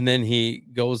gosh. And then he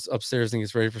goes upstairs and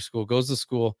gets ready for school, goes to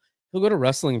school. He'll go to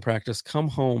wrestling practice, come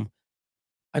home.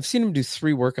 I've seen him do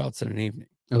 3 workouts in an evening.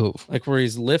 Oh, like where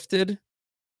he's lifted,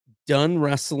 done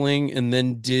wrestling, and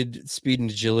then did speed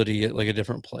and agility at like a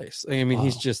different place. I mean, wow.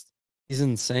 he's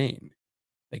insane.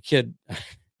 That kid,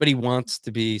 but he wants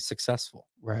to be successful.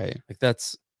 Right. Like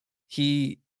that's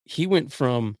he went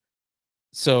from,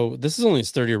 so this is only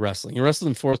his 3rd year wrestling. He wrestled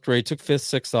in 4th grade, took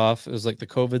 5th, 6th off. It was like the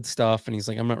COVID stuff. And he's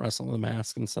like, I'm not wrestling with a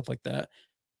mask and stuff like that.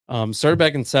 Started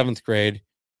back in 7th grade.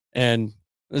 And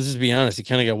let's just be honest, he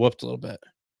kind of got whooped a little bit.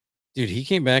 Dude, he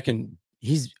came back and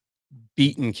he's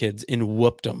beaten kids and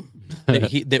whooped them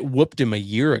that whooped him a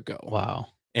year ago. Wow.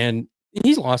 And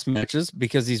he's lost matches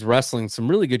because he's wrestling some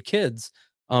really good kids.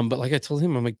 But like I told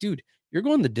him, I'm like, dude, you're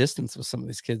going the distance with some of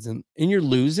these kids and you're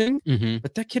losing,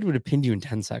 but that kid would have pinned you in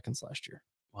 10 seconds last year.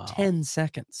 Wow. 10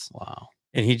 seconds. Wow.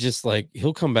 And he just like,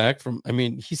 he'll come back from, I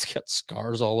mean, he's got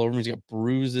scars all over him. He's got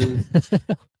bruises.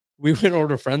 We went over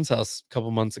to a friend's house a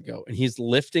couple months ago and he's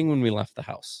lifting when we left the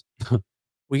house.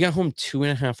 We got home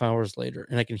 2.5 hours later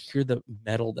and I can hear the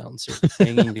metal downstairs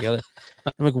hanging together.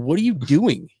 I'm like, what are you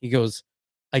doing? He goes,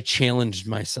 I challenged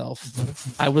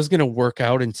myself. I was going to work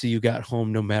out until you got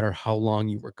home, no matter how long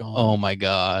you were gone. Oh my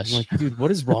gosh. I'm like, dude, what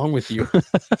is wrong with you?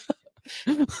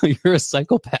 You're a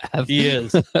psychopath. He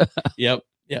is. Yep.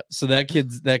 So that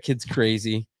kid's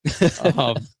crazy.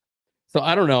 So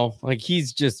I don't know. Like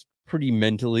he's just pretty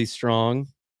mentally strong.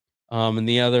 And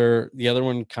the other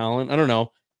one, Colin, I don't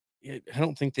know. I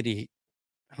don't think he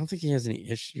has any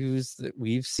issues that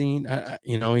we've seen.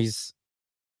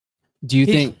 Do you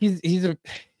think he's a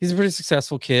pretty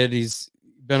successful kid? He's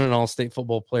been an all-state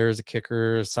football player as a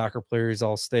kicker, a soccer player. He's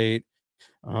all-state.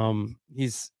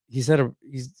 He's had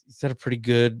a pretty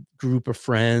good group of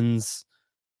friends.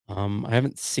 I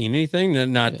haven't seen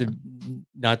anything. Not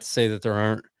to say that there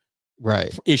aren't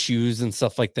issues and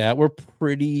stuff like that. We're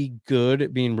pretty good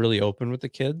at being really open with the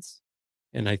kids.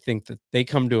 And I think that they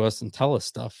come to us and tell us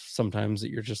stuff sometimes that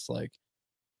you're just like,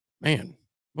 man,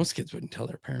 most kids wouldn't tell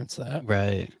their parents that.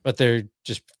 Right. But they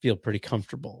just feel pretty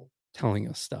comfortable telling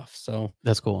us stuff. So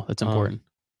that's cool. That's important.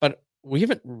 But we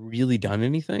haven't really done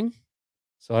anything.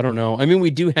 So I don't know. I mean,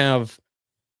 we do have,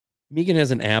 Megan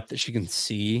has an app that she can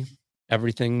see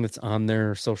everything that's on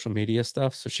their social media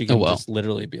stuff. So she can just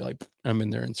literally be like, I'm in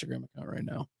their Instagram account right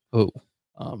now. Oh.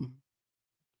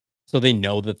 So they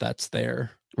know that that's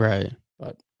there. Right.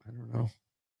 But I don't know.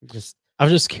 I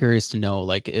was just curious to know,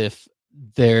 like, if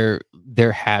their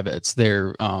habits,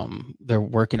 they're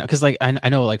working out, because like I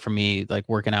know, like for me, like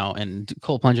working out and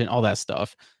cold plunging, all that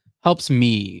stuff helps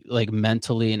me like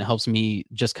mentally, and it helps me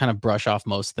just kind of brush off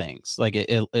most things. Like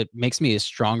it makes me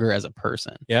stronger as a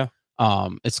person. Yeah.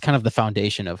 It's kind of the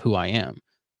foundation of who I am.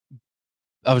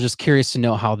 I was just curious to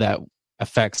know how that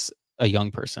affects a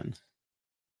young person.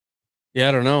 Yeah,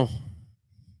 I don't know.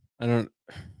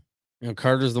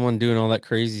 Carter's the one doing all that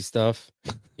crazy stuff.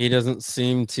 He doesn't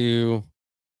seem to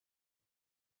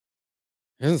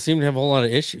have a whole lot of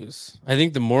issues. I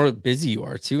think the more busy you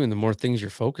are too, and the more things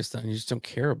you're focused on, you just don't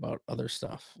care about other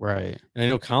stuff. Right. And I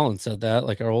know Colin said that,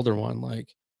 like our older one,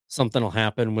 like something will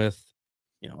happen with,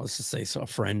 let's just say a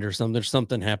friend or something.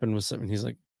 Something happened with something. He's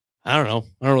like, I don't know.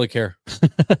 I don't really care.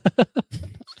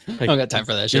 I don't got time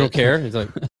for that shit. You don't care? He's like,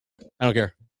 I don't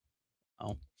care.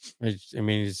 Oh. I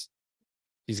mean,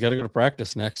 he's got to go to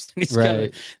practice next. Then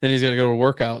he's got to go to a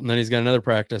workout, and then he's got another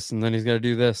practice, and then he's got to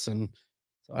do this. And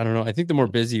so I don't know. I think the more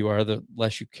busy you are, the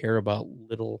less you care about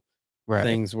little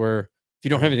things, where if you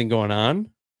don't have anything going on,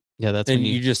 Yeah, that's then when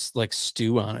you you just like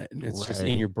stew on it, and it's just in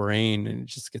right. your brain, and it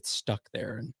just gets stuck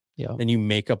there, and Yeah. then you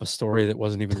make up a story that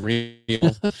wasn't even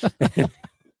real.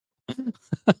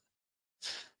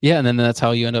 Yeah, and then that's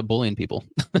how you end up bullying people.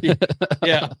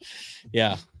 Yeah,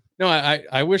 yeah. No,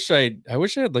 I wish I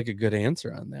had like a good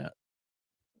answer on that.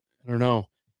 I don't know.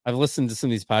 I've listened to some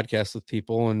of these podcasts with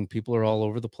people, and people are all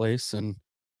over the place, and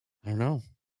I don't know.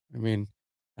 I mean,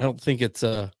 I don't think it's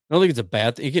a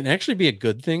bad thing. It can actually be a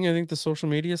good thing. I think the social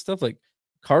media stuff, like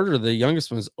Carter, the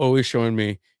youngest one, is always showing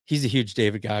me he's a huge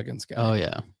David Goggins Oh guy.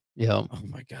 yeah. Yeah. Oh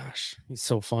my gosh, he's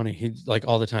so funny. He's like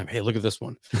all the time, "Hey, look at this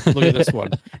one. Look at this one."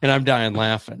 And I'm dying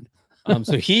laughing.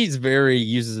 So he's very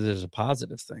uses it as a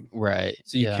positive thing. Right.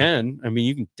 So Yeah. I mean,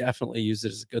 you can definitely use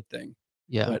it as a good thing.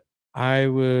 Yeah. But I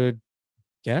would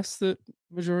guess that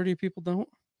majority of people don't.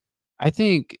 I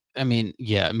mean,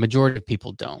 yeah, majority of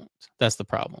people don't. That's the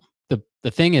problem.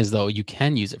 The thing is though, you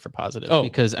can use it for positive Oh,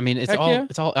 because I mean, heck yeah.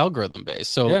 it's all algorithm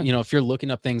based. So, Yeah. you know, if you're looking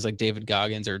up things like David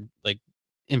Goggins or like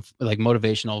like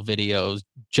motivational videos,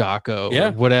 Jocko or Yeah.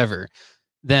 whatever,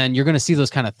 then you're going to see those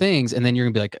kind of things and then you're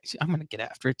going to be like, I'm going to get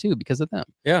after it too because of them.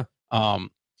 Yeah. Um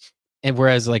and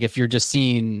whereas like if you're just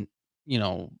seeing, you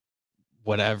know,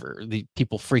 whatever, the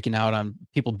people freaking out on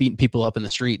people beating people up in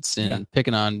the streets Yeah. and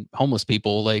picking on homeless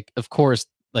people, like of course,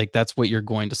 like that's what you're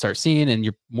going to start seeing and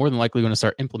you're more than likely going to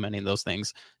start implementing those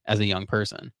things as a young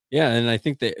person. Yeah. And I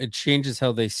think that it changes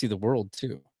how they see the world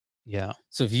too. Yeah.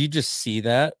 So if you just see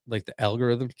that, like the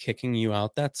algorithm kicking you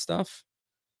out that stuff,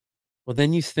 well,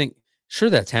 then you think, sure,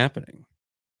 that's happening.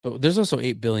 But there's also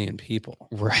 8 billion people.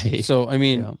 Right. So I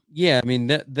mean, Yeah. yeah, I mean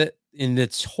that and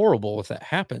it's horrible if that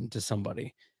happened to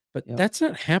somebody, but Yep. that's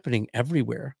not happening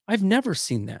everywhere. I've never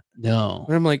seen that. No.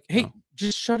 And I'm like, hey, No.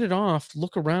 just shut it off.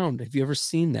 Look around. Have you ever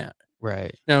seen that?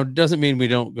 Right. Now, it doesn't mean we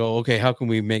don't go, okay, how can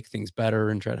we make things better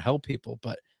and try to help people?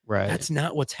 But Right. that's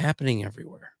not what's happening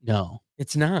everywhere. No.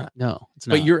 It's not. No. It's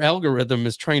not. But your algorithm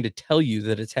is trying to tell you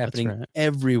that it's That's happening right.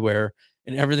 everywhere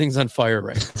and everything's on fire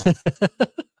right now.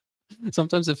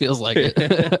 Sometimes it feels like it.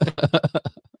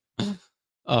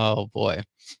 Oh boy.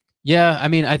 Yeah, I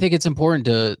mean, I think it's important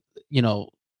to, you know,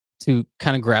 to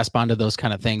kind of grasp onto those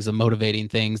kind of things, the motivating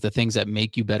things, the things that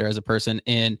make you better as a person.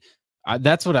 And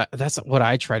that's what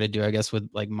I try to do, I guess, with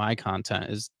like my content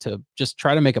is to just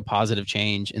try to make a positive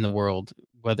change in the world.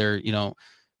 Whether, you know,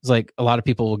 it's like a lot of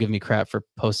people will give me crap for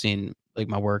posting like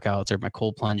my workouts or my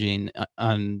cold plunging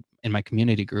on in my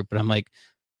community group, but I'm like,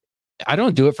 I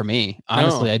don't do it for me.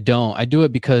 Honestly, No, I don't. I do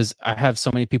it because I have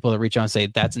so many people that reach out and say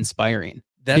that's inspiring.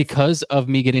 that's Because of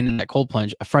me getting in that cold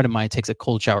plunge, a friend of mine takes a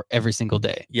cold shower every single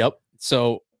day. yep.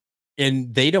 So,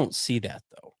 and they don't see that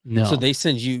though. So No. they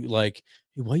send you like,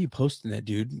 hey, why are you posting that,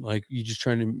 dude? Like, you just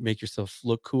trying to make yourself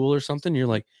look cool or something? You're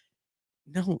like,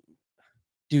 no,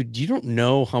 dude, you don't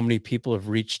know how many people have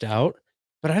reached out.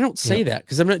 But I don't say Yep. that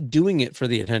because I'm not doing it for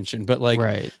the attention. But like,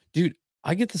 Right. dude,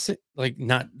 I get this like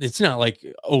not. It's not like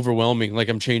overwhelming. Like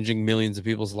I'm changing millions of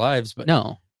people's lives. But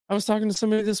No. I was talking to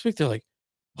somebody this week. They're like,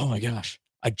 oh my gosh,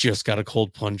 I just got a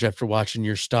cold plunge after watching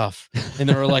your stuff. And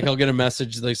they were like, I'll get a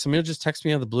message. Like somebody will just text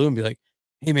me out of the blue and be like,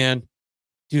 hey man,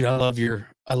 dude, I love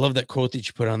that quote that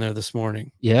you put on there this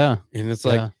morning. Yeah. And it's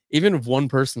like, Yeah. even if one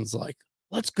person's like,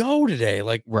 let's go today,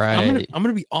 like Right. I'm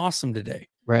gonna be awesome today,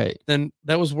 Right. then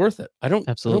that was worth it. I don't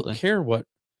Absolutely. care what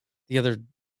the other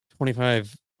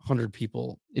 2,500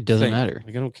 people It doesn't think. matter.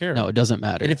 Like I don't care. No, it doesn't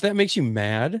matter. And if that makes you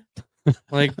mad,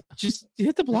 like just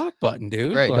hit the block button,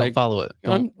 dude. Right. Don't Like follow it.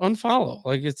 Don't. unfollow.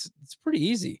 Like it's pretty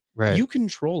easy. Right. You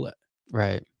control it.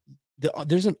 Right.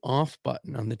 There's an off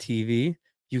button on the TV.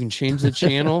 You can change the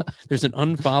channel. There's an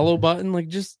unfollow button. Like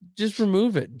just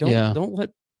remove it. Yeah.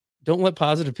 Don't let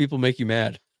positive people make you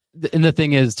mad. And the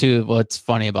thing is too, what's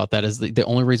funny about that is the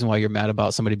only reason why you're mad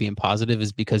about somebody being positive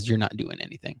is because you're not doing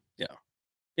anything. Yeah.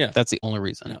 Yeah. That's the only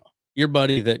reason. No. Your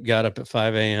buddy that got up at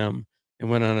 5 a.m. and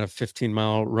went on a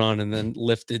 15-mile run and then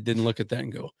lifted, didn't look at that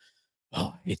and go,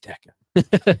 oh, I hate that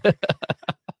guy.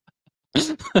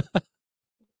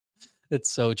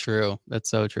 It's so true. That's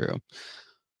so true.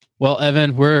 Well,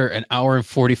 Evan, we're an hour and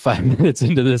 45 minutes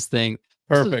into this thing.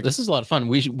 Perfect. This is a lot of fun.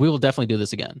 We will definitely do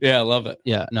this again. Yeah, I love it.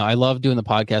 Yeah, no, I love doing the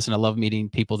podcast and I love meeting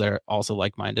people that are also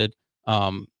like-minded.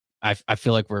 I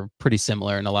feel like we're pretty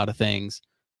similar in a lot of things,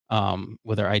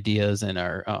 with our ideas and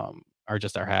our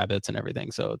just our habits and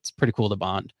everything. So it's pretty cool to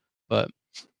bond. But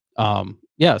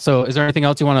yeah. So is there anything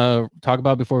else you want to talk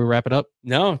about before we wrap it up?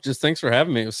 No, just thanks for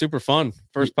having me. It was super fun.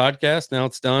 First podcast. Now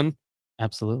it's done.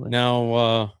 Absolutely.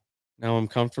 Now I'm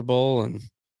comfortable and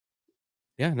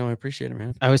yeah, no, I appreciate it,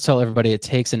 man. I always tell everybody it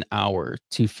takes an hour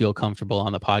to feel comfortable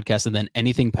on the podcast. And then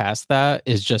anything past that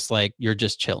is just like, you're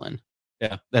just chilling.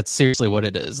 Yeah. That's seriously what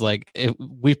it is. Like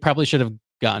we probably should have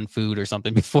gotten food or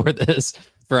something before this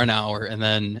for an hour and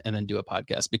then do a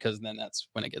podcast, because then that's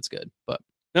when it gets good. But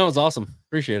no, it's awesome.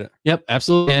 Appreciate it. Yep,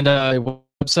 absolutely. And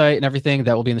website and everything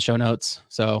that will be in the show notes.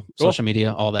 So Cool. social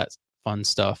media, all that fun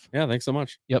stuff. Yeah, thanks so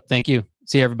much. Yep, thank you.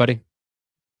 See you, everybody.